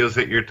videos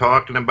that you're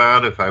talking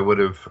about, if I would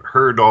have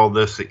heard all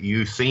this that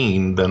you've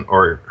seen, then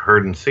or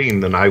heard and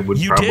seen, then I would.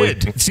 You probably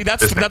did. See,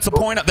 that's the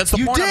point. That's the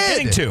point I'm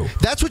getting to.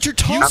 That's what you're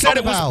talking about. You said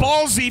it was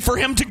ballsy for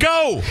him to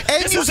go,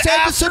 and you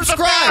said to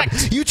subscribe.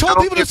 You told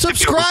people to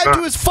subscribe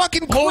to his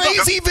fucking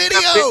crazy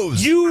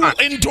videos. You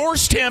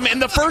endorsed him in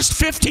the first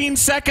 15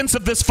 seconds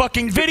of this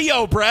fucking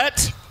video,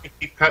 Brett. You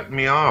keep cutting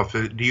me off.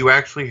 Do you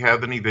actually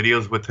have any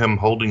videos with him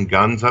holding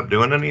guns up,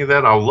 doing any of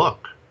that? I'll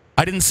look.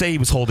 I didn't say he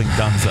was holding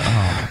guns up.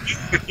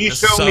 Oh. You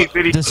show me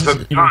videos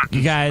of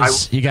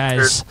guns. You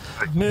guys,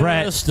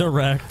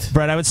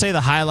 Brett, I would say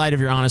the highlight of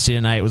your honesty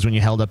tonight was when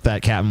you held up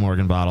that Captain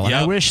Morgan bottle. And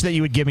I wish that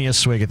you would give me a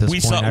swig at this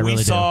point. We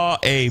saw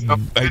a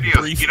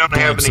brief You don't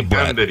have any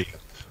gun videos.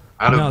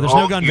 No, there's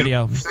no gun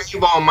video. You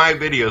save all my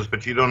videos,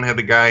 but you don't have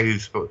the guy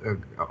who's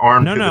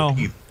armed to the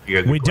teeth.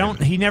 We don't.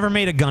 He never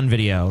made a gun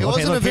video. It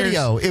wasn't a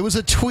video. It was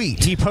a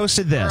tweet. He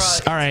posted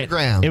this. All right.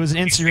 Instagram. It was an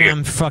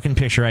Instagram fucking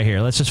picture right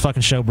here. Let's just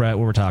fucking show Brett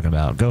what we're talking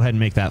about. Go ahead and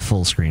make that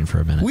full screen for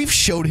a minute. We've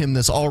showed him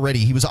this already.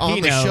 He was on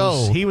the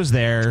show. He was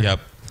there. Yep.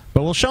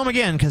 But we'll show him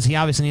again because he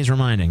obviously needs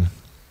reminding.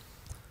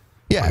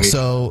 Yeah.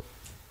 So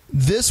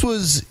this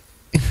was.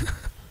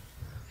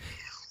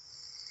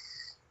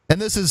 And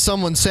this is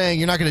someone saying,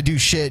 you're not going to do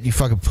shit, you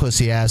fucking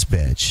pussy-ass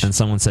bitch. And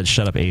someone said,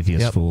 shut up,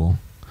 atheist fool.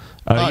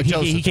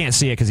 He can't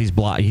see it because he's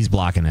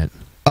blocking it.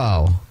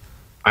 Oh.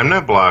 I'm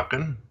not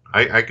blocking.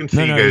 I can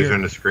see you guys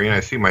on the screen. I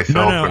see myself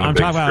on the I'm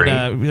big talking screen.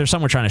 about, there's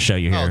something we're trying to show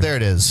you here. Oh, there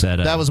it is.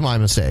 That was my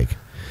mistake.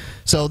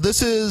 So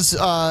this is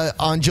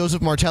on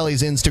Joseph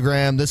Martelli's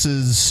Instagram. This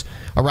is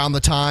around the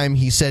time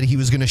he said he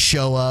was going to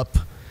show up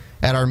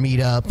at our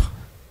meetup.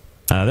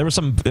 There was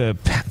some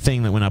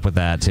thing that went up with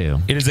that, too.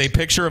 It is a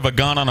picture of a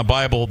gun on a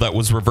Bible that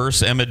was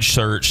reverse image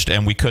searched,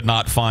 and we could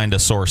not find a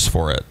source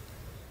for it.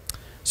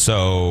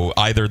 So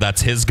either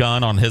that's his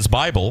gun on his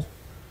Bible,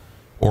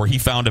 or he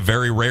found a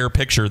very rare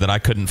picture that I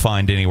couldn't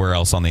find anywhere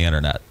else on the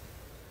internet.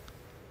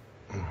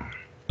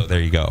 So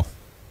there you go.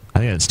 I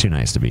think it's too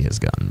nice to be his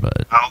gun,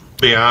 but... I'll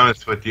be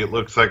honest with you, it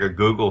looks like a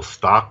Google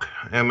stock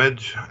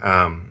image.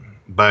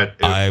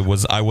 But I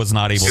was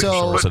not able to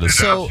source it.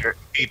 So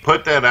he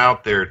put that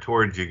out there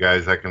towards you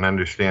guys. I can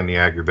understand the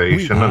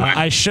aggravation.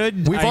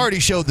 We've already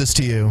showed this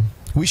to you.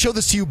 We showed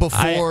this to you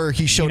before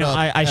he showed up.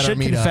 I should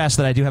confess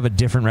that I do have a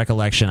different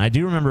recollection. I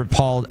do remember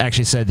Paul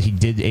actually said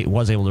he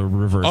was able to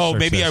reverse. Oh, search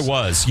maybe this. I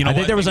was. I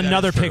think there was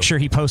another picture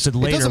he posted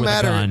later. It doesn't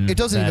matter. It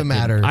doesn't even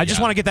matter. I just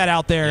want to get that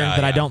out there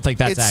that I don't think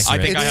that's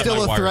accurate. It's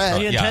still a threat.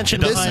 The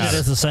intention behind it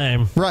is the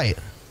same. Right.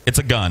 It's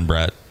a gun,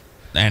 Brett.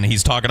 And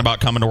he's talking about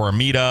coming to our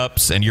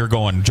meetups, and you're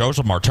going,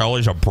 Joseph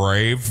Martelli's a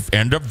brave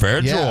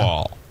individual.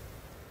 Yeah.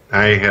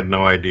 I had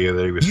no idea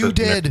that he was. You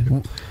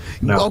did.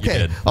 No,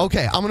 okay.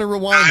 Okay. I'm going to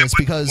rewind this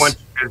because once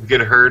you guys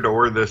get hurt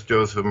or this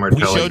Joseph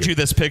Martelli. We showed you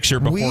this picture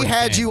before. We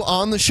had you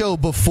on the show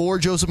before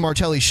Joseph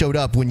Martelli showed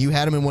up. When you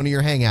had him in one of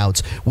your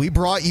hangouts, we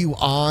brought you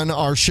on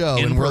our show,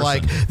 and we're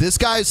like, "This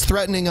guy's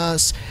threatening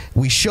us."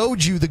 We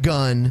showed you the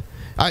gun.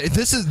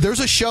 There's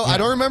a show. I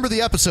don't remember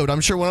the episode.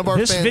 I'm sure one of our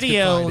fans this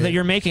video that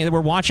you're making, that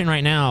we're watching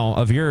right now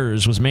of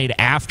yours, was made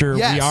after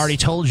we already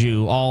told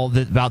you all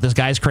about this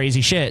guy's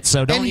crazy shit.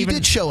 So don't he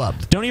did show up.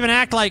 Don't even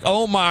act like,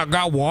 oh my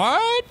god,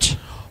 what?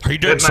 He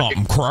did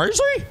something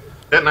crazy.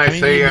 Didn't I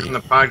say on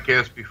the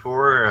podcast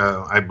before?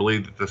 I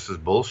believe that this is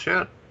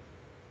bullshit.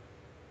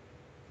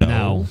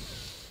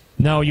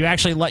 No, you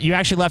actually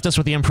left us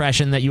with the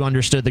impression that you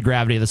understood the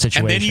gravity of the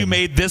situation. And then you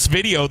made this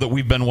video that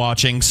we've been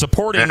watching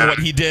supporting what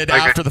he did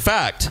after the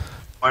fact.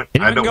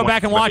 Even go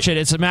back and watch it.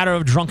 It's a matter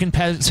of drunken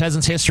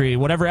peasants history.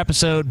 Whatever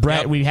episode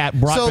Brett we had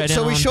brought Brett in.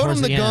 So we showed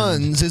him the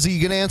guns. End. Is he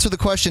going to answer the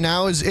question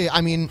now?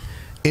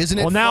 Isn't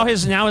it? Well, now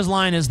his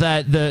line is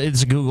that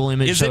it's a Google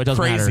image, so it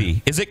doesn't crazy?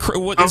 matter. Is it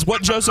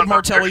what Joseph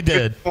Martelli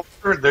did?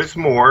 There's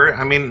more.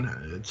 I mean,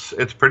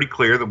 it's pretty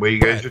clear the way you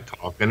guys are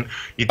talking.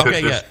 You took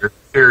this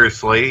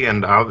seriously,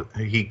 and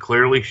he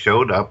clearly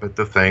showed up at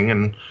the thing.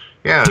 And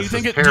do you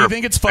think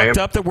it's fucked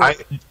up that we're?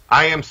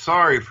 I am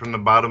sorry from the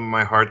bottom of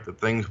my heart that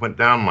things went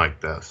down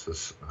like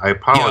this. I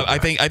apologize.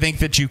 Yeah, I think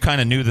that you kind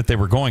of knew that they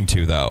were going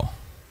to, though.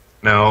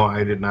 No,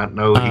 I did not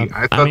know.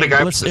 I thought the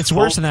guy. It's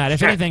worse than that.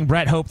 If anything,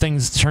 Brett hoped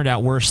things turned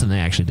out worse than they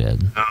actually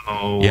did.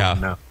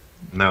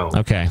 No.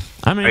 Okay.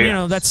 I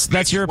mean,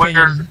 that's your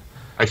opinion.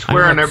 I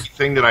swear on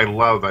everything that I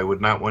love, I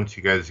would not want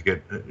you guys to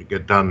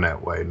get done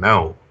that way.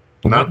 No.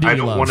 I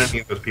don't want any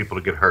of those people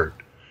to get hurt.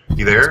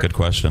 You there? That's a good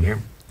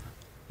question.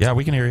 Yeah,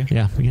 we can hear you.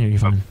 Yeah, we can hear you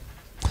fine.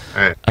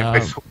 I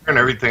swear on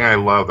everything I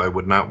love, I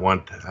would not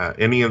want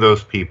any of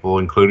those people,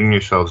 including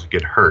yourselves, to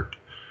get hurt.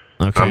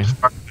 Okay. So I'm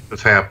sorry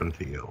this happened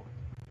to you.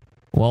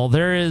 Well,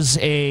 there is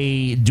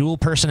a dual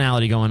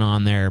personality going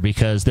on there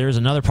because there's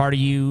another part of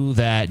you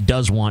that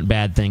does want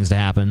bad things to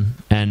happen,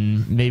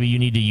 and maybe you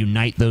need to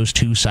unite those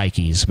two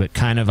psyches, but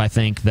kind of I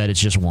think that it's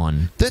just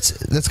one.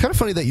 That's kind of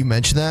funny that you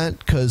mentioned that,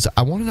 because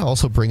I wanted to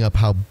also bring up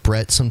how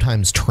Brett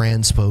sometimes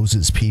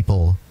transposes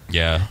people.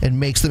 Yeah. And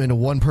makes them into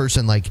one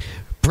person. Like,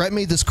 Brett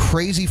made this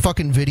crazy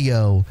fucking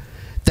video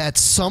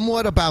that's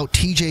somewhat about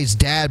TJ's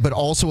dad, but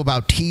also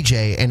about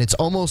TJ, and it's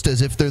almost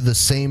as if they're the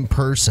same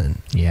person.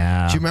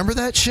 Yeah. Do you remember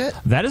that shit?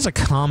 That is a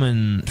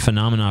common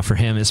phenomenon for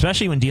him,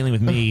 especially when dealing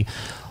with me.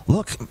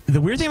 Look, the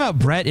weird thing about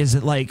Brett is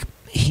that, like,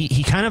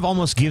 he kind of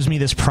almost gives me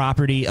this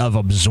property of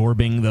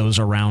absorbing those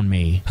around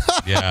me.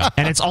 Yeah.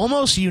 And it's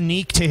almost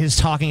unique to his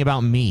talking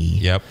about me.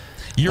 Yep.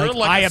 You're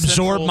like I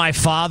absorb my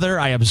father.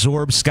 I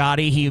absorb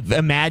Scotty. He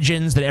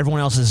imagines that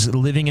everyone else is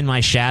living in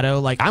my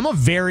shadow. Like, I'm a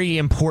very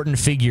important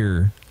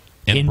figure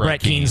in Brett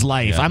Keen's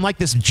life. Yeah. I'm like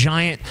this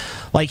giant,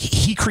 like,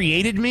 he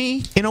created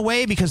me in a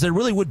way, because there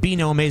really would be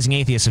no Amazing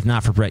Atheist if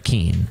not for Brett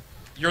Keen.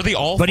 You're the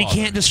All-Father. But he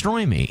can't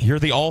destroy me. You're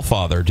the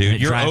All-Father, dude.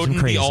 You're Odin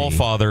the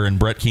All-Father in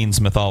Brett Keen's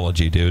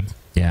mythology, dude.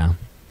 Yeah.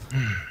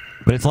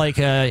 But it's like,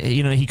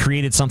 he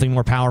created something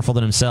more powerful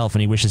than himself,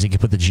 and he wishes he could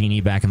put the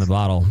genie back in the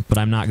bottle. But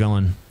I'm not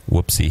going.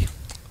 Whoopsie.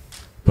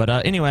 But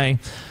anyway,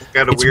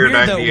 Got a weird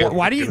idea.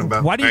 Why do you?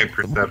 About my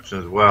perception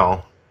as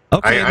well?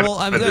 Okay,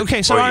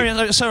 okay.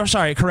 So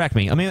sorry. Correct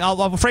me. I mean,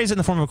 I'll phrase it in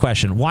the form of a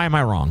question. Why am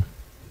I wrong?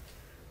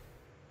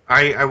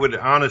 I would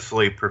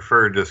honestly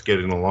prefer just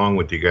getting along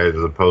with you guys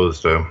as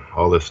opposed to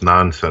all this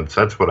nonsense.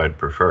 That's what I'd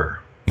prefer.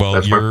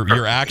 Well,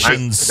 your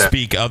actions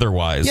speak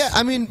otherwise. Yeah,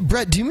 I mean,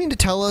 Brett, do you mean to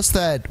tell us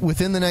that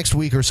within the next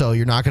week or so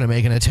you're not going to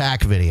make an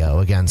attack video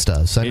against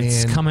us?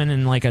 It's coming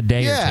in like a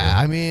day or two. Yeah,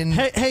 I mean...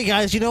 Hey,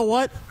 guys, you know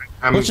what?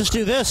 Let's just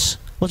do this.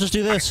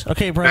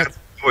 Okay, Brett. I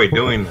enjoy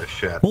doing this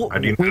shit. I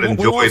do not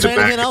enjoy we won't say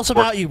the anything back else and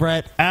forth. about you,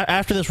 Brett.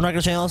 After this, we're not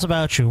going to say anything else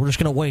about you. We're just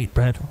going to wait,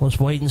 Brett. Let's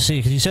wait and see.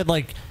 Because you said,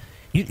 like,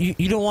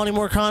 you don't want any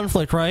more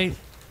conflict, right?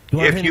 You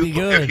want him to be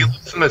good. If you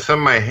listen to some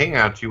of my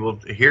hangouts, you will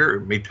hear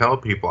me tell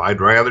people I'd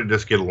rather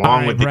just get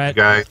along with Brett,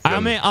 you guys.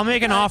 I'll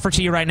make an offer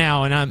to you right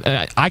now,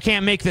 and I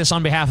can't make this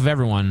on behalf of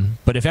everyone,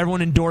 but if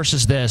everyone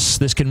endorses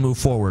this can move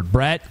forward.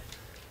 Brett,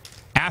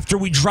 after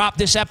we drop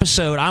this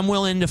episode, I'm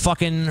willing to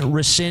fucking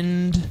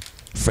rescind,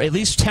 for at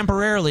least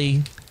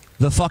temporarily,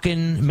 the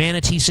fucking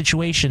Manatee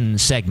situation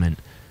segment,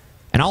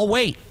 and I'll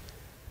wait.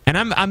 And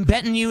I'm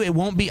betting you it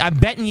won't be. I'm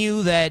betting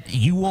you that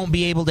you won't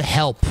be able to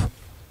help,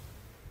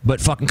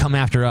 but fucking come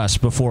after us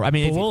before. I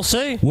mean, we'll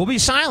see. We'll be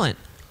silent,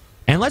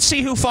 and let's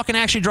see who fucking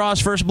actually draws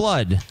first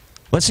blood.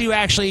 Let's see who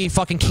actually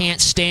fucking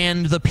can't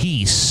stand the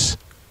peace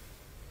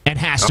and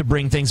has to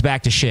bring things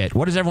back to shit.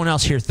 What does everyone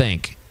else here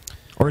think?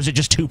 Or is it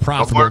just too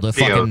profitable to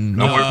fucking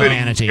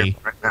Manatee?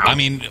 I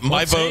mean,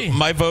 my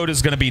vote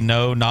is going to be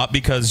no, not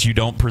because you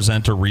don't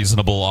present a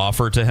reasonable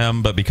offer to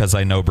him, but because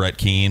I know Brett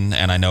Keen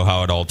and I know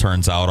how it all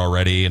turns out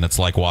already, and it's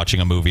like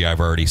watching a movie I've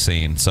already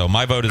seen. So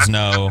my vote is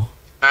no.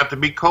 Not to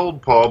be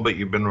cold, Paul, but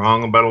you've been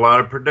wrong about a lot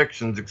of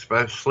predictions,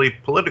 especially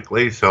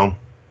politically, so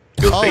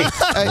you'll see.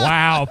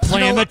 Wow,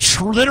 playing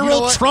the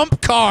literal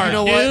trump card,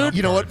 dude.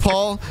 You know what,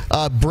 Paul?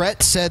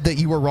 Brett said that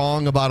you were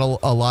wrong about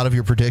a lot of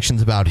your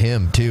predictions about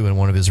him, too, in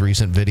one of his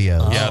recent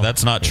videos. Yeah,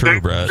 that's not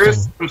true, Brett.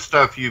 There's some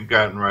stuff you've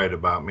gotten right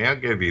about me. I'll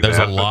give you There's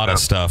that. a lot of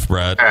stuff,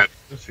 Brett.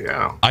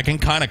 Yeah. I can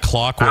kind of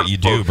clock what you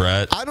do,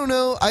 Brett. I don't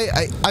know.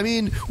 I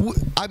mean,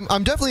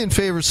 I'm definitely in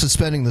favor of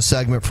suspending the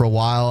segment for a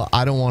while.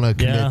 I don't want to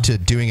commit to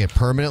doing it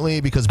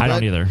permanently because I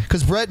don't either.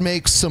 Because Brett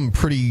makes some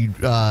pretty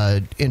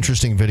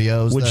interesting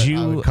videos. Would that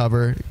you I would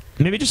cover?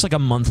 Maybe just like a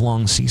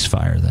month-long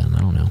ceasefire. Then I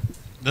don't know.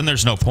 Then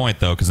there's no point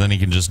though, because then he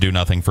can just do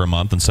nothing for a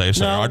month and say,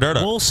 "I did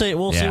it." We'll see.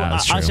 We'll see. Yeah,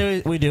 that's I true.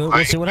 say we do it.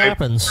 We'll see what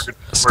happens.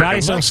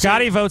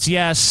 Scotty votes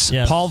yes.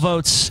 Paul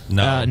votes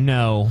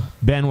no.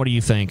 Ben, what do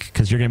you think?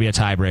 Because you're going to be a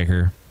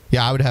tiebreaker.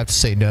 Yeah, I would have to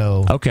say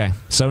no. Okay,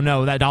 so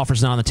no, that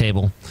offer's not on the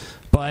table.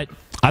 But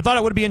I thought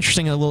it would be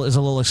interesting as a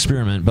little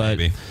experiment. But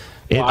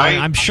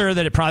I'm sure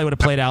that it probably would have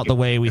played out the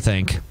way we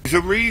think. There's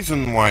a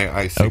reason why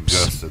I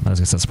suggested. I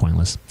guess that's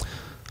pointless.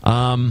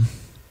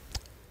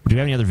 Do you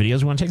have any other videos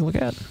we want to take a look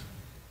at?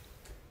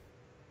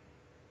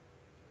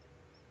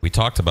 We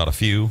talked about a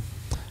few.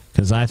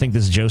 Because I think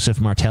this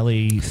Joseph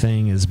Martelli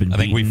thing has been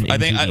beaten into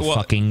the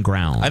fucking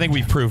ground. I think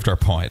we've proved our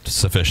point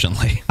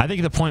sufficiently. I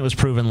think the point was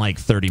proven like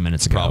 30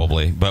 minutes ago.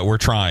 Probably, but we're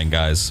trying,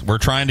 guys. We're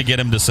trying to get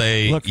him to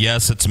say,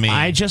 yes, it's me.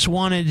 I just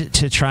wanted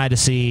to try to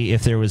see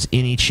if there was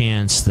any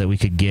chance that we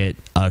could get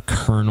a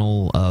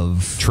kernel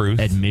of truth,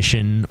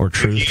 admission, or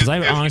truth. Because I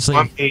honestly...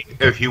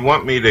 If you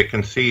want me to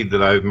concede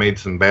that I've made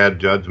some bad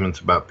judgments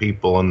about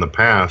people in the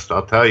past,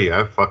 I'll tell you,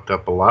 I've fucked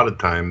up a lot of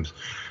times.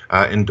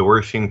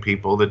 Endorsing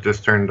people that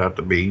just turned out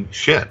to be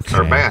shit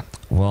or bad.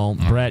 Well,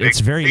 Brett, it's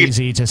very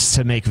easy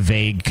to make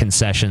vague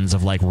concessions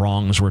of like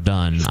wrongs were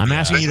done. I'm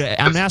asking you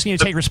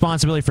to take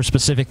responsibility for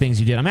specific things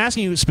you did. I'm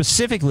asking you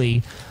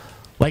specifically,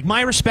 like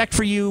my respect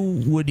for you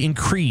would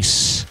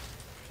increase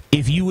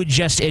if you would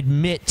just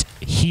admit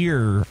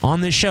here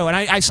on this show, and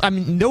I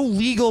mean, no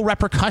legal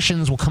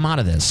repercussions will come out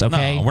of this,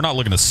 okay? No, we're not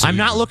looking to sue I'm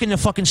not you. looking to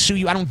fucking sue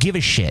you. I don't give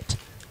a shit.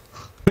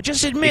 But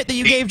just admit that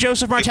you gave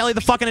Joseph Martelli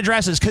the fucking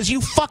addresses, because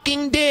you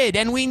fucking did,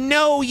 and we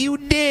know you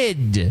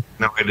did.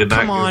 No, I did not.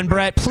 Come on,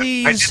 Brett,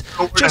 please.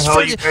 Just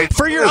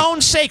for your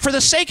own sake, for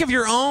the sake of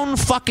your own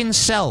fucking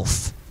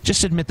self,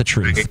 just admit the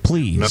truth,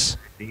 please.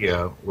 No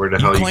idea where the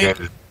hell you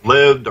guys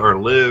lived or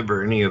live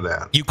or any of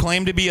that. You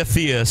claim to be a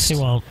theist. He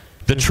won't.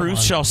 The truth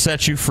shall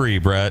set you free,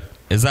 Brett.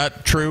 Is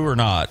that true or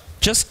not?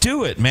 Just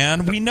do it,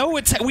 man. We know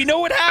what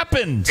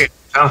happened.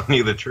 I'm telling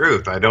you the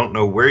truth. I don't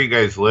know where you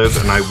guys live,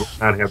 and I would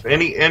not have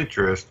any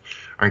interest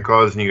in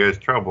causing you guys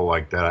trouble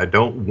like that. I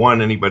don't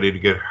want anybody to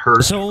get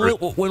hurt. So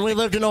when we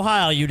lived in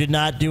Ohio, you did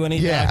not do any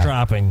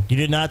backdropping. You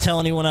did not tell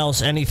anyone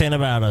else anything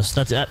about us.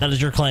 That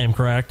is your claim,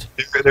 correct?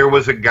 There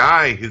was a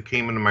guy who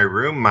came into my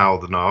room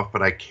mouthing off,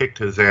 but I kicked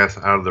his ass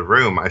out of the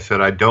room. I said,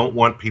 I don't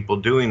want people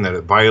doing that.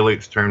 It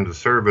violates terms of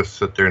service.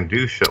 Sit there and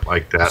do shit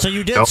like that. So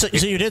you did. So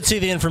you did see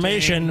the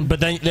information, but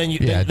then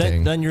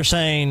you're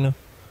saying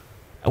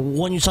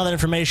when you saw that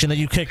information that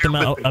you kicked him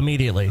out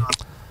immediately.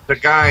 The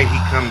guy,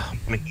 he comes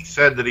and he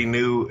said that he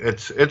knew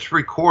it's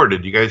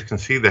recorded. You guys can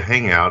see the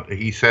hangout.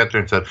 He sat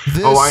there and said, I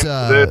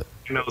know this,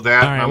 you know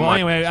that. All right, well,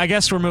 anyway, I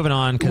guess we're moving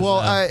on. Well,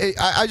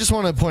 I just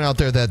want to point out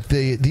there that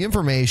the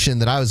information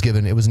that I was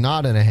given, it was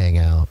not in a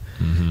hangout.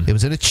 It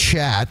was in a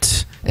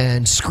chat,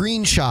 and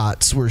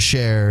screenshots were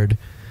shared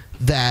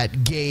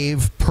that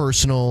gave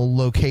personal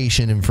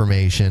location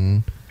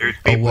information. There's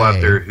people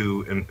out there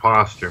who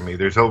imposter me.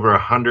 There's over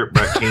 100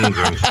 Brett Keens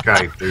on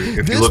Skype.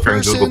 If you look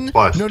on Google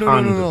Plus,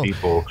 tons of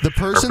people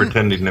are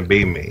pretending to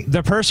be me.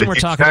 The person we're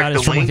talking about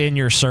is from within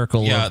your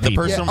circle of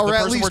people. Or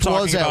at least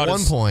was at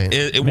one point.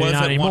 It was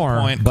not at anymore,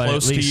 one point but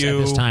close at least to you.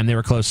 At this time, they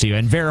were close to you,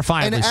 and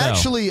verifiably And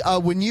actually,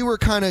 when you were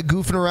kind of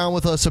goofing around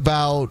with us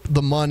about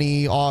the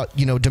money,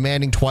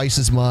 demanding twice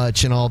as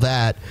much and all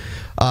that,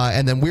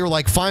 and then we were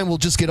like, fine, we'll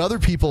just get other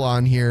people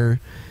on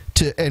here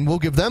and we'll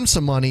give them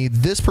some money.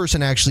 This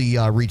person actually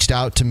reached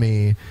out to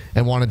me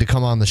and wanted to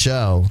come on the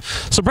show.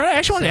 So, Brett, I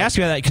actually wanted to ask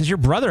you about that because your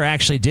brother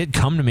actually did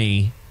come to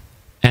me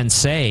and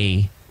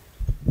say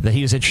that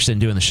he was interested in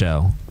doing the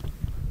show.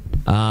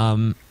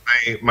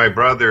 My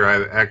brother,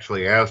 I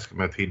actually asked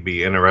him if he'd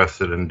be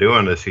interested in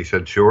doing this. He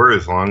said, sure,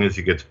 as long as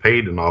he gets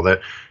paid and all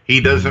that. He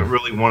doesn't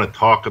really want to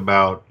talk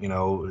about,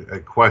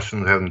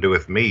 questions having to do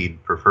with me.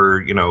 He'd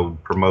prefer,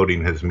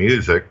 promoting his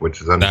music, which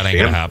is understandable. That ain't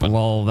gonna happen.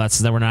 Well,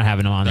 we're not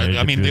having him on there.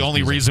 I mean, the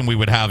only reason we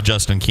would have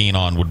Justin Keen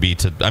on would be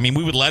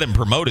we would let him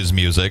promote his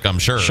music, I'm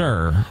sure.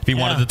 Sure. If he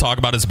wanted to talk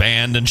about his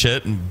band and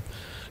shit, and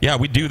yeah,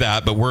 we'd do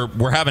that, but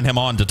we're having him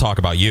on to talk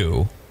about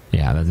you.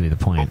 Yeah, that'd be the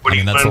point.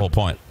 That's the whole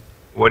point.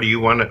 What do you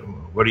want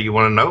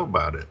to know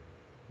about it?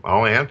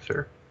 I'll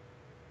answer.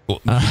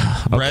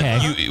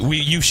 Brett,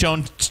 you've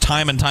shown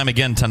time and time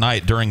again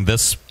tonight during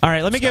this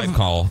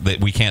call that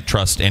we can't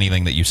trust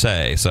anything that you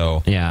say.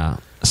 So yeah.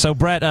 So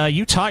Brett,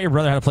 you taught your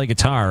brother how to play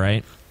guitar,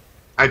 right?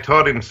 I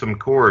taught him some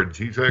chords.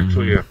 He's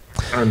actually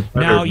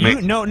no, you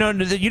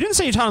didn't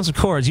say you taught him some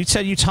chords. You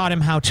said you taught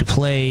him how to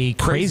play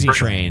 "Crazy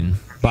Train"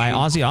 by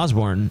Ozzy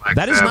Osbourne.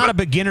 That is not a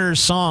beginner's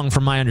song,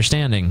 from my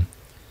understanding.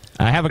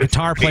 I have a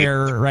guitar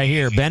player right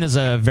here. Ben is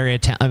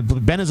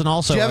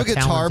also. Do you have a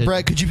guitar,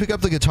 Brett? Could you pick up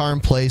the guitar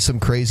and play some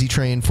 "Crazy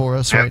Train" for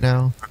us right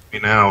now?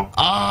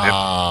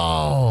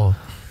 Oh.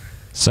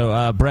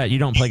 So, Brett, you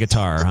don't play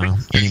guitar,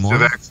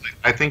 anymore?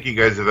 I think you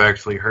guys have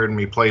actually heard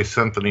me play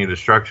Symphony of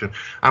Destruction.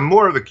 I'm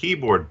more of a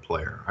keyboard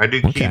player. I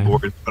do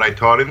keyboards, but I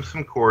taught him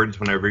some chords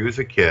whenever he was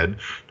a kid.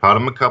 Taught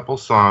him a couple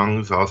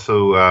songs,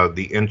 also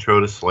the intro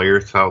to Slayer,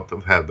 South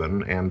of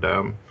Heaven, and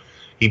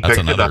he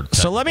picked it up.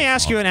 So let me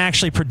ask you an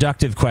actually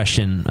productive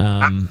question.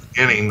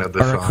 Beginning of the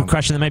or song. A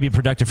question that might be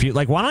productive for you.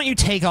 Like, why don't you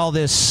take all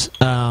this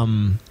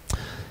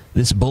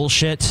this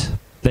bullshit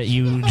that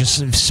you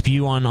just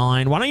spew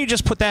online? Why don't you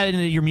just put that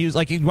into your music?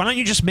 Like, why don't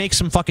you just make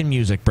some fucking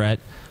music, Brett?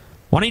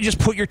 Why don't you just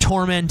put your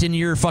torment into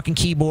your fucking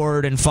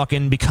keyboard and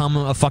fucking become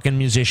a fucking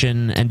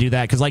musician and do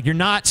that? Because, like, you're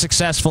not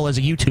successful as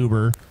a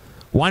YouTuber.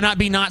 Why not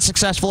be not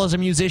successful as a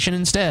musician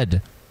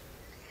instead?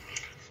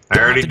 I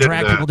already did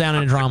drag people down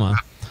in drama.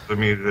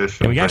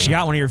 Musician we actually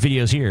got one of your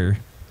videos here.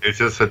 It's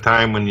just a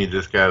time when you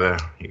just gotta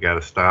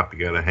stop. You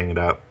gotta hang it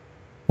up.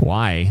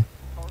 Why?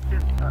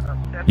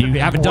 You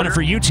haven't done it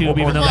for YouTube,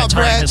 even though that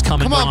time has come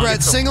and gone. Come on,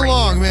 Brett, sing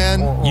along,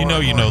 man. You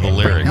know the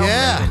lyrics.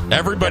 Yeah.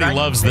 Everybody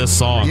loves this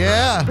song.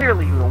 Yeah.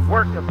 Clearly the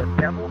work of the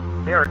devil.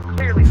 They are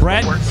clearly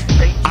Brett, the work of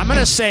Satan. I'm going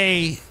to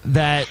say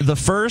that the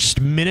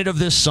first minute of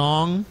this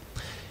song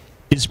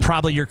is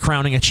probably your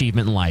crowning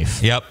achievement in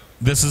life. Yep.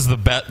 This is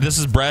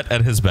Brett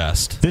at his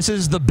best. This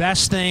is the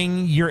best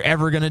thing you're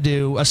ever going to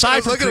do,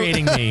 aside from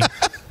creating me.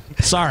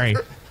 Sorry.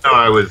 No,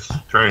 I was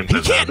trying to.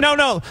 He can't.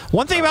 No.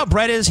 One thing about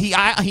Brett is he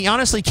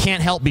honestly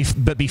can't help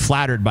but be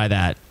flattered by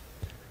that.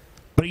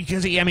 But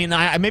because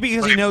maybe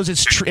because he knows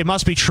it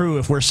must be true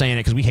if we're saying it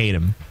because we hate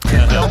him. Don't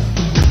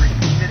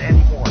receive it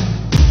anymore.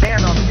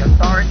 Stand on the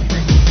authority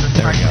that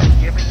Jesus Christ has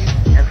given you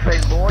and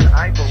say, Lord,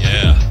 I believe.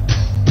 Yeah.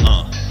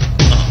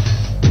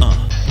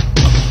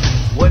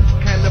 What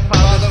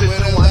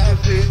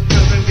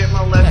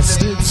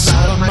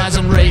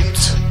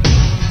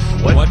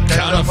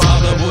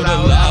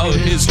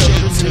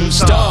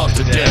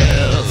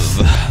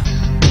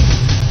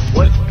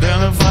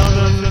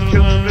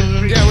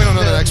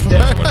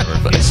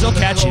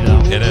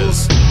It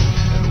is.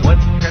 And what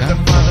kind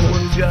of father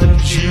will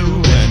judge you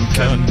and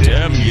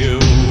condemn you?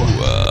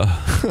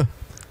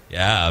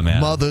 Yeah, man.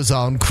 Mothers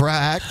on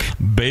crack.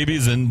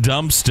 Babies in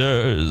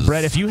dumpsters.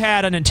 Brett, if you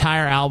had an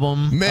entire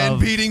album Men of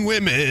beating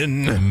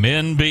women.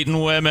 Men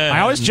beating women.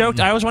 I always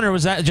joked. I always wondered,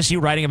 was that just you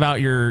writing about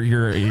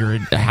your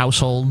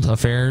household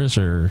affairs,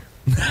 or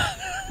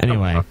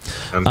anyway?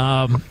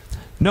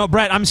 No,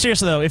 Brett. I'm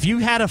serious though. If you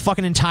had a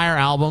fucking entire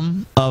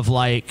album of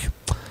like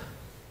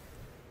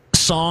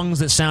songs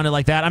that sounded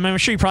like that, I mean, I'm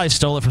sure you probably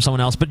stole it from someone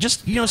else, but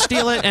just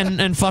steal it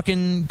and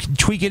fucking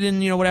tweak it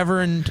in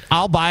whatever, and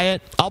I'll buy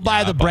it. I'll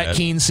buy the Brett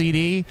Keane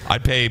CD.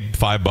 I'd pay $5,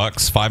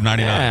 $5.99.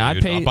 Yeah,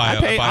 I'd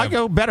pay. I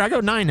go better. I go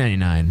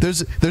 $9.99.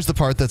 There's the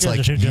part that's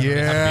like,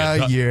 yeah.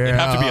 It'd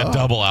have to be a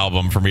double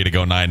album for me to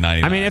go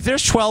 $9.99. I mean, if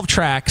there's 12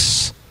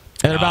 tracks,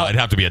 it'd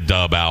have to be a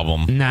dub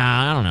album.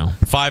 Nah, I don't know.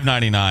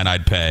 $5.99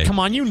 I'd pay. Come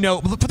on,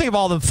 think of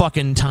all the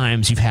fucking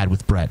times you've had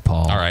with Brett,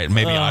 Paul. All right,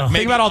 maybe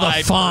think about all the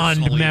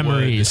fond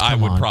memories. I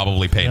would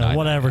probably pay $9.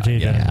 Whatever,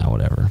 TJ. Yeah,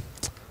 whatever.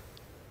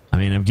 I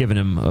mean, I've given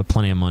him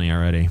plenty of money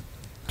already.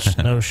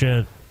 No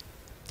shit.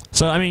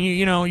 So I mean,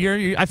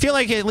 you're I feel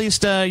like at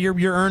least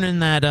you're earning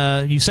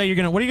that. You say you're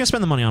gonna. What are you gonna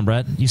spend the money on,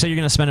 Brett? You say you're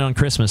gonna spend it on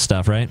Christmas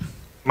stuff, right?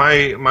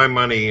 My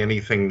money,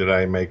 anything that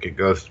I make, it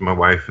goes to my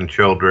wife and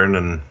children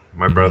and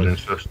my brother and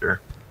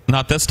sister.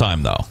 Not this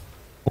time, though.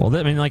 Well,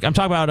 I mean, like I'm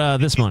talking about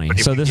this money.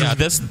 So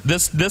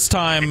this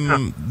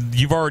time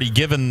you've already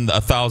given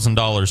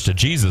 $1,000 to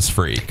Jesus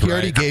Freak. He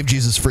already gave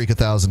Jesus Freak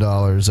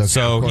 $1,000. Okay,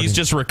 so he's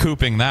just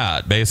recouping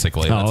that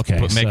basically.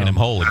 Making him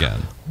whole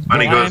again. Well,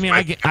 I mean,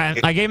 I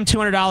gave him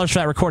 $200 for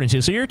that recording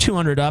too. So you're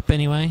 $200 up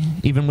anyway,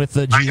 even with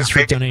the Jesus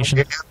Freak donation.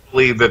 I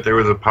believe that there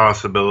was a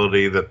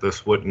possibility that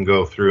this wouldn't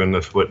go through and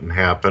this wouldn't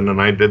happen.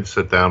 And I did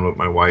sit down with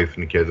my wife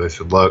and the kids. I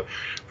said, "Look,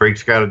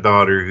 Freak's got a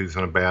daughter who's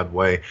in a bad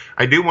way."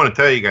 I do want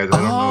to tell you guys. I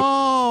don't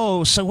know.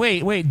 Oh, so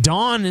wait.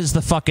 Dawn is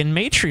the fucking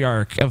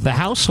matriarch of the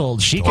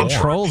household. She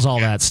controls all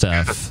that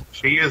stuff.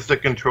 She is the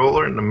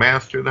controller and the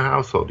master of the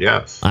household.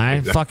 Yes.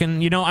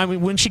 Fucking. I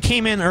mean, when she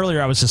came in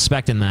earlier, I was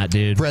suspecting that,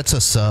 dude. Brett's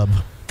a sub.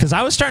 Because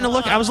I was starting to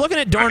look. I was looking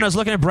at Dorn. I was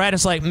looking at Brett.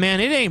 It's like,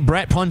 man, it ain't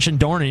Brett punching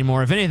Dorn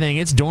anymore. If anything,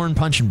 it's Dorn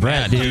punching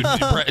Brett, dude.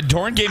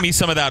 Dorn gave me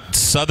some of that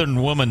Southern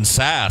woman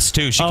sass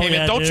too. She came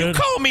in. Don't you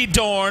call me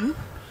Dorn?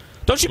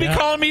 Don't you be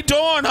calling me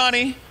Dorn,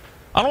 honey?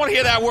 I don't want to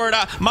hear that word.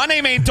 My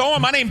name ain't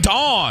Dorn. My name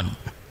Dawn.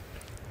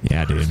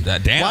 Yeah, dude.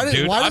 Damn,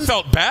 dude. I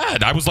felt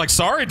bad. I was like,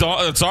 sorry,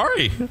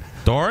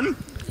 Dorn.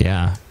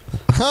 Yeah.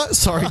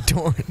 Sorry,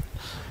 Dorn.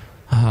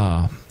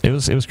 It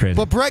was crazy.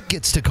 But Brett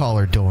gets to call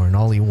her Dorn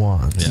all he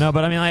wants. Yeah. No,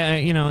 but I mean,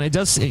 it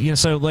does.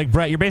 So like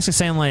Brett, you're basically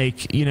saying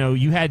like,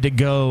 you had to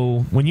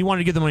go when you wanted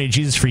to give the money to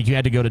Jesus Freak, you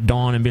had to go to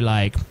Dawn and be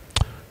like,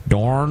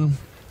 Dawn.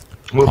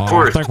 Well, of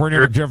course. I think we're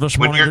going to give this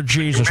money to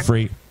Jesus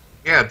Freak.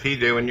 Yeah,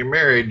 TJ, when you're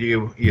married,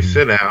 you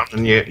sit down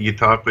and you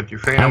talk with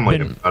your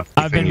family.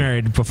 I've been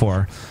married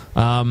before.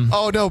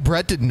 Oh, no,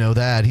 Brett didn't know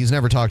that. He's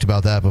never talked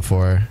about that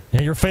before.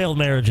 Yeah, your failed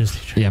marriages.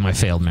 Yeah, my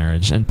failed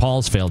marriage. And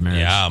Paul's failed marriage.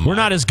 Yeah, we're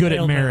not as good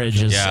at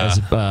marriage as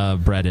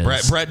Brett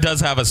is. Brett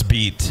does have us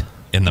beat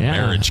in the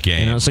marriage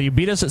game. So you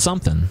beat us at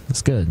something.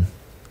 That's good.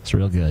 It's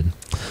real good.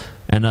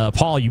 And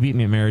Paul, you beat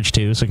me at marriage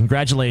too, so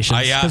congratulations.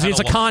 Because it's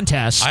a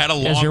contest, I had a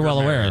longer as you're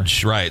well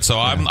marriage, aware. Right, so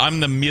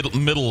I'm the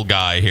middle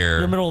guy here.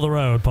 You're middle of the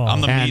road, Paul.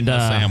 I'm the meat in the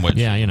sandwich.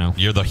 Yeah,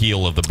 You're the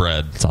heel of the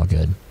bread. It's all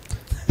good.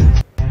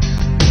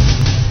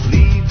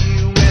 leave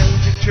you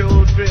and your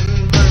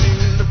children burning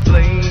in the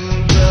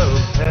flames of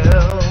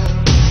hell?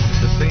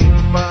 The same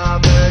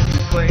Father who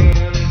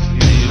claims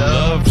he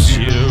loves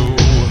you.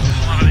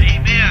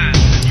 Amen.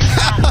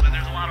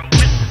 There's a lot of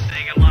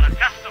witnessing, a lot of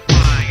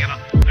testifying, and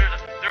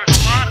there's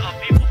a lot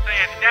of people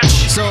saying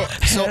that's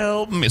So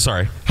help me.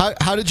 Sorry.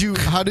 How did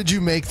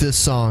you make this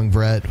song,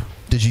 Brett?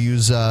 Did you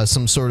use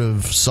some sort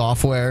of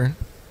software?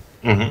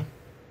 Mm-hmm.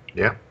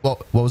 Yeah.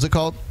 What was it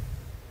called?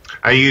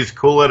 I use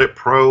Cool Edit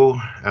Pro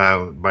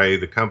by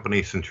the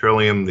company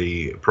Centrillium.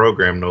 The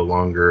program no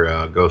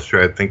longer goes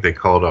through. I think they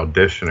call it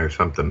Audition or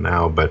something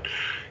now. But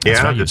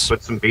yeah, I just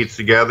put some beats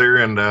together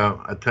and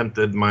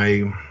attempted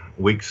my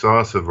weak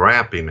sauce of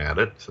rapping at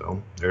it.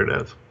 So there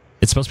it is.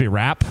 It's supposed to be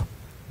rap.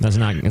 It's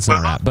not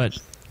rap, but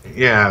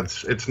yeah,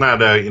 it's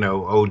not a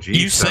OG.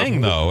 You stuff.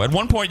 sing though. At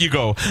one point you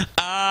go,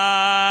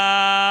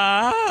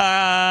 I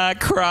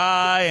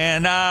cry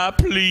and I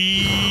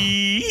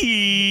plead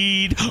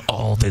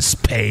all this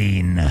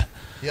pain.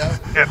 Yeah.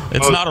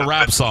 It's not a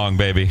rap song,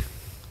 baby.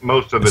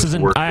 Most of it's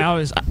work.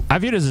 I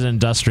view it as an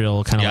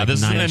industrial kind of like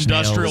this is an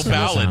industrial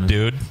ballad,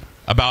 dude.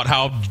 About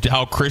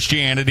how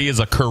Christianity is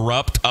a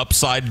corrupt,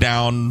 upside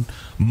down,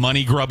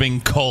 money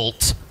grubbing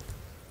cult.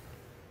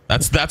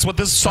 That's what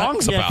this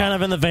song's about. Yeah, kind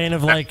of in the vein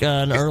of like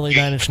an early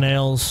 9 Inch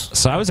Nails.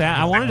 So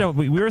I wanted to.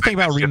 We were thinking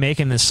about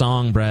remaking this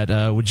song, Brett.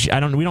 We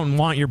don't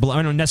want your.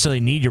 I don't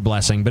necessarily need your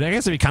blessing, but I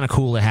guess it'd be kind of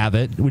cool to have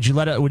it. Would you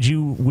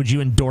Would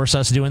you endorse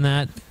us doing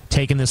that?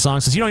 Taking this song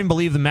since you don't even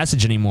believe the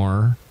message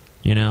anymore.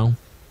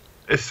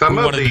 Some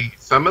of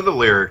the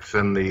lyrics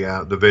in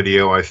the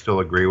video I still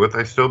agree with.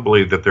 I still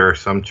believe that there are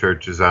some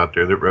churches out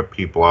there that rip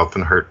people off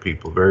and hurt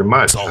people very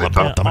much. It's all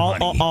about the money.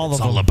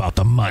 It's all about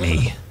the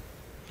money.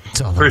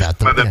 It's all about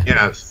the money.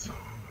 Yes.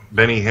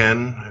 Benny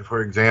Hinn,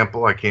 for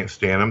example, I can't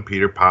stand him.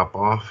 Peter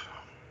Popoff.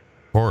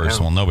 Of course.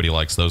 Yeah. Well, nobody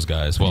likes those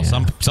guys. Well,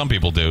 some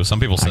people do. Some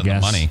people send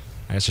them money.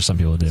 I guess there's some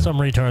people who do. Some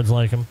retards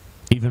like him.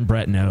 Even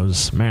Brett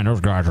knows. Man, those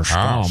guys are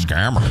scum. Oh,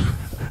 scammer.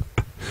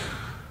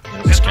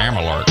 Scam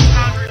alert.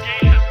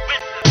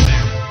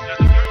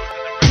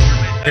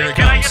 Here it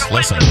comes.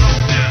 Listen.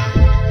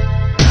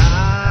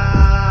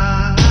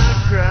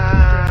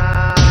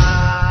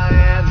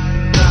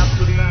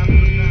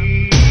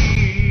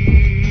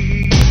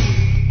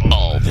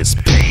 All this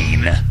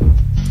pain.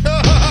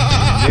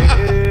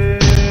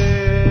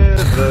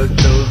 Never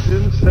shows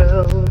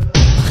himself.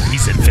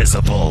 He's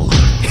invisible.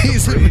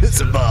 He's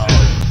invisible.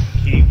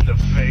 Keep the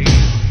faith.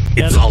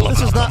 It's all about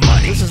the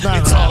money.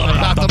 It's all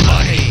about the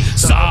money.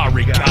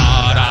 Sorry,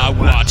 God, I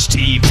watch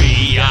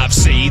TV. I've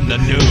seen the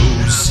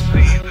news.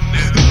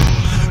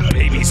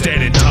 Babies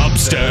dead in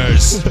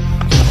dumpsters.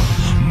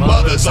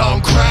 Mothers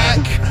on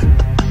crack.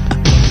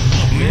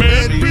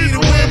 Men beat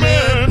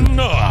women.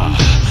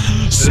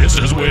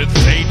 Sisters with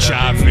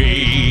HIV.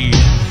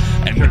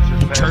 And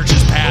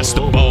churches pass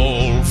the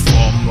bowl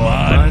for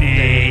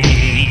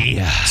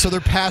money. So they're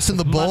passing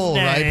the bowl,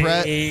 right,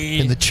 Brett?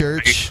 In the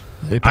church?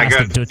 They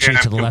passed it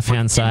to the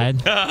left-hand side.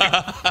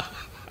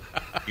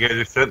 You guys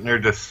are sitting there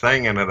just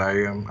singing it. I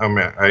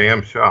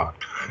am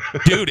shocked.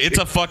 Dude, it's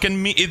a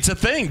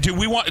thing. Do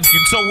we want?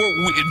 So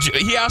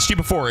he asked you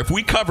before if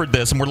we covered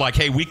this, and we're like,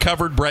 hey, we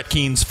covered Brett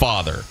Keene's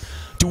father.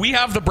 Do we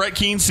have the Brett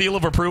Keene seal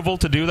of approval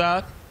to do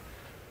that?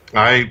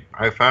 I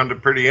found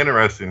it pretty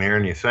interesting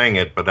hearing you saying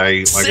it, but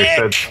I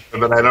said,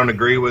 some of it I don't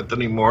agree with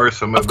anymore.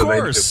 Some of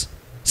course,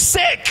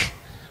 sick.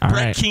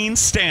 Brett Keene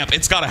stamp.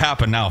 It's got to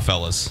happen now,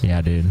 fellas.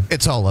 Yeah, dude.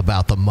 It's all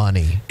about the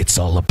money. It's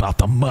all about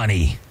the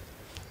money.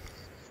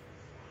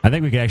 I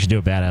think we could actually do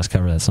a badass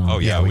cover of that song. Oh,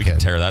 yeah, we can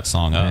tear that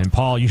song up. And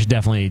Paul, you should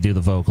definitely do the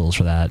vocals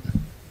for that.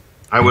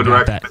 I would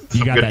recommend that.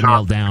 You got that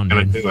nailed down,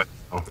 dude. Do it.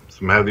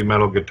 Some heavy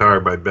metal guitar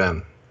by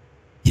Ben.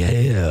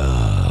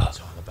 Yeah. It's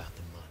all about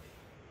the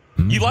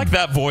money. You like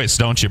that voice,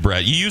 don't you,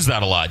 Brett? You use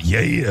that a lot.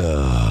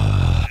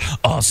 Yeah.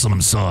 Awesome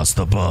sauce,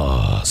 the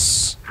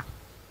boss.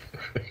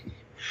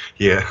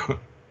 Yeah.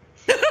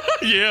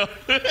 Yeah.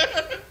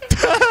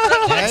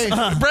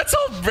 Brett's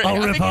all.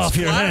 I'll rip off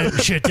your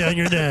head, shit down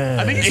your neck.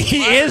 I think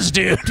he is,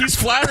 dude. He's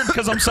flattered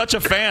because I'm such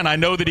a fan. I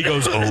know that he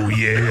goes, "Oh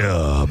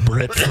yeah,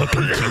 Brett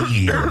fucking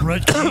Keene."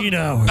 Brett Keene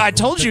hour. I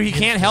told you he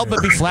can't help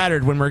but be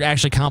flattered when we're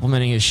actually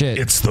complimenting his shit.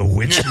 It's the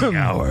witching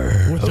hour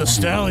with the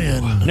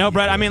stallion. No,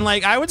 Brett. I mean,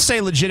 like, I would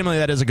say legitimately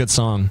that is a good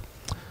song.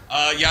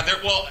 Yeah.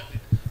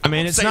 I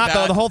mean, it's not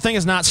the whole thing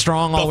is not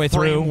strong all the way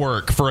through. The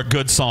framework for a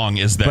good song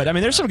is there. But I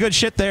mean, there's some good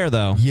shit there,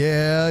 though.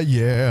 Yeah.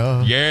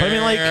 But I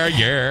mean, like,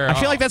 yeah. I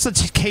feel like that's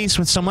the case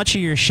with so much of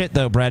your shit,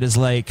 though, Brett. Is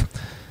like,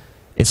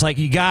 it's like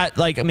you got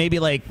like maybe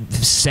like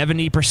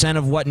 70%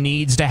 of what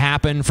needs to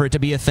happen for it to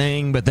be a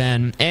thing, but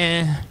then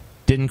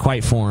didn't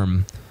quite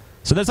form.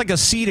 So there's like a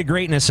seed of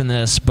greatness in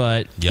this,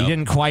 but you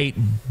didn't quite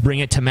bring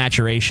it to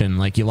maturation.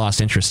 Like you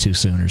lost interest too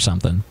soon or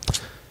something.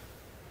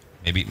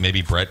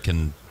 Maybe Brett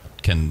can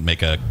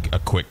make a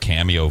quick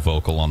cameo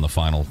vocal on the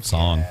final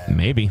song.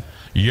 Maybe.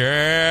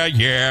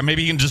 Yeah.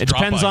 Maybe you can just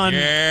drop depends on.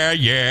 Yeah.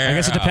 I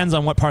guess it depends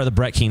on what part of the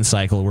Brett Keene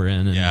cycle we're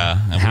in and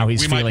how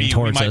he's feeling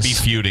towards us. We might be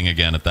feuding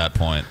again at that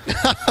point.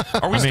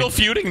 Are we still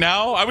feuding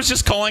now? I was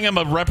just calling him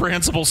a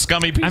reprehensible,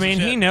 scummy piece of shit.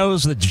 he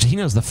knows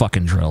the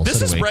fucking drill.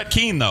 This is Brett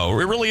Keene, though.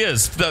 It really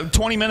is.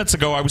 20 minutes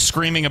ago, I was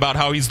screaming about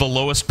how he's the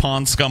lowest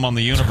pawn scum on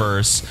the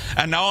universe,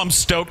 and now I'm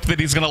stoked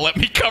that he's going to let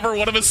me cover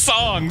one of his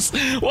songs.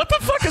 What the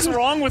fuck is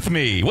wrong with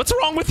me? What's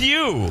wrong with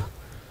you?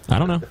 I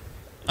don't know.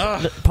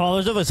 Paul,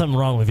 there's definitely something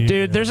wrong with you.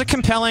 Dude, there's a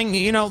compelling,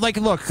 like,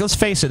 look, let's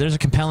face it, there's a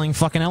compelling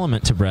fucking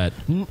element to Brett.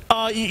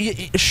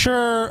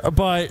 Sure,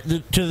 but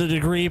to the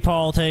degree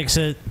Paul takes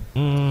it,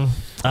 I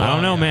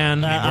don't know,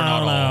 man. We're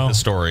not all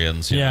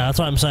historians. Yeah, that's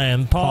what I'm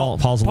saying.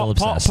 Paul's a little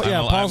obsessed.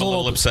 Paul's a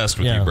little obsessed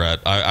with you, Brett.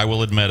 I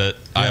will admit it.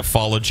 I have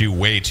followed you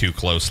way too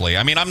closely.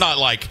 I mean, I'm not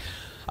like...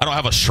 I don't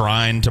have a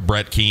shrine to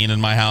Brett Keene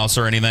in my house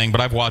or anything,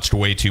 but I've watched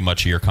way too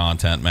much of your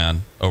content,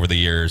 man, over the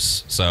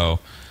years. So...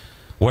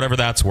 whatever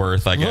that's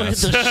worth, I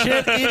guess. Look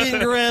at the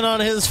shit-eating grin on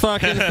his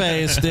fucking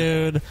face,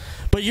 dude.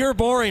 But you're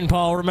boring,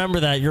 Paul.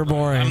 Remember that. You're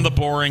boring. I'm the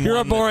boring You're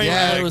one. a boring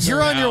one.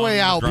 You're on your way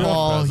out,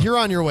 Paul. You're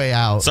on your way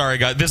out. Sorry,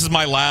 guys. This is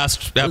my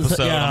last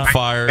episode. I'm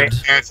fired.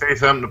 Can I say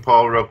something to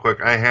Paul real quick?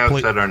 I have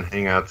said on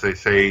Hangouts, they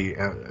say,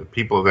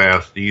 people have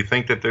asked, do you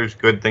think that there's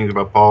good things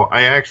about Paul?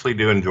 I actually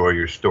do enjoy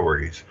your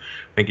stories.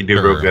 I think you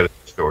do real good at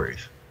the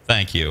stories.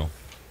 Thank you.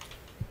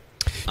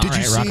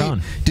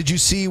 Did you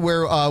see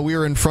where we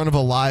were in front of a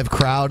live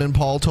crowd and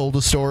Paul told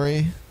a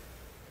story?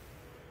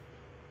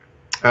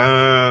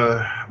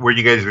 Where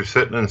you guys were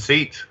sitting in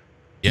seats?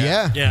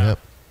 Yeah. Yep.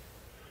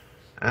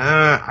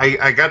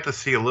 I got to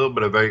see a little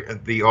bit of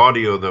it. The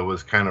audio, though,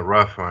 was kind of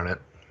rough on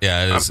it.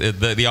 Yeah,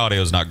 the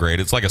audio is not great.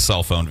 It's like a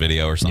cell phone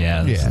video or something.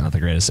 Yeah, it's not the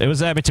greatest. It was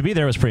to be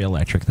there. It was pretty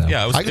electric though.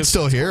 Yeah, I can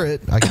still hear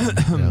it. I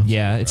can,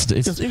 yeah, it's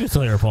you can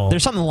still hear Paul.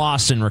 There's something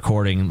lost in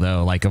recording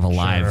though, like of a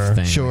live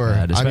thing. Sure.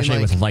 like that, especially I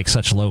mean, with like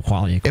such low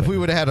quality equipment. If we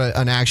would have had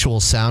an actual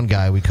sound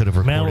guy, we could have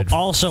recorded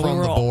also, from we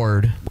were the all-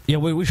 board. Yeah,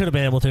 we should have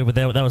been able to, but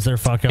that was their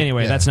fuck up.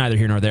 Anyway, that's neither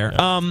here nor there.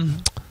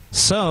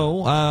 So,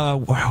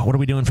 what are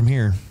we doing from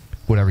here?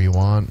 Whatever you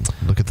want.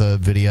 Look at the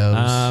videos.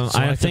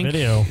 I think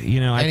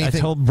I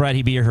told Brett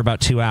he'd be here for about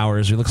 2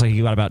 hours. It looks like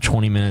he got about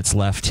 20 minutes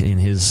left in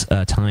his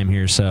time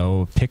here.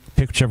 So pick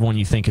whichever one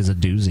you think is a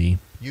doozy.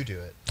 You do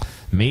it.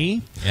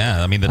 Me?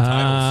 Yeah, I mean the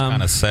titles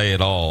kind of say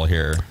it all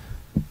here.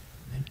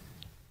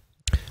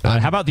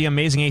 How about the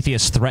amazing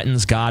atheist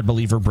threatens God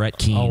believer Brett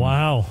Keane? Oh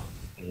wow.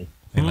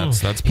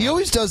 That's he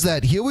always does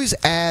that. He always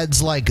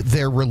adds like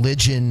their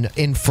religion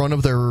in front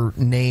of their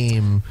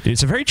name. Dude,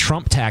 it's a very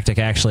Trump tactic,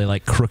 actually.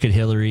 Like crooked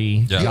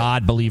Hillary,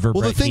 God believer.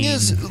 Well, Brett the thing Keane,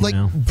 is, like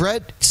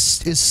Brett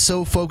is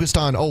so focused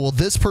on, oh well,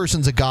 this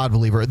person's a God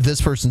believer,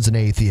 this person's an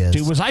atheist.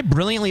 Dude, was I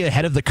brilliantly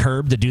ahead of the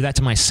curve to do that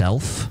to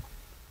myself?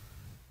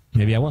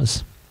 Maybe I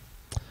was.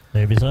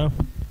 Maybe so.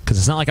 Because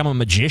it's not like I'm a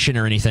magician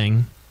or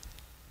anything.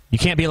 You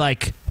can't be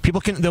like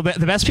people can. The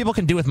best people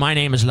can do with my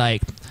name is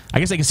like, I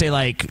guess they can say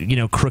like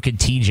crooked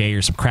TJ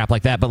or some crap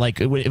like that. But like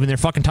when they're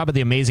fucking talking about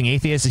the amazing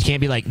atheist, it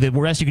can't be like the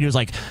rest you can do is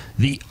like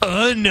the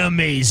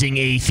unamazing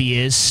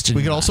atheist.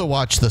 We could also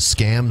watch the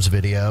scams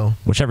video.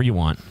 Whichever you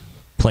want,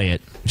 play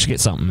it. Just get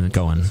something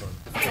going.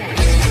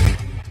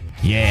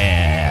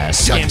 Yeah,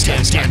 scam,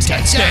 scam, scam,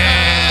 scam,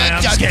 scam,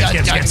 scam, scam,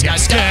 scam, scam, scam,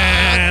 scam.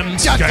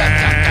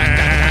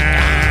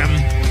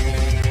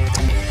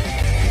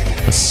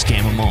 Let's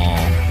scam them all.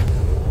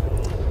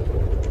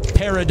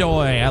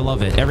 Paradoy, I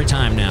love it every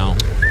time now.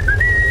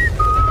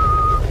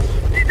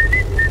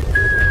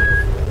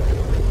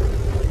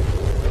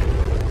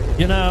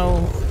 You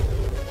know,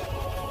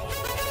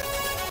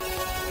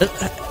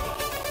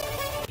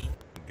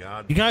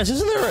 you guys,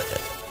 isn't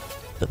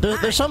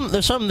there's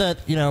something that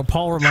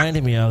Paul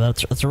reminded me of.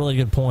 That's a really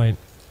good point.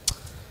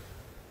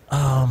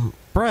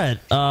 Brett,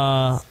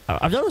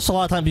 I've noticed a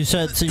lot of times you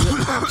said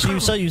you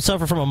said you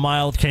suffer from a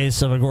mild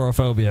case of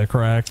agoraphobia,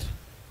 correct?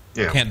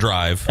 Yeah. Can't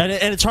drive. And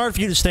it's hard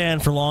for you to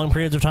stand for long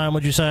periods of time,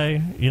 would you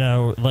say?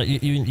 Like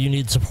you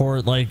need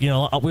support. Like,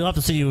 we'll have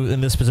to see you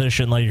in this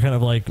position. Like, you're kind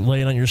of like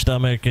laying on your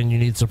stomach and you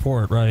need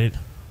support, right?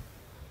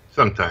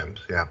 Sometimes,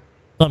 yeah.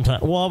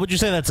 Sometimes. Well, would you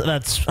say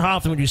that's how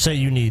often would you say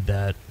you need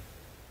that?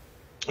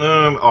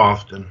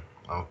 Often.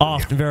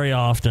 Often, very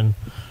often.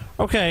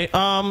 Okay,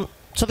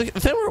 so the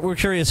thing we're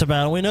curious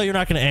about, and we know you're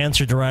not going to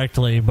answer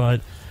directly,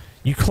 but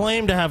you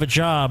claim to have a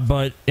job,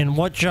 but in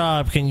what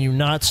job can you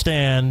not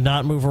stand,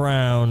 not move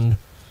around?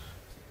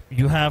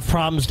 You have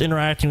problems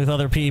interacting with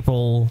other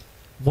people.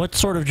 What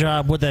sort of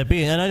job would that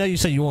be? And I know you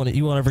said you won't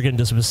ever get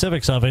into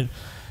specifics of it,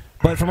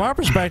 but from our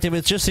perspective,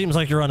 it just seems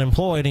like you're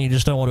unemployed and you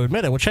just don't want to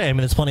admit it. Which, hey, I mean,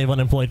 there's plenty of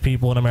unemployed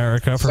people in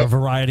America for a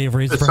variety of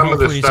reasons. For some of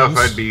the reasons. stuff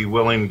I'd be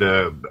willing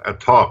to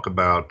talk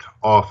about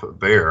off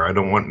there. I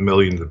don't want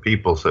millions of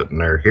people sitting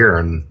there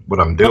hearing what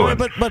I'm doing.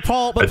 But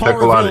Paul I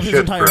took a lot of his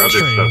shit for entire other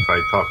history. stuff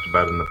I talked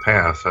about in the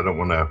past. I don't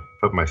want to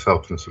put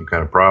myself in some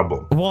kind of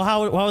problem. Well,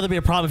 why would there be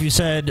a problem if you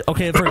said,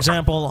 okay, for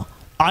example,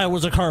 I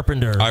was a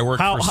carpenter. I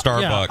worked for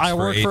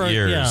Starbucks for 8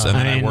 years, and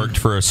then I worked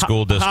for a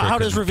school district How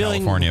does in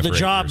revealing California the for 8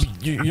 job,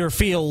 years. your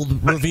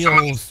field,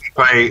 reveals...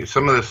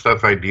 Some of the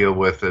stuff I deal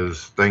with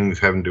is things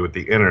having to do with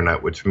the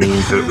internet, which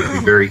means that it would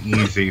be very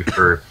easy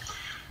for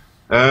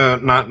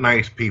not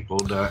nice people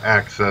to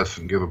access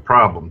and give a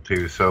problem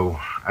to. So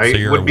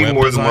I would be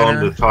more than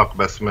willing to talk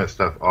about some of that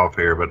stuff off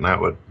here, but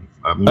not with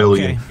a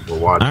million people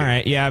watching. All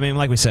right, yeah, I mean,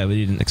 like we said,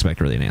 we didn't expect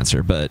really an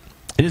answer, but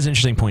it is an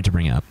interesting point to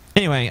bring up.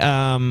 Anyway,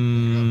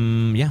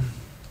 yeah,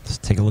 let's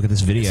take a look at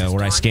this video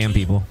where I scam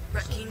people.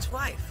 Brett Keane's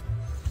wife.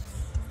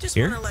 Just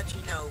Here? want to let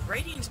you know,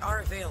 ratings are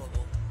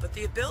available, but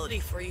the ability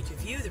for you to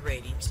view the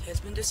ratings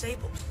has been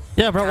disabled.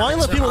 Yeah, bro, why don't you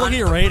let people look at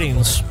your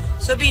ratings?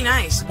 So be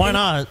nice. Why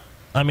not?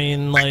 I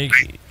mean, like...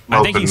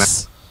 I think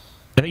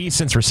he's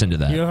since rescinded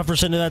that. You have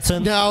rescinded that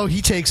since? No,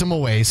 he takes them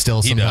away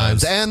still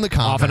sometimes, and the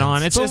comments. Off and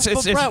on. It's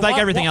Brett, like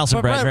everything else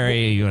in Brett.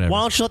 Very whatever.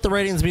 Why don't you let the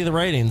ratings be the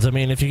ratings? I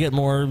mean, if you get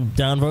more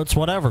downvotes,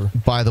 whatever.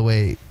 By the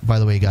way,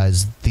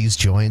 guys, these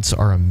joints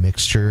are a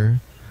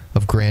mixture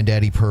of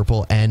Granddaddy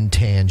Purple and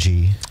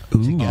Tangy.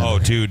 Oh,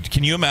 dude,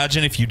 can you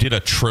imagine if you did a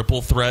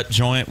triple threat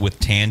joint with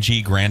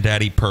Tangy,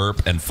 Granddaddy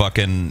Perp, and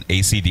fucking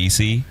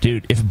AC/DC?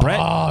 Dude, if Brett...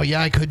 Oh,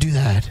 yeah, I could do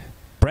that.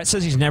 Brett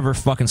says he's never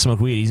fucking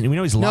smoked weed. We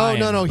know he's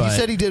lying. No. He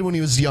said he did when he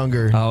was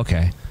younger. Oh,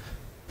 okay.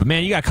 But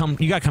man, you gotta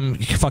come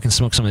fucking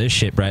smoke some of this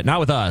shit, Brett. Not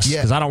with us,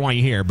 because I don't want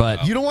you here.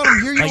 But you don't want him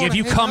here. Like if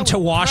you come to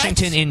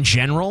Washington in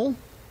general,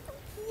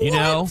 you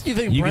know, You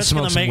think can Brett's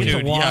smoke gonna some make it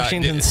weed. to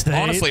Washington State?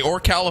 Honestly,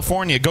 or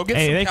California. Go get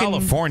Hey, some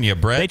California,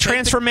 Brett. They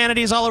transfer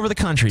manatees all over the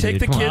country. Take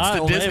dude. the Come kids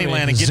on. to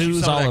Disneyland and get you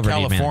Zoos some all of over that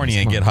these California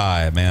manatees. and get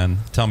high, man.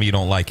 Tell me you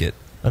don't like it.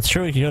 That's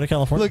true. You can go to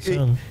California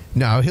soon.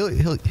 No,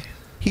 he'll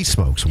He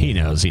smokes weed. He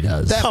knows he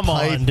does. That Come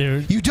pipe, on,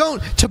 dude. You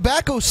don't.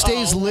 Tobacco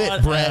stays lit,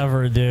 Brett.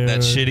 Whatever, dude.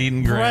 That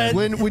shit-eating grin.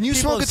 When you People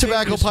smoke a assume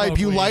tobacco you pipe, smoke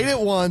you weed. light it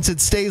once, it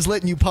stays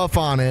lit, and you puff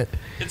on it.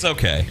 It's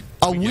okay.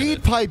 A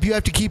weed pipe you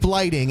have to keep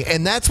lighting,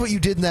 and that's what you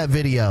did in that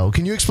video.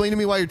 Can you explain to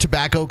me why your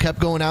tobacco kept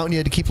going out and you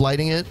had to keep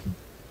lighting it?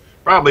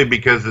 Probably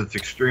because it's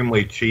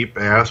extremely cheap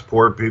ass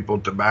poor people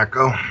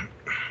tobacco.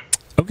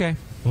 Okay.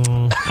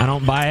 I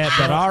don't buy it,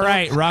 but all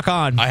right, rock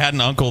on. I had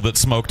an uncle that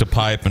smoked a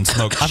pipe and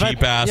smoked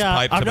cheap-ass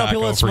pipe I've known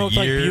people tobacco that for smoke,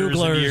 like, years and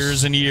buglers.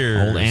 years and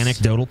years. Old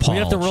anecdotal Paul.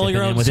 You have to roll your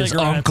chipping in own with his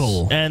cigarettes,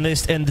 uncle. and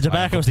the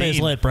tobacco Uncle stays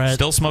Dean lit, Brett.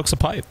 Still smokes a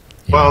pipe.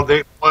 Yeah.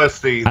 Well, plus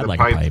the I'd like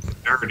a pipe's pipe.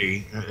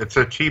 dirty. It's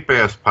a cheap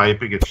ass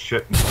pipe. It gets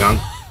shit and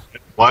gunk.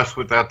 Plus,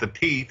 without the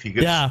teeth, you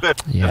get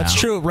spit. Yeah. That's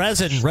true.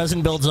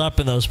 Resin builds up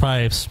in those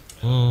pipes.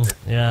 Yeah,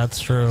 that's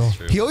true.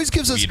 He always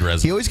gives us. Weed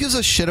resin. He always gives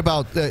us shit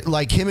about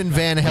like him and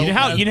Van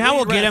Helden. You know how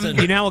we'll Weed get him.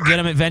 resin. You know how we'll get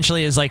him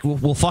eventually is like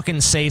we'll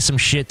fucking say some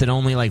shit that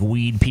only like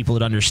weed people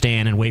would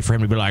understand and wait for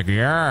him to be like,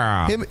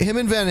 yeah. Him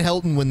and Van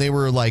Helden, when they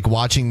were like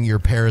watching your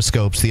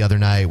periscopes the other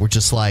night, were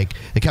just like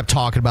they kept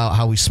talking about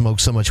how we smoke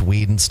so much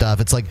weed and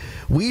stuff. It's like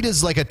weed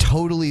is like a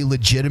totally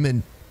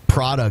legitimate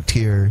product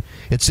here.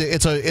 It's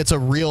a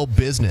real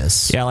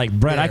business. Yeah, like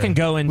Brett, I can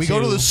go into. We go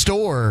to the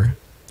store.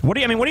 What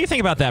do you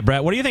think about that,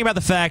 Brett? What do you think about the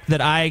fact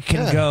that I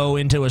can go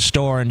into a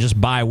store and just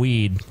buy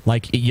weed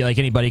like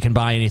anybody can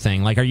buy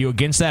anything? Like, are you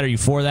against that? Are you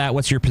for that?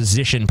 What's your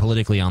position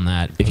politically on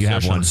that? If you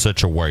have one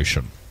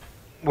situation.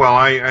 Well,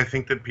 I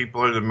think that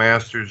people are the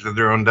masters of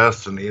their own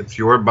destiny. It's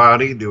your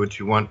body. Do what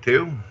you want to.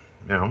 You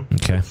know.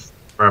 Okay.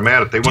 Where I'm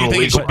at. If they Do you want to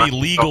think it should be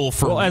legal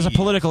for well, as a weed?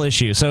 political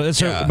issue? So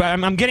but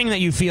I'm getting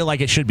that you feel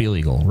like it should be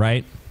legal,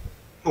 right?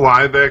 Well,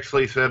 I've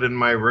actually said in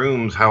my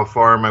rooms, how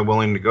far am I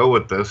willing to go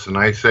with this? And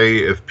I say,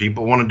 if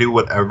people want to do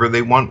whatever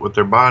they want with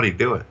their body,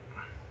 do it.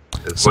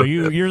 It's So what-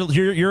 you're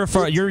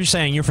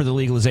saying you're for the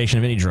legalization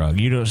of any drug.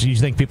 You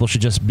think people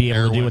should just be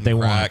able to do what they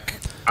want.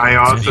 I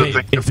also if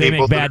think if the they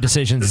people make that bad are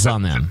decisions, it's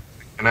on them.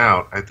 taken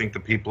out. I think the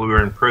people who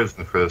are in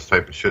prison for this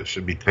type of shit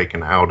should be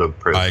taken out of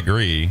prison. I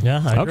agree.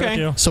 Yeah, I agree Okay. with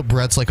you. So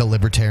Brett's like a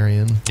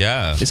libertarian.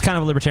 Yeah. It's kind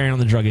of a libertarian on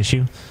the drug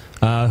issue.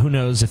 Who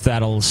knows if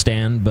that'll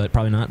stand, but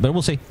probably not. But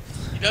we'll see.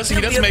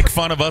 He does make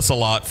fun of us a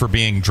lot for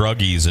being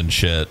druggies and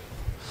shit.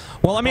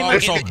 Well, I mean,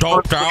 like, so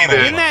doped out.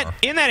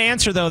 in that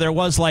answer though, there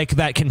was like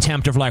that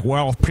contempt of like,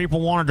 well, if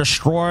people want to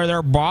destroy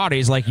their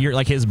bodies, like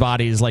his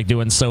body is like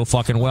doing so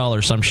fucking well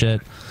or some shit.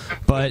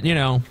 But you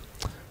know,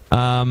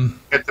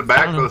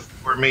 Tobacco's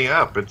tore me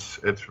up.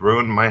 It's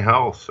ruined my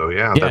health. So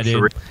yeah, that's dude.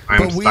 the reason I'm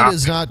But weed stopping.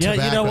 is not Yeah,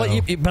 tobacco. you know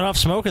what? You've been off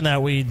smoking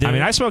that weed, dude. I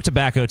mean, I smoke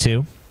tobacco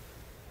too.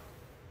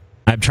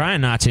 I'm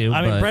trying not to.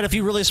 I mean, but Brett, if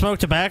you really smoke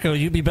tobacco,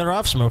 you'd be better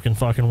off smoking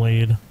fucking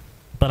weed.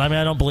 But I mean,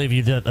 I don't believe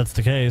you did. That's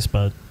the case.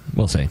 But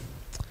we'll see.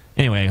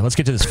 Anyway, let's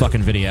get to this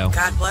fucking video.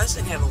 God bless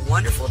and have a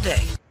wonderful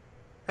day.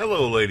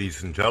 Hello,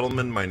 ladies and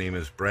gentlemen. My name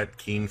is Brett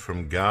Keene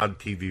from God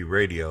TV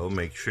Radio.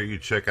 Make sure you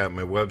check out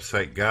my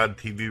website,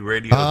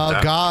 godtvradio.com.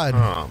 Oh,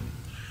 God.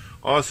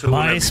 Also,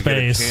 whenever you get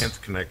a MySpace. chance,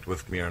 connect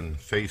with me on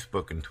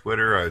Facebook and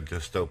Twitter. I've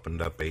just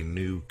opened up a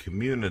new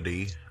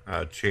community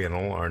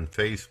channel on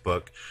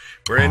Facebook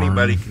where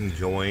anybody can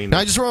join. Now,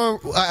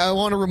 I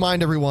want to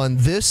remind everyone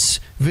this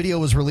video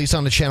was released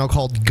on a channel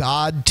called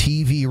God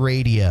TV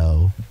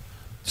Radio.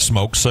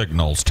 Smoke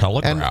signals,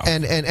 telegraph.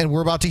 And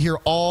we're about to hear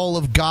all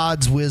of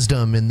God's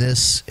wisdom in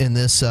this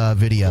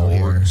video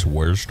here. Lord's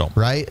wisdom.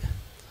 Right?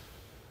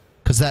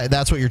 Because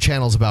that's what your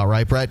channel's about,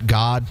 right, Brett?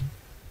 God?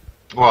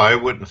 Well, I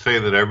wouldn't say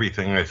that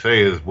everything I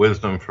say is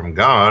wisdom from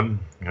God.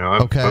 You know,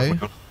 I've Okay. put my own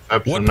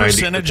perception What and ideas.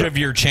 percentage of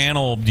your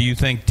channel do you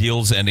think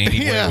deals in any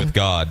Yeah. way with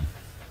God?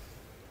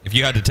 If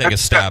you had to take a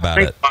stab at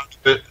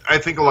it. I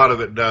think a lot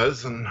of it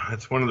does, and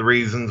it's one of the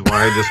reasons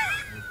why I just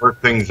work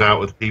things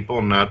out with people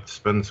and not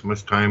spend so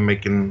much time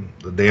making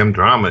the damn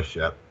drama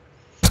shit.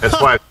 That's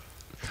why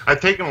I've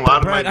taken a lot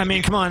of Brett, my... I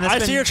mean, come on. I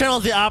see your channel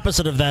as the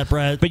opposite of that,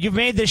 Brett. But you've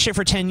made this shit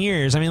for 10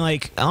 years. I mean,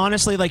 like,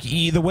 honestly, like,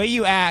 the way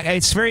you act,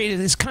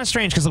 it's kind of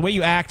strange because the way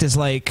you act is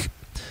like,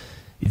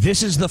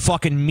 this is the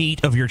fucking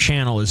meat of your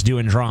channel is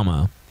doing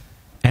drama.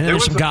 And then There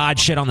there's was some a- God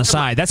shit on the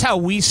side. That's how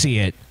we see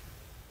it.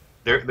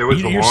 There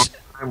was a You're long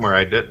time where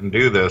I didn't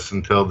do this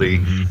until the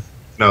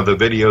the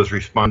videos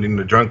responding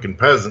to drunken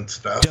peasant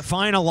stuff.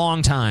 Define a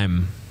long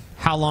time.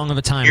 How long of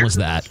a time was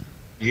that?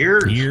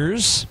 Years.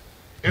 Years?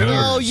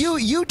 No,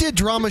 you did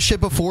drama shit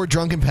before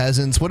Drunken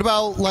Peasants. What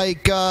about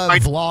like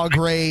Vlog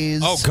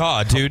Rays? Oh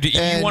God, dude!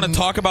 You want to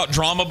talk about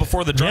drama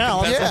before the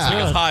drunken peasants? yeah.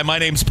 Because, hi, my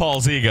name's Paul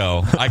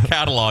Zigo. I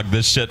catalog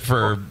this shit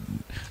for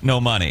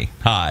no money.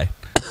 Hi.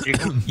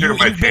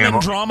 You've been in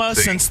drama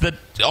since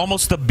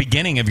almost the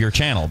beginning of your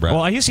channel, bro.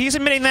 Well, he's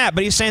admitting that,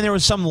 but he's saying there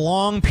was some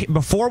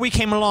before we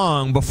came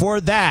along.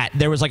 Before that,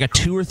 there was like a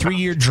 2 or 3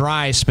 year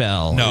dry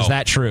spell. No, is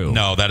that true?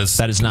 No, that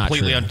is not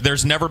completely true.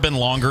 there's never been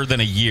longer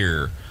than a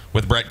year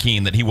with Brett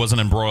Keane that he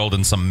wasn't embroiled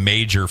in some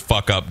major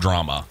fuck-up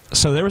drama.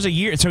 So there was a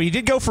year. So he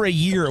did go for a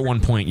year at one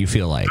point, you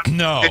feel like?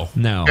 No.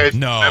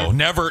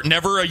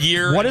 Never a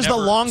year. What is the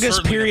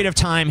longest period of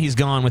time he's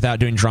gone without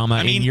doing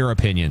drama, in your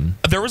opinion?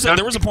 There was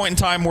a point in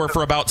time where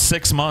for about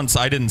 6 months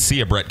I didn't see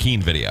a Brett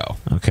Keane video.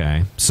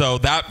 Okay. So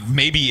that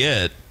may be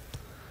it.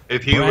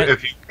 If you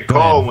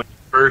recall, when you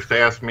first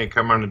asked me to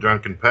come on the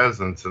Drunken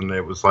Peasants, and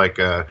it was like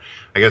I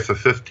guess a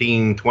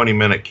 15-20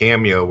 minute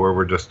cameo where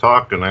we're just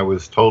talking, I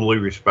was totally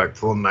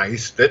respectful and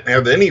nice. Didn't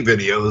have any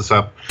videos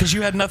up. Because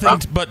you had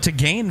nothing but to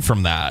gain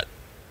from that.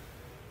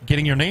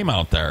 Getting your name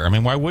out there. I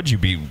mean, why would you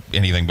be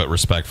anything but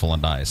respectful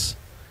and nice?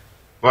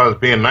 Well, I was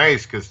being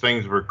nice because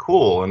things were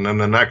cool, and then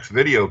the next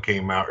video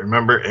came out.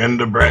 Remember,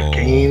 End of Brett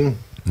Keane?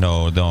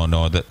 No.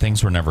 That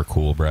things were never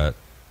cool, Brett.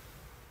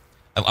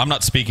 I'm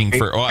not speaking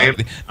for...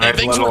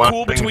 things were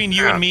cool between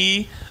you and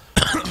me.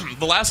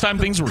 The last time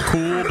things were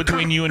cool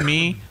between you and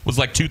me was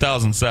like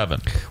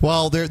 2007.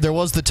 Well, there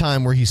was the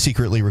time where he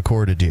secretly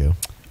recorded you.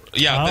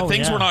 Yeah,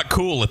 things were not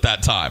cool at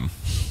that time.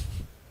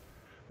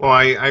 Well,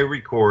 I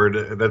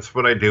record. That's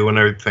what I do when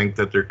I think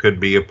that there could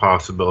be a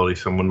possibility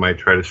someone might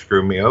try to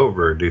screw me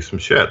over or do some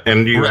shit.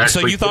 And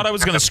so you thought I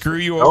was going to screw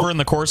you over in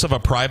the course of a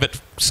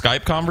private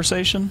Skype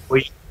conversation?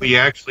 We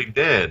actually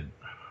did.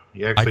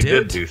 You actually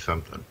did do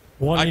something.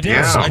 What did you do?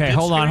 Yeah. Okay,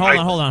 hold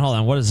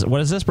on. What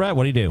is this, Brett?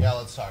 What do you do? Yeah,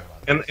 let's talk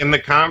about it. In the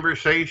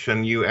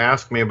conversation, you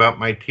asked me about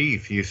my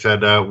teeth. You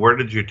said, "Where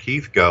did your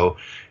teeth go?"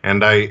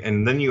 And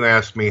then you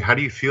asked me, "How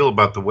do you feel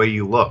about the way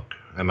you look?"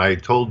 And I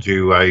told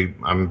you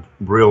I'm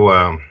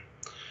real.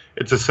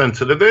 It's a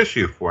sensitive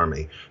issue for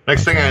me.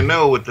 Next thing I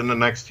know, within the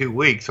next 2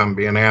 weeks, I'm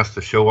being asked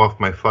to show off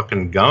my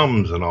fucking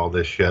gums and all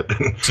this shit.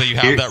 So you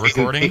have that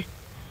recording?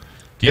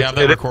 Do you have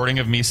that recording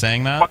of me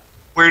saying that?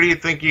 Where do you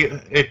think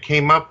it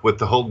came up with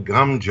the whole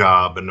gum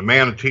job and the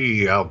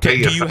Manatee? I'll tell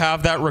you. Do you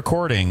have that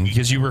recording?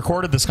 Because you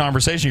recorded this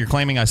conversation. You're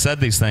claiming I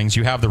said these things.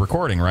 You have the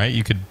recording, right?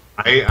 You could.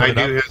 I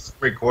do have some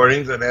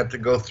recordings. I'd have to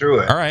go through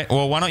it. All right.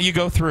 Well, why don't you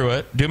go through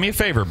it? Do me a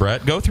favor,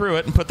 Brett. Go through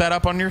it and put that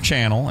up on your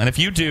channel. And if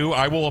you do,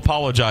 I will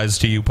apologize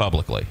to you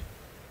publicly.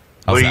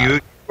 You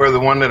were the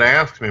one that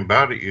asked me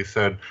about it. You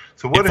said,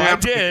 so what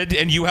happened? If I did,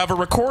 and you have a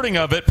recording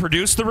of it,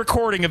 produce the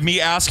recording of me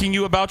asking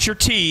you about your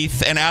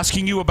teeth and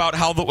asking you about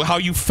how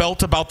you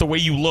felt about the way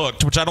you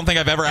looked, which I don't think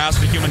I've ever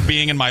asked a human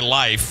being in my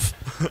life.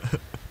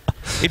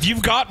 If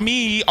you've got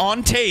me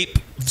on tape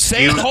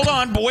saying, hold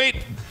on, but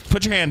wait,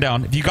 put your hand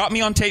down. If you got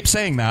me on tape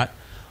saying that,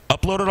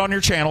 upload it on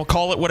your channel,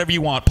 call it whatever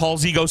you want.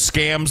 Paul's Ego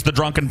scams the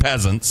Drunken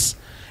Peasants.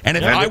 And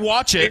if I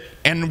watch it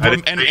and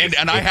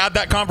I had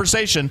that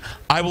conversation,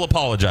 I will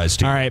apologize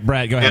to you. All right,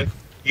 Brett, go ahead.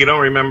 You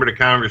don't remember the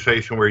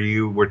conversation where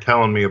you were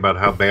telling me about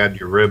how bad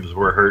your ribs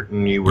were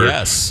hurting?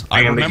 Yes,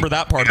 I remember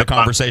that part of the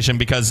conversation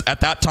because at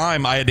that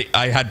time I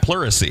had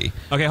pleurisy.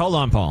 Okay, hold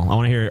on, Paul. I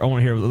want to hear.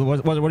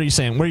 What are you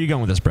saying? Where are you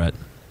going with this, Brett?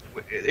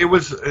 It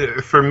was,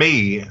 for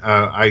me,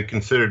 I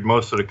considered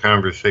most of the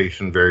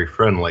conversation very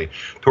friendly.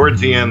 Towards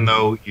the end,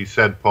 though, you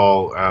said,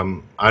 Paul,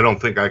 I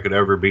don't think I could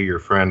ever be your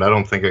friend. I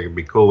don't think I could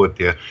be cool with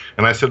you.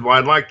 And I said, well,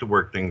 I'd like to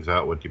work things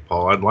out with you,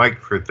 Paul. I'd like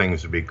for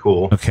things to be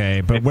cool. Okay,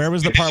 but where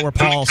was the part where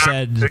Paul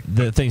said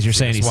the things you're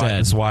saying he said?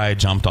 That's why I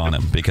jumped on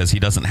him, because he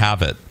doesn't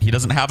have it. He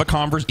doesn't have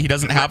he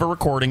doesn't have a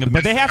recording of.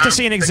 But they have to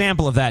see an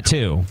example of that,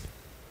 too.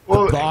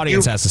 Well, the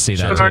audience has to see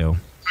that, too.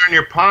 On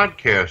your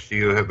podcast,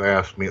 you have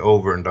asked me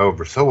over and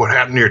over, so what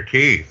happened to your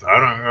teeth? I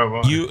don't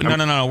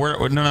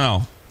know.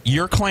 No.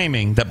 You're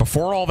claiming that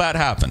before all that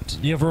happened,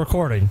 you have a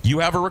recording. You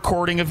have a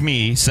recording of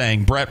me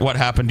saying, Brett, what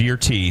happened to your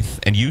teeth?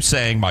 And you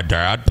saying, my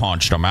dad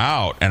punched them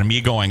out. And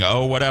me going,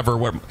 oh, whatever.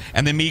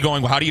 And then me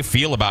going, well, how do you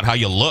feel about how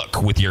you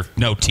look with your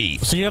no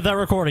teeth? So you have that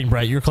recording,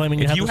 Brett. You're claiming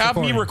you have this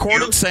recording. If you have me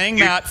recorded saying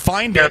that,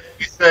 find it.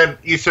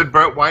 You said,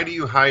 Brett, why do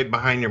you hide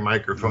behind your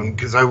microphone?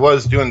 Because I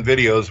was doing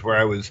videos where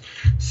I was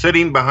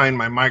sitting behind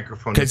my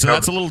microphone. Okay, so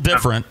that's a little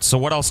different. So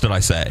what else did I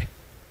say?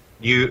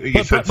 You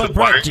said, so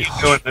why are you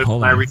doing this?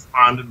 And I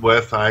responded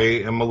with, I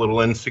am a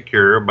little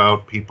insecure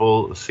about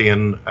people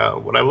seeing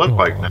what I look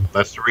like now.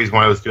 That's the reason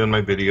why I was doing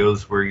my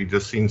videos where you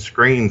just seen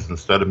screens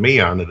instead of me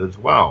on it as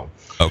well.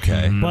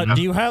 Okay. But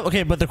do you have,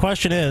 but the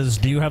question is,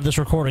 do you have this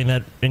recording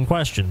that in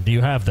question? Do you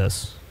have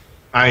this?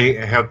 I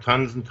have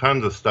tons and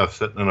tons of stuff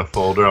sitting in a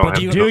folder. But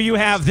do you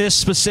have this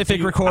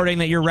specific recording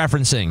that you're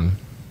referencing?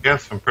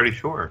 Yes, I'm pretty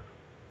sure.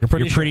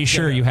 You're pretty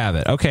sure you have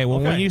it. Okay,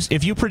 well,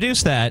 if you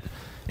produce that,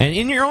 and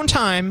in your own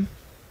time,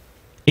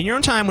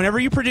 whenever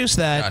you produce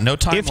that, no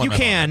time if you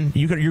can,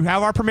 you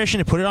have our permission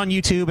to put it on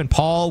YouTube, and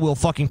Paul will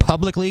fucking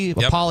publicly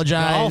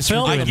apologize.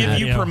 I give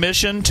you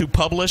permission to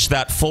publish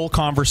that full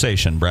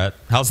conversation, Brett.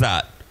 How's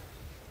that?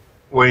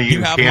 Well,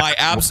 you have my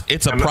apps.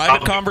 It's a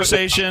private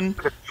conversation.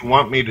 You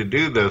want me to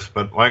do this,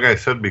 but like I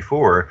said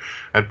before,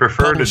 I'd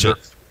prefer to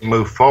just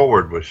move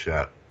forward with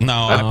shit. No,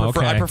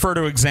 I prefer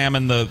to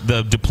examine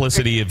the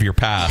duplicity of your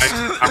past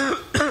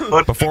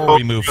before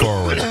we move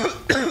forward.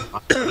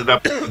 Put it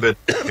up to the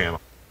channel.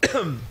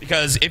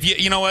 Because if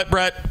you know what,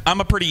 Brett, I'm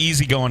a pretty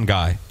easygoing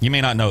guy. You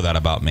may not know that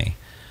about me,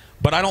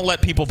 but I don't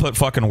let people put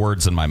fucking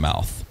words in my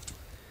mouth.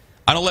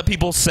 I don't let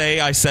people say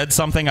I said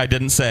something I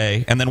didn't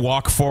say and then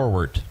walk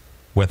forward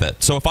with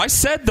it. So if I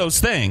said those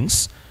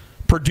things,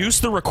 produce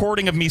the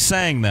recording of me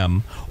saying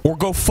them, or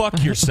go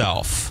fuck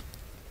yourself.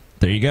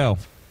 There you go.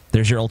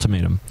 There's your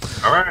ultimatum.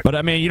 All right. But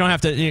I mean, you don't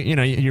have to. You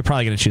know, you're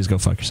probably going to choose go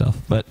fuck yourself.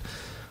 But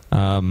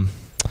I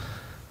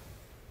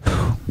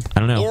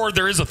don't know. Or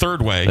there is a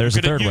third way. There's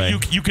a third way.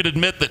 You could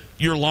admit that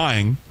you're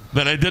lying,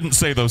 that I didn't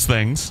say those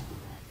things.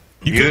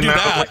 You could do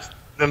that.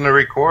 In the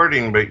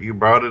recording, but you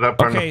brought it up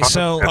on the Okay,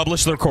 so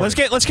publish the recording.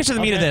 Let's get to the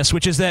meat of this,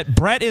 which is that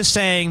Brett is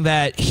saying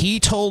that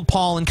he told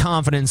Paul in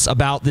confidence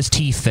about this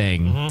teeth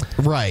thing,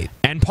 right?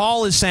 And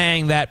Paul is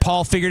saying that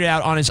Paul figured it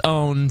out on his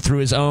own through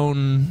his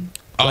own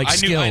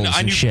skills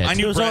and shit. I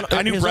knew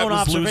Brett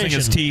was losing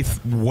his teeth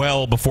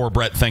well before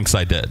Brett thinks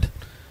I did.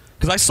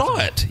 Because I saw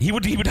it. He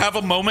would have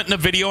a moment in a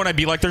video, and I'd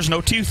be like, "There's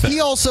no tooth there."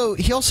 He also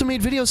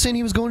made videos saying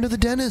he was going to the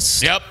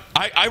dentist. Yep,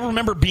 I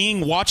remember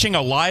watching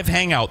a live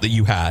hangout that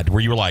you had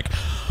where you were like,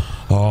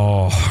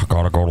 "Oh, I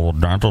gotta go to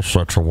the dentist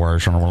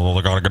situation.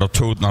 I gotta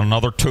get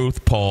another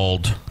tooth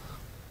pulled."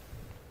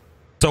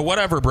 So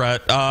whatever,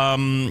 Brett.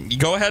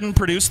 Go ahead and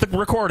produce the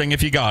recording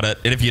if you got it,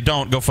 and if you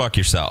don't, go fuck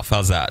yourself.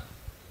 How's that?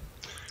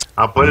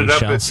 I'll put it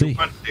up if you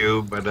want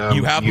to, but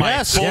you have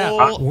my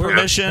full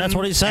permission That's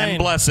what he's saying. and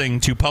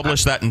blessing to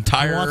publish that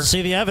entire. I want to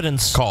see the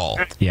evidence. Call.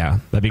 Yeah,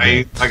 that'd be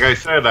great. Like I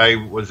said, I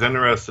was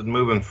interested in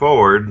moving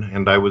forward,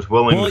 and I was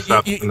willing to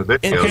stop in the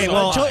video. Okay,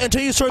 well,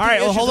 until you sort all the right,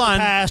 well, issues hold of the on.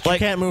 past, you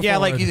can't move forward.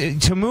 like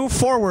to move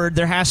forward,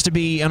 there has to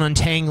be an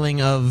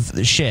untangling of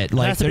the shit.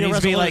 Like there needs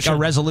to be like a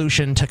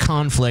resolution to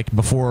conflict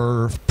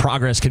before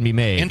progress can be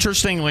made.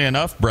 Interestingly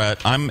enough,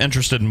 Brett, I'm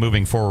interested in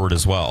moving forward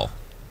as well.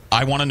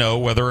 I want to know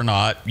whether or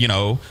not,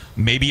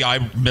 maybe I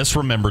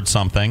misremembered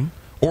something,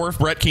 or if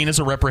Brett Keane is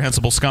a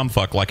reprehensible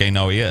scumfuck like I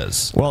know he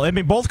is. Well, I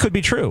mean, both could be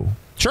true.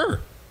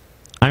 Sure.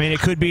 I mean, it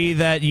could be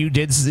that he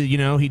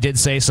did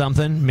say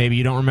something. Maybe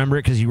you don't remember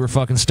it because you were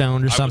fucking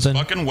stoned or something. I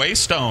was fucking way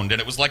stoned, and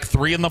it was like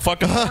 3 in the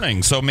fucking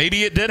morning. So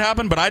maybe it did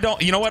happen, but I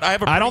don't. You know what?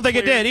 I don't think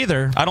it did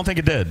either. I don't think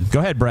it did. Go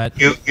ahead, Brett.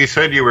 You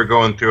said you were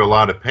going through a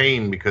lot of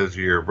pain because of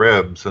your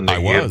ribs, and I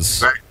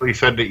was. You actually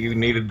said that you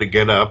needed to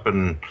get up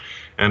and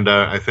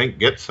I think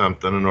get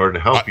something in order to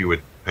help you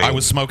with pain. I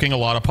was smoking a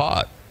lot of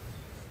pot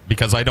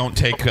because I don't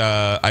take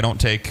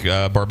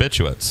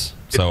barbiturates,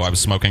 so I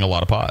was smoking a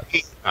lot of pot.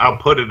 I'll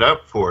put it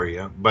up for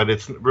you, but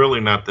it's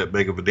really not that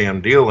big of a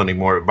damn deal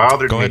anymore. It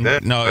bothered me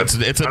then. No, it's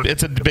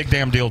a big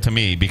damn deal to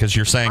me because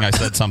you're saying I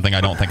said something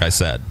I don't think I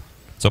said.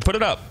 So put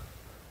it up.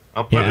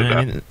 I'll put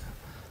it up.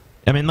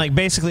 I mean, like,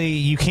 basically,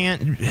 you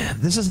can't...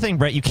 This is the thing,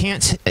 Brett. You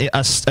can't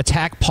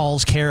attack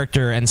Paul's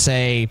character and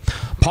say,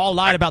 Paul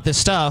lied about this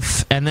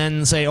stuff, and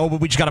then say, oh, but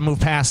we just got to move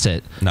past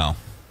it. No.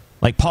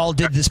 Like, Paul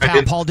did this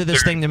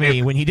thing to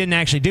me when he didn't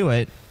actually do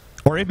it.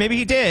 Or maybe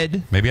he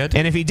did. Maybe I did.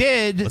 And if he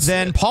did,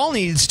 then Paul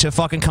needs to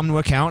fucking come to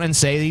account and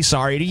say that he's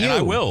sorry to you. And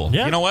I will.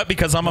 Yeah. You know what?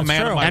 Because I'm a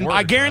man of my and word.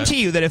 I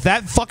guarantee you that if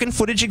that fucking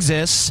footage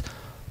exists...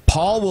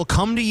 Paul will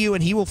come to you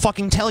and he will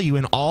fucking tell you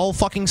in all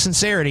fucking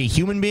sincerity,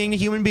 human being to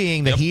human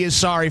being, that he is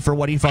sorry for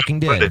what he fucking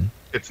did.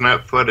 It's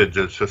not footage,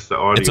 it's just the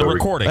audio. It's a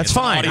recording. That's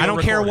fine. I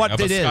don't care what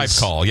it is. Skype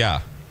call,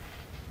 yeah.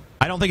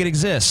 I don't think it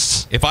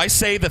exists. If I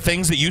say the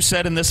things that you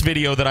said in this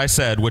video that I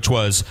said, which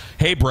was,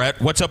 hey,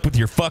 Brett, what's up with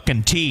your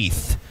fucking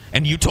teeth?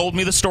 And you told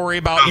me the story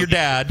about your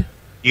dad.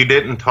 You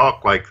didn't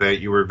talk like that.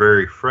 You were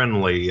very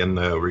friendly in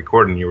the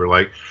recording. You were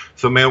like,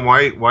 so, man,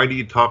 why do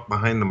you talk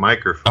behind the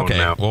microphone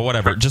now? Well,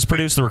 whatever. Just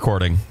produce the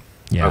recording.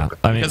 Yeah, okay.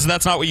 I mean, because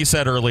that's not what you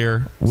said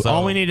earlier. So.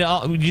 All we need to,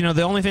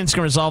 the only thing that's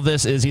going to resolve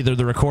this is either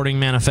the recording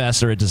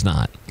manifests or it does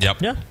not.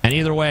 Yep. Yeah. And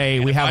either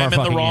way, we have our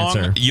fucking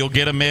answer. You'll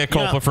get a mea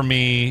culpa from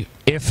me.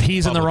 If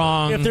he's in the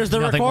wrong, if there's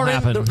the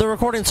recording, the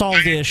recording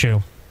solves the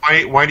issue.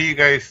 Why do you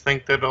guys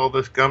think that all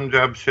this gum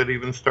job should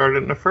even start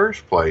in the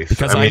first place?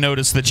 Because I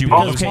noticed that you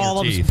were losing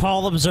your teeth.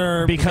 Paul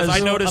observed. Because I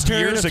noticed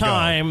years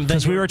ago.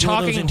 Because we were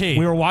talking,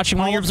 we were watching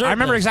one of your. I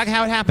remember exactly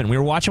how it happened. We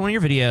were watching one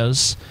of your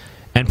videos.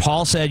 And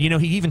Paul said, he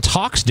even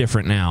talks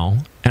different now.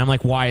 And I'm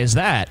like, why is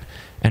that?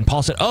 And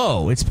Paul said,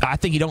 I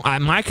think you don't.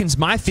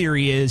 My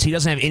theory is he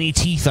doesn't have any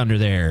teeth under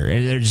there.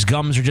 And his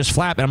gums are just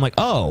flat. And I'm like,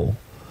 oh,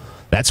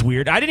 that's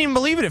weird. I didn't even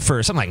believe it at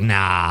first. I'm like,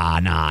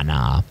 nah.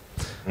 No,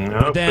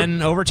 but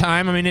then over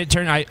time, I mean, it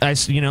turned.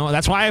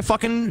 That's why I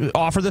fucking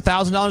offered the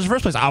 $1,000 in the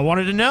first place. I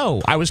wanted to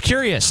know. I was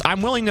curious.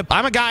 I'm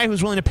a guy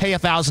who's willing to pay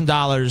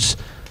 $1,000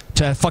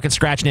 to fucking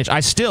scratch an itch.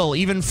 I still,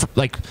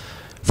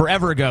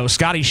 forever ago, she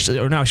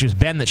was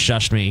Ben that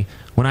shushed me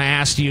when I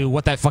asked you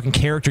what that fucking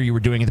character you were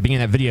doing at the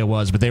beginning of that video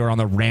was, but they were on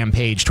the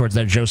rampage towards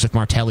that Joseph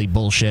Martelli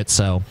bullshit,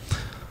 so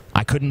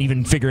I couldn't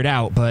even figure it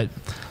out, but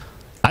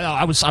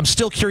I'm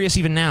still curious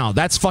even now.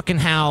 That's fucking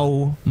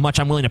how much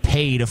I'm willing to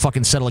pay to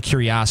fucking settle a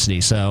curiosity,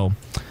 so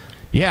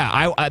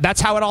yeah, that's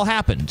how it all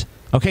happened.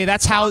 Okay,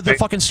 that's how the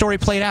fucking story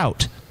played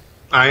out.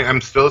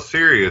 I'm still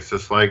serious.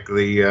 Just like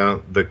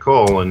the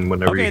coal, and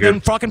whenever Okay, you then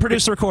get, fucking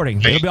produce the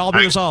recording. It'll all be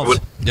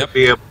resolved. Yep.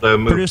 Be able to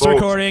move Produce the forward.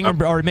 recording,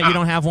 or admit you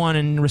don't have one,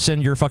 and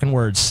rescind your fucking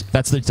words.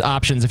 That's the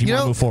options if you,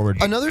 want to move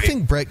forward. Another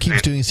thing Brett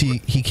keeps doing is he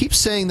keeps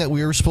saying that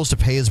we were supposed to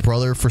pay his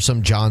brother for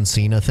some John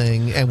Cena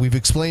thing, and we've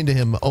explained to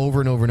him over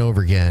and over and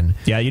over again.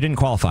 Yeah, you didn't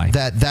qualify.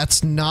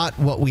 That's not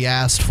what we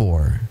asked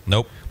for.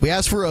 Nope. We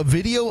asked for a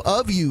video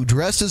of you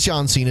dressed as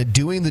John Cena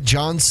doing the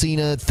John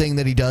Cena thing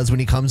that he does when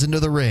he comes into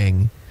the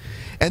ring.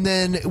 And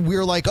then we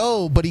were like,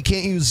 oh, but he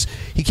can't use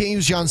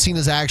John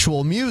Cena's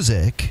actual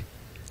music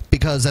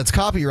because that's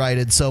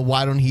copyrighted. So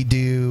why don't he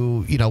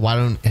do, why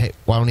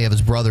don't he have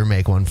his brother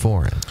make one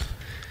for him?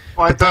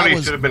 Well, I thought he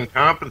should have been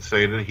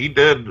compensated. He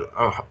did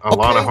a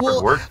lot of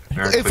hard work.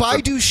 If I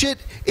do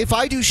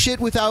shit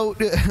without,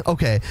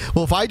 okay,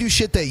 well, if I do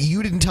shit that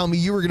you didn't tell me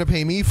you were going to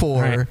pay me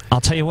for, All right, I'll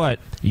tell you what,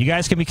 you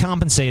guys can be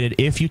compensated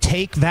if you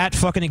take that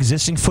fucking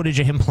existing footage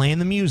of him playing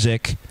the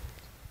music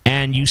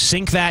and you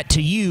sync that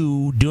to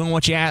you doing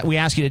what we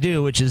ask you to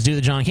do, which is do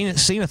the John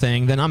Cena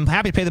thing, then I'm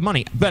happy to pay the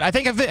money. But I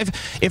think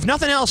if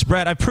nothing else,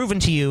 Brett, I've proven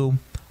to you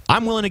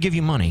I'm willing to give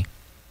you money.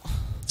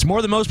 It's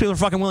more than most people are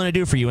fucking willing to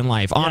do for you in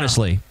life,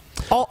 honestly.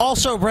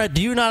 Also, Brett,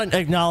 do you not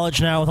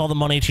acknowledge now with all the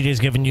money TJ's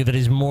given you that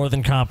he's more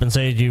than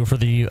compensated you for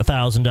the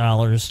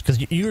 $1,000? Because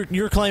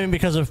you're claiming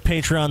because of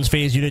Patreon's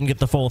fees you didn't get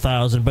the full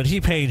 $1,000, but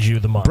he paid you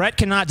the money. Brett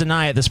cannot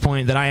deny at this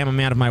point that I am a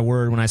man of my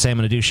word when I say I'm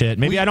going to do shit.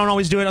 Maybe I don't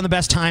always do it on the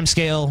best time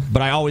scale,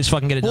 but I always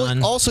fucking get it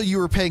done. Also, you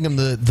were paying him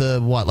the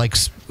what, like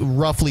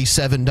roughly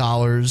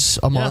 $7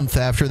 a month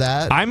after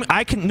that?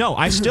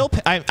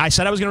 I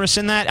said I was going to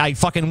rescind that. I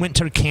fucking went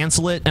to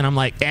cancel it, and I'm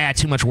like,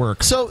 too much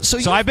work. So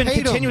I've been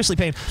continuously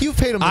paying. You've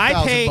paid him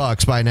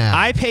 $1,000 by now.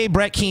 I pay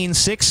Brett Keane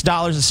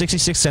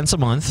 $6.66 a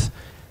month,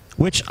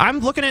 which I'm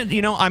looking at.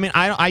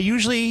 I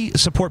usually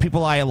support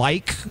people I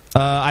like.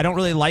 I don't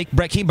really like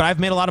Brett Keane, but I've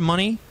made a lot of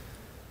money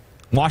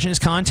watching his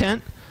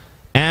content,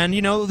 and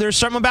there's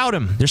something about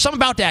him. There's something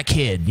about that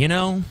kid.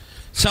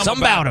 Something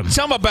about him.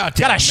 Something about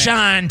that. Got a man.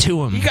 shine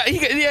to him.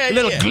 A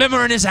little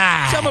glimmer in his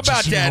eye. Something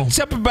about that.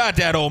 Something about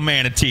that old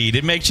manatee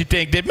that makes you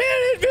think that,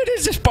 man,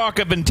 there's a spark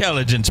of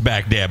intelligence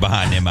back there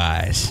behind them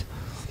eyes.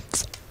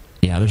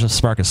 Yeah, there's a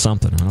spark of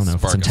something. I don't know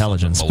if it's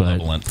intelligence, but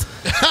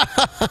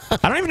I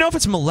don't even know if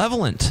it's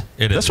malevolent.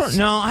 It is.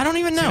 No, I don't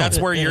even know. See, that's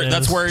where you're.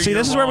 See,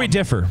 this is where we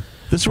differ.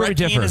 This is where we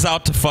differ. Keane is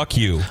out to fuck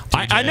you.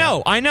 I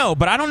know,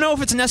 but I don't know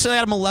if it's necessarily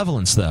out of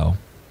malevolence, though.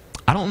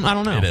 I don't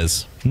know. It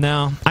is.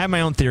 No, I have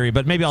my own theory,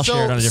 but maybe I'll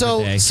share it on a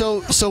different day.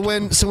 So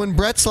when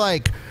Brett's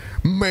like,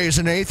 May's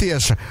an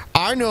atheist,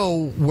 I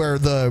know where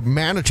the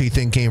manatee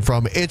thing came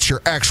from. It's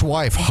your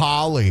ex-wife,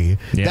 Holly.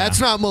 Yeah. That's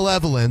not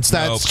malevolence.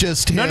 That's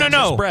just him.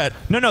 No. Brett.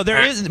 No.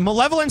 There is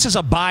malevolence is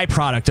a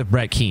byproduct of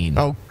Brett Keane.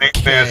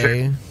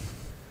 Okay.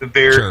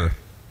 Sure.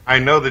 I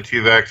know that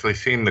you've actually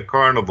seen the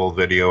carnival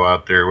video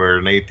out there where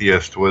an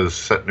atheist was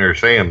sitting there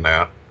saying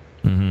that.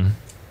 Mm-hmm.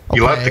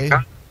 You left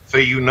the so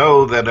you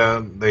know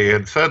that they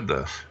had said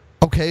this.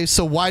 Okay,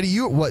 so why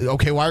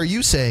are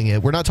you saying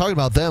it? We're not talking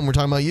about them. We're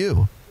talking about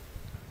you.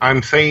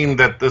 I'm saying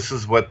that this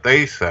is what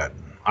they said.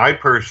 I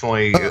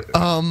personally,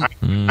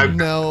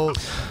 no,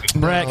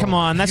 Brett, come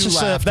on. That's You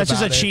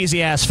just a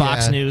cheesy ass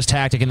Fox News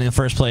tactic in the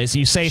first place.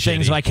 You say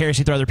things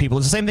vicariously through other people.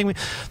 It's the same thing.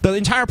 The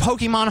entire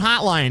Pokemon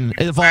hotline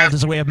evolved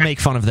as a way of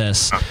make fun of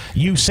this.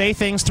 You say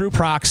things through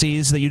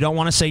proxies that you don't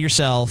want to say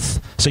yourself,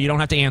 so you don't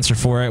have to answer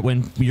for it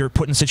when you're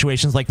put in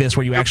situations like this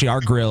where you actually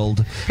are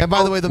grilled. And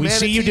by the way, we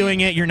see you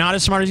doing it. You're not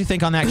as smart as you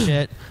think on that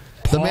shit.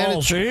 Play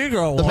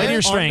to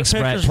your strengths,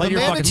 Brett. Play to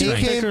your fucking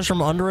strengths. Pictures from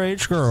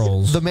underage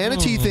girls. The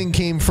manatee thing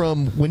came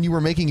from when you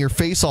were making your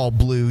face all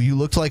blue. You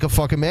looked like a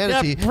fucking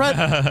manatee.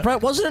 Yeah,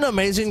 Brett, wasn't it an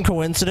amazing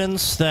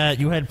coincidence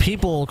that you had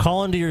people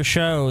call into your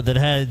show that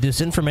had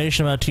this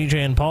information about TJ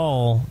and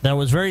Paul that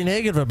was very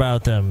negative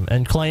about them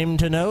and claimed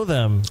to know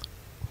them?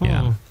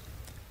 Yeah.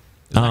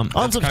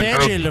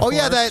 Unsubstantiated. Oh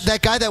yeah,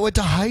 that guy that went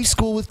to high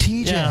school with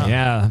TJ.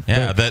 Yeah.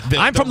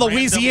 I'm from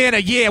Louisiana.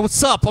 Yeah,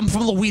 what's up? I'm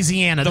from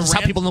Louisiana. This is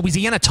how people in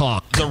Louisiana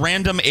talk. The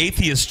random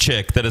atheist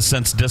chick that has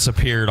since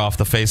disappeared off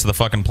the face of the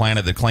fucking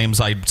planet that claims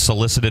I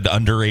solicited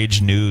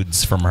underage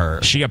nudes from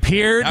her. She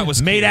appeared, That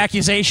was made cute.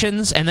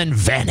 accusations, and then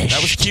vanished.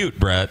 That was cute,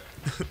 Brett.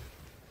 It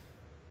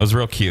was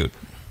real cute.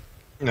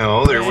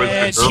 No, there was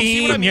a girl.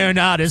 Team, you're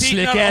not as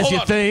slick as you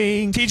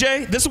think.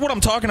 TJ, this is what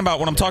I'm talking about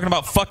when I'm talking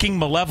about fucking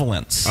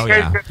malevolence. Oh,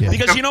 yeah.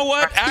 Because you know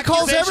what? He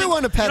calls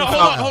everyone a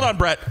pedophile. Hold on,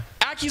 Brett.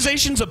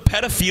 Accusations of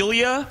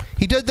pedophilia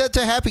He did that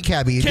to Happy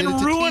Cabby. He can did it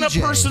to ruin TJ.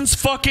 a person's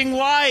fucking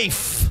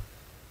life.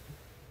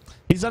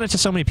 He's done it to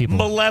so many people.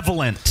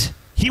 Malevolent.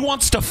 He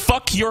wants to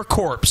fuck your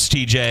corpse,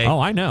 TJ. Oh,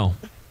 I know.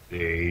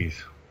 Jeez.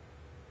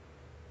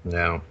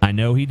 No. I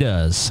know he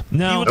does.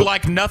 No. He would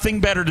like nothing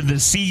better than to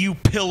see you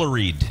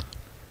pilloried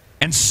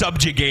and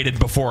subjugated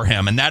before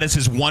him, and that is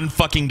his one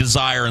fucking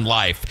desire in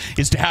life,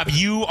 is to have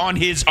you on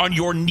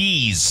your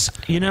knees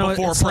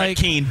before it's Brett like,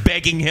 Keane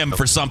begging him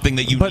for something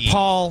that you But need.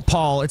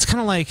 Paul, it's kind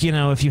of like,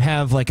 if you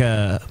have like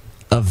a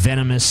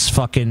venomous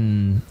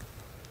fucking...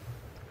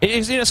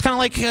 It's kind of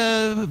like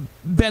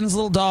Ben's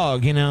little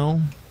dog,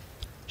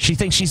 She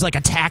thinks she's like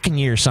attacking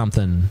you or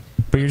something.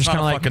 But you're just He's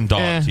kind not of a like, fucking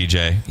dog,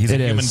 TJ. He's a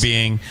human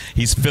being.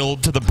 He's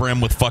filled to the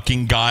brim with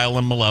fucking guile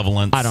and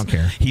malevolence. I don't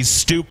care. He's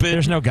stupid.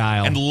 There's no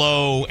guile. And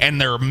low,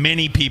 and there are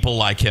many people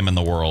like him in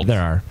the world.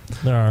 There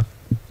are.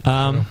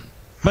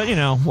 But, you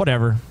know,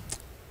 whatever.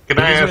 Can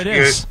I ask you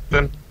guys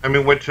then? I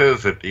mean, which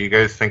is it? Do you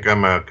guys think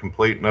I'm a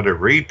complete and utter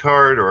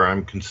retard, or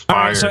I'm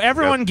conspiring? All right, so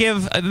everyone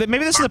give... maybe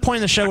this is the point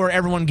in the show where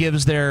everyone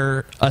gives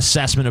their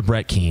assessment of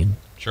Brett Keane.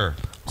 Sure.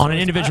 On an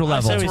individual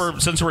level.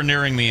 Since we're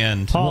nearing the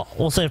end. Paul,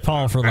 we'll save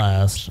Paul for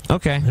last.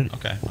 Okay. I'm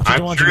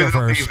sure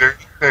it'll be very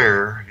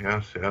fair.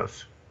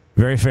 Yes.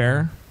 Very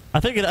fair. I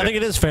think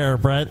it is fair,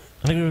 Brett.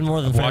 I think we've been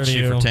more than I've fair watched to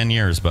you for 10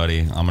 years, buddy.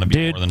 I'm going to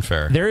be more than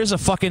fair. There is a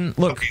fucking...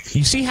 Look,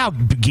 you see how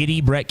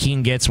giddy Brett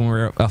Keane gets when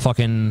we're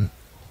fucking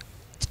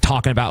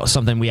talking about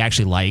something we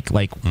actually like?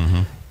 Like,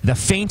 the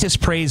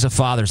faintest praise of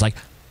fathers, like,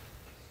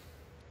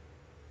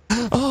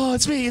 oh,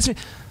 it's me.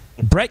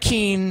 Brett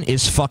Keane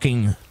is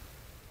fucking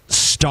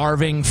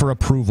starving for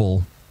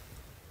approval.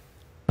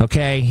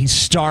 Okay? He's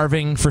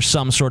starving for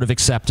some sort of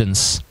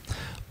acceptance.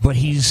 But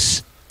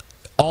he's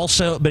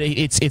also... But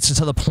it's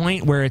to the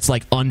point where it's,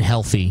 like,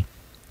 unhealthy.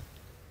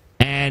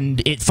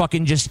 And it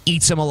fucking just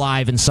eats him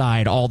alive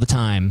inside all the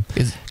time.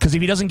 Because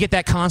if he doesn't get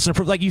that constant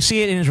approval... Like, you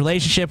see it in his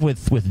relationship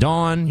with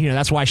Dawn. You know,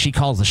 that's why she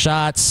calls the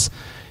shots.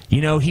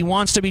 You know, he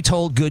wants to be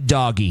told good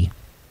doggy.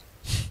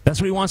 That's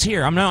what he wants to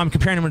hear. I'm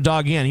comparing him to a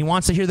dog again. He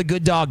wants to hear the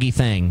good doggy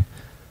thing.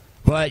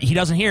 But he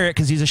doesn't hear it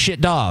because he's a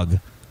shit dog.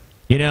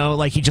 You know,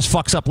 like he just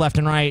fucks up left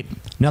and right.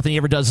 Nothing he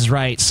ever does is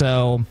right.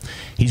 So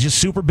he's just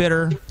super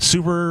bitter,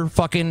 super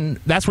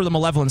fucking... That's where the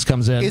malevolence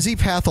comes in. Is he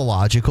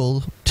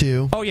pathological,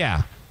 too? Oh,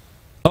 yeah.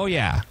 Oh,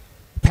 yeah.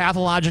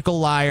 Pathological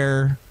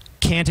liar,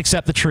 can't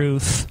accept the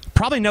truth,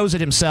 probably knows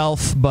it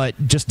himself, but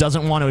just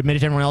doesn't want to admit it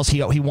to everyone else.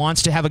 He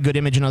wants to have a good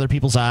image in other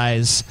people's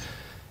eyes,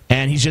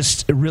 and he's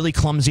just really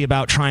clumsy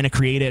about trying to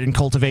create it and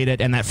cultivate it,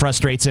 and that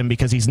frustrates him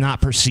because he's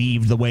not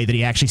perceived the way that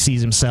he actually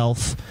sees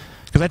himself.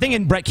 Because I think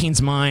in Brett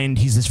Keane's mind,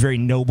 he's this very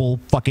noble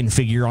fucking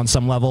figure on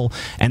some level,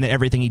 and that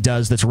everything he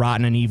does that's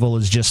rotten and evil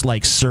is just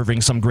like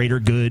serving some greater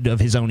good of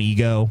his own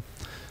ego.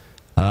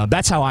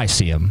 That's how I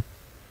see him.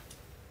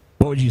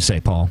 What would you say,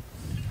 Paul?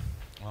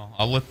 Well,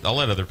 I'll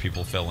let other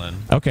people fill in.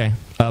 Okay.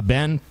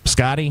 Ben,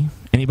 Scotty,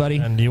 anybody?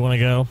 And do you want to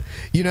go?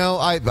 You know,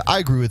 I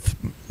agree with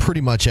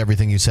pretty much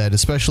everything you said,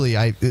 especially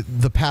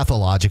the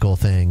pathological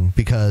thing,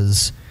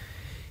 because...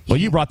 Well,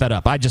 you brought that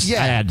up. I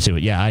added to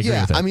it. Yeah, I agree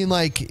with it. I mean,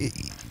 like,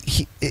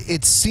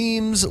 it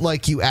seems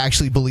like you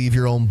actually believe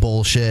your own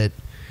bullshit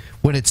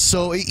when it's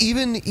so...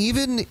 Even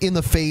in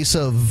the face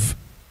of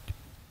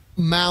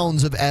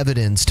mounds of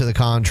evidence to the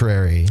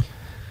contrary...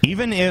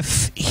 Even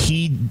if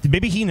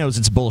maybe he knows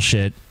it's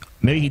bullshit,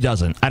 maybe he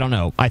doesn't. I don't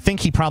know. I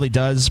think he probably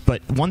does,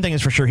 but one thing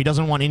is for sure, he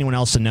doesn't want anyone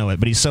else to know it,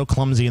 but he's so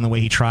clumsy in the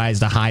way he tries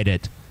to hide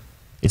it.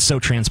 It's so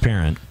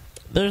transparent.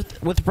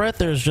 With Brett,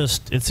 there's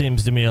just, it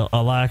seems to me, a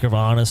lack of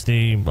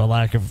honesty, a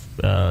lack of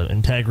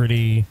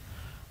integrity,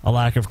 a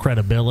lack of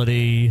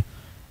credibility.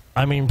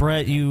 I mean,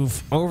 Brett,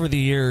 you've, over the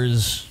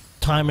years,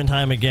 time and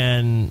time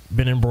again,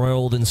 been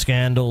embroiled in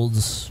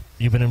scandals.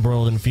 You've been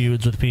embroiled in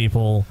feuds with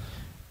people.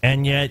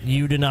 And yet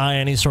you deny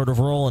any sort of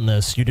role in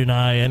this. You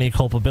deny any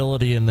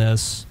culpability in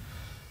this.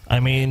 I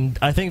mean,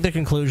 I think the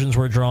conclusions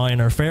we're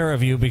drawing are fair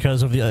of you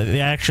because of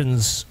the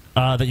actions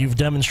that you've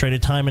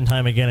demonstrated time and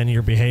time again in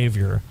your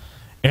behavior.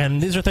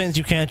 And these are things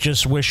you can't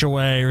just wish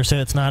away or say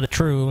it's not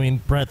true. I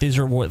mean, Brett, these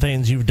are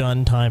things you've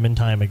done time and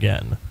time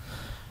again.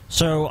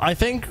 So I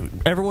think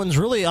everyone's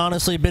really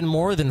honestly been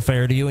more than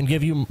fair to you and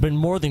been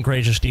more than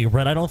gracious to you,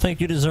 Brett. I don't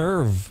think you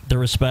deserve the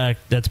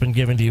respect that's been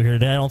given to you here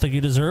today. I don't think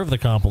you deserve the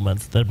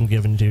compliments that have been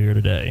given to you here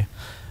today.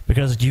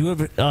 Because you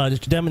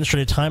have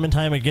demonstrated time and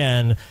time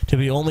again to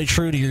be only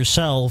true to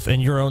yourself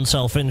and your own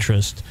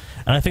self-interest.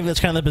 And I think that's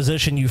kind of the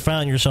position you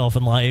found yourself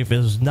in life,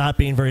 is not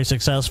being very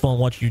successful in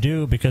what you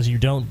do because you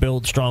don't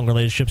build strong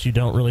relationships, you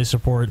don't really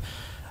support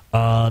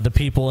the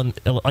people, and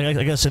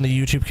I guess in the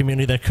YouTube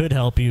community that could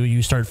help you.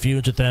 You start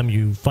feuds with them,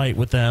 you fight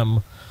with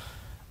them,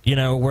 you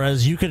know,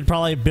 whereas you could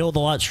probably build a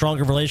lot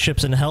stronger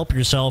relationships and help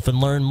yourself and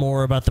learn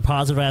more about the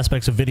positive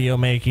aspects of video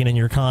making and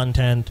your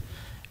content.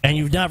 And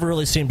you've never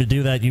really seemed to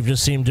do that. You've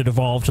just seemed to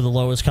devolve to the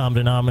lowest common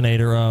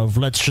denominator of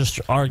let's just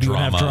argue and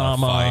have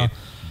drama. Fight,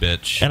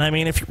 bitch. And I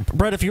mean,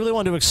 Brett, if you really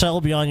want to excel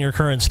beyond your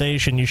current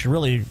station, you should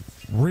really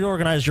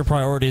reorganize your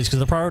priorities, because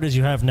the priorities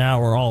you have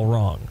now are all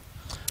wrong.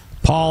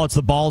 Paul, it's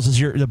the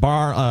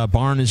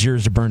barn is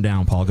yours to burn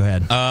down. Paul, go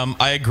ahead.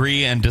 I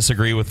agree and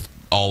disagree with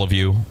all of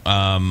you.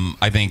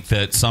 I think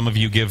that some of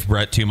you give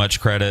Brett too much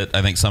credit.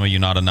 I think some of you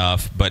not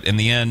enough. But in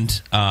the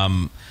end,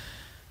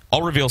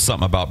 I'll reveal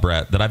something about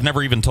Brett that I've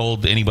never even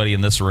told anybody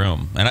in this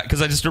room, and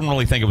because I just didn't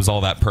really think it was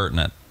all that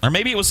pertinent, or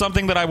maybe it was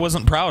something that I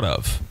wasn't proud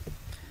of.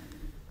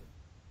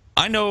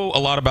 I know a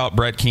lot about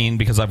Brett Keane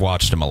because I've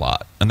watched him a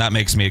lot, and that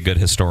makes me a good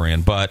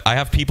historian. But I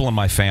have people in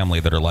my family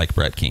that are like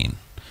Brett Keane.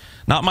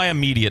 Not my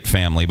immediate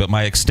family, but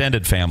my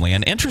extended family.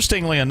 And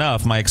interestingly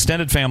enough, my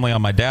extended family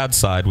on my dad's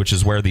side, which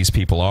is where these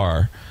people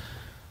are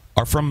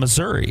from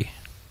Missouri.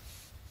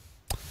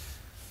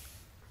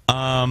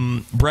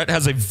 Brett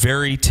has a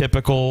very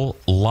typical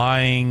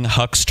lying,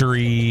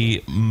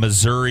 huckstery,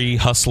 Missouri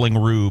hustling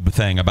rube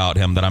thing about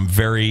him that I'm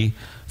very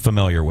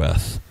familiar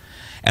with.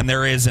 And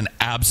there is an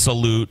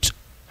absolute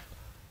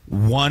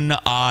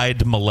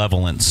one-eyed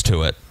malevolence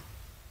to it.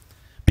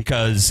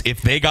 Because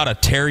if they got to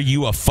tear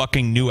you a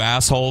fucking new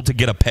asshole to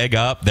get a peg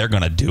up, they're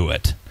going to do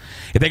it.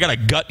 If they got to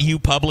gut you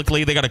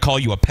publicly, they got to call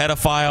you a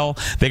pedophile,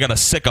 they got to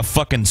sick a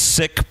fucking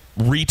sick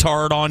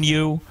retard on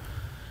you,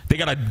 they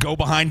got to go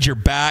behind your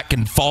back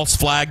and false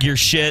flag your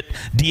shit,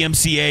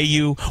 DMCA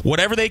you,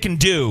 whatever they can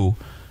do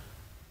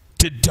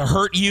to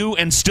hurt you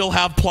and still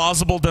have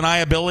plausible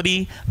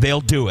deniability,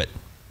 they'll do it.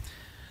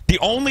 The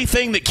only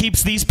thing that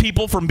keeps these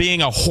people from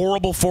being a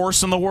horrible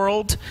force in the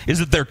world is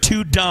that they're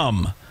too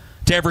dumb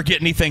to ever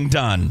get anything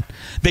done.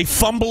 They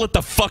fumble at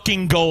the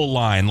fucking goal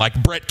line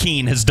like Brett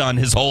Keane has done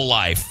his whole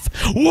life.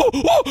 Whoa,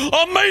 whoa,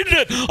 I made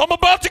it! I'm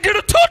about to get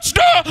a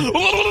touchdown!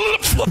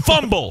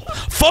 Fumble.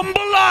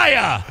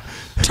 Fumbleia!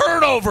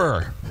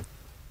 Turnover!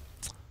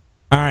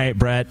 All right,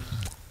 Brett.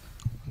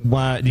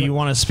 Do you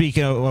want to speak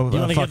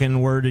a fucking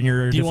word in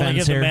your defense here? Do you want to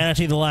give the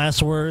Manatee the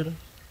last word?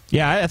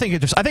 Yeah, I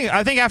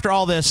think after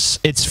all this,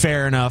 it's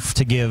fair enough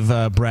to give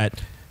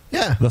Brett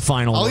the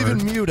final I'll word.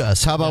 even mute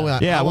us. How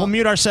about Yeah, we'll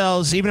mute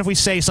ourselves. Even if we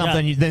say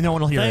something, then no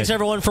one will hear it. Thanks,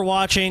 everyone, for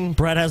watching.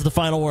 Brett has the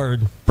final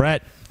word.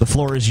 Brett, the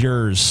floor is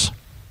yours.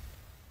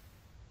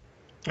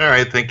 All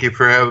right, thank you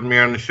for having me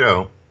on the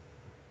show.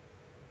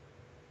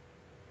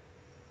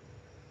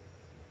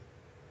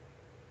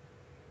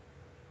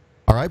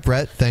 All right,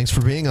 Brett, thanks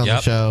for being on the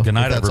show. Good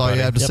night, If that's all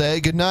you everybody. have to say.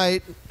 Good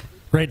night.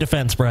 Great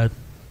defense, Brett.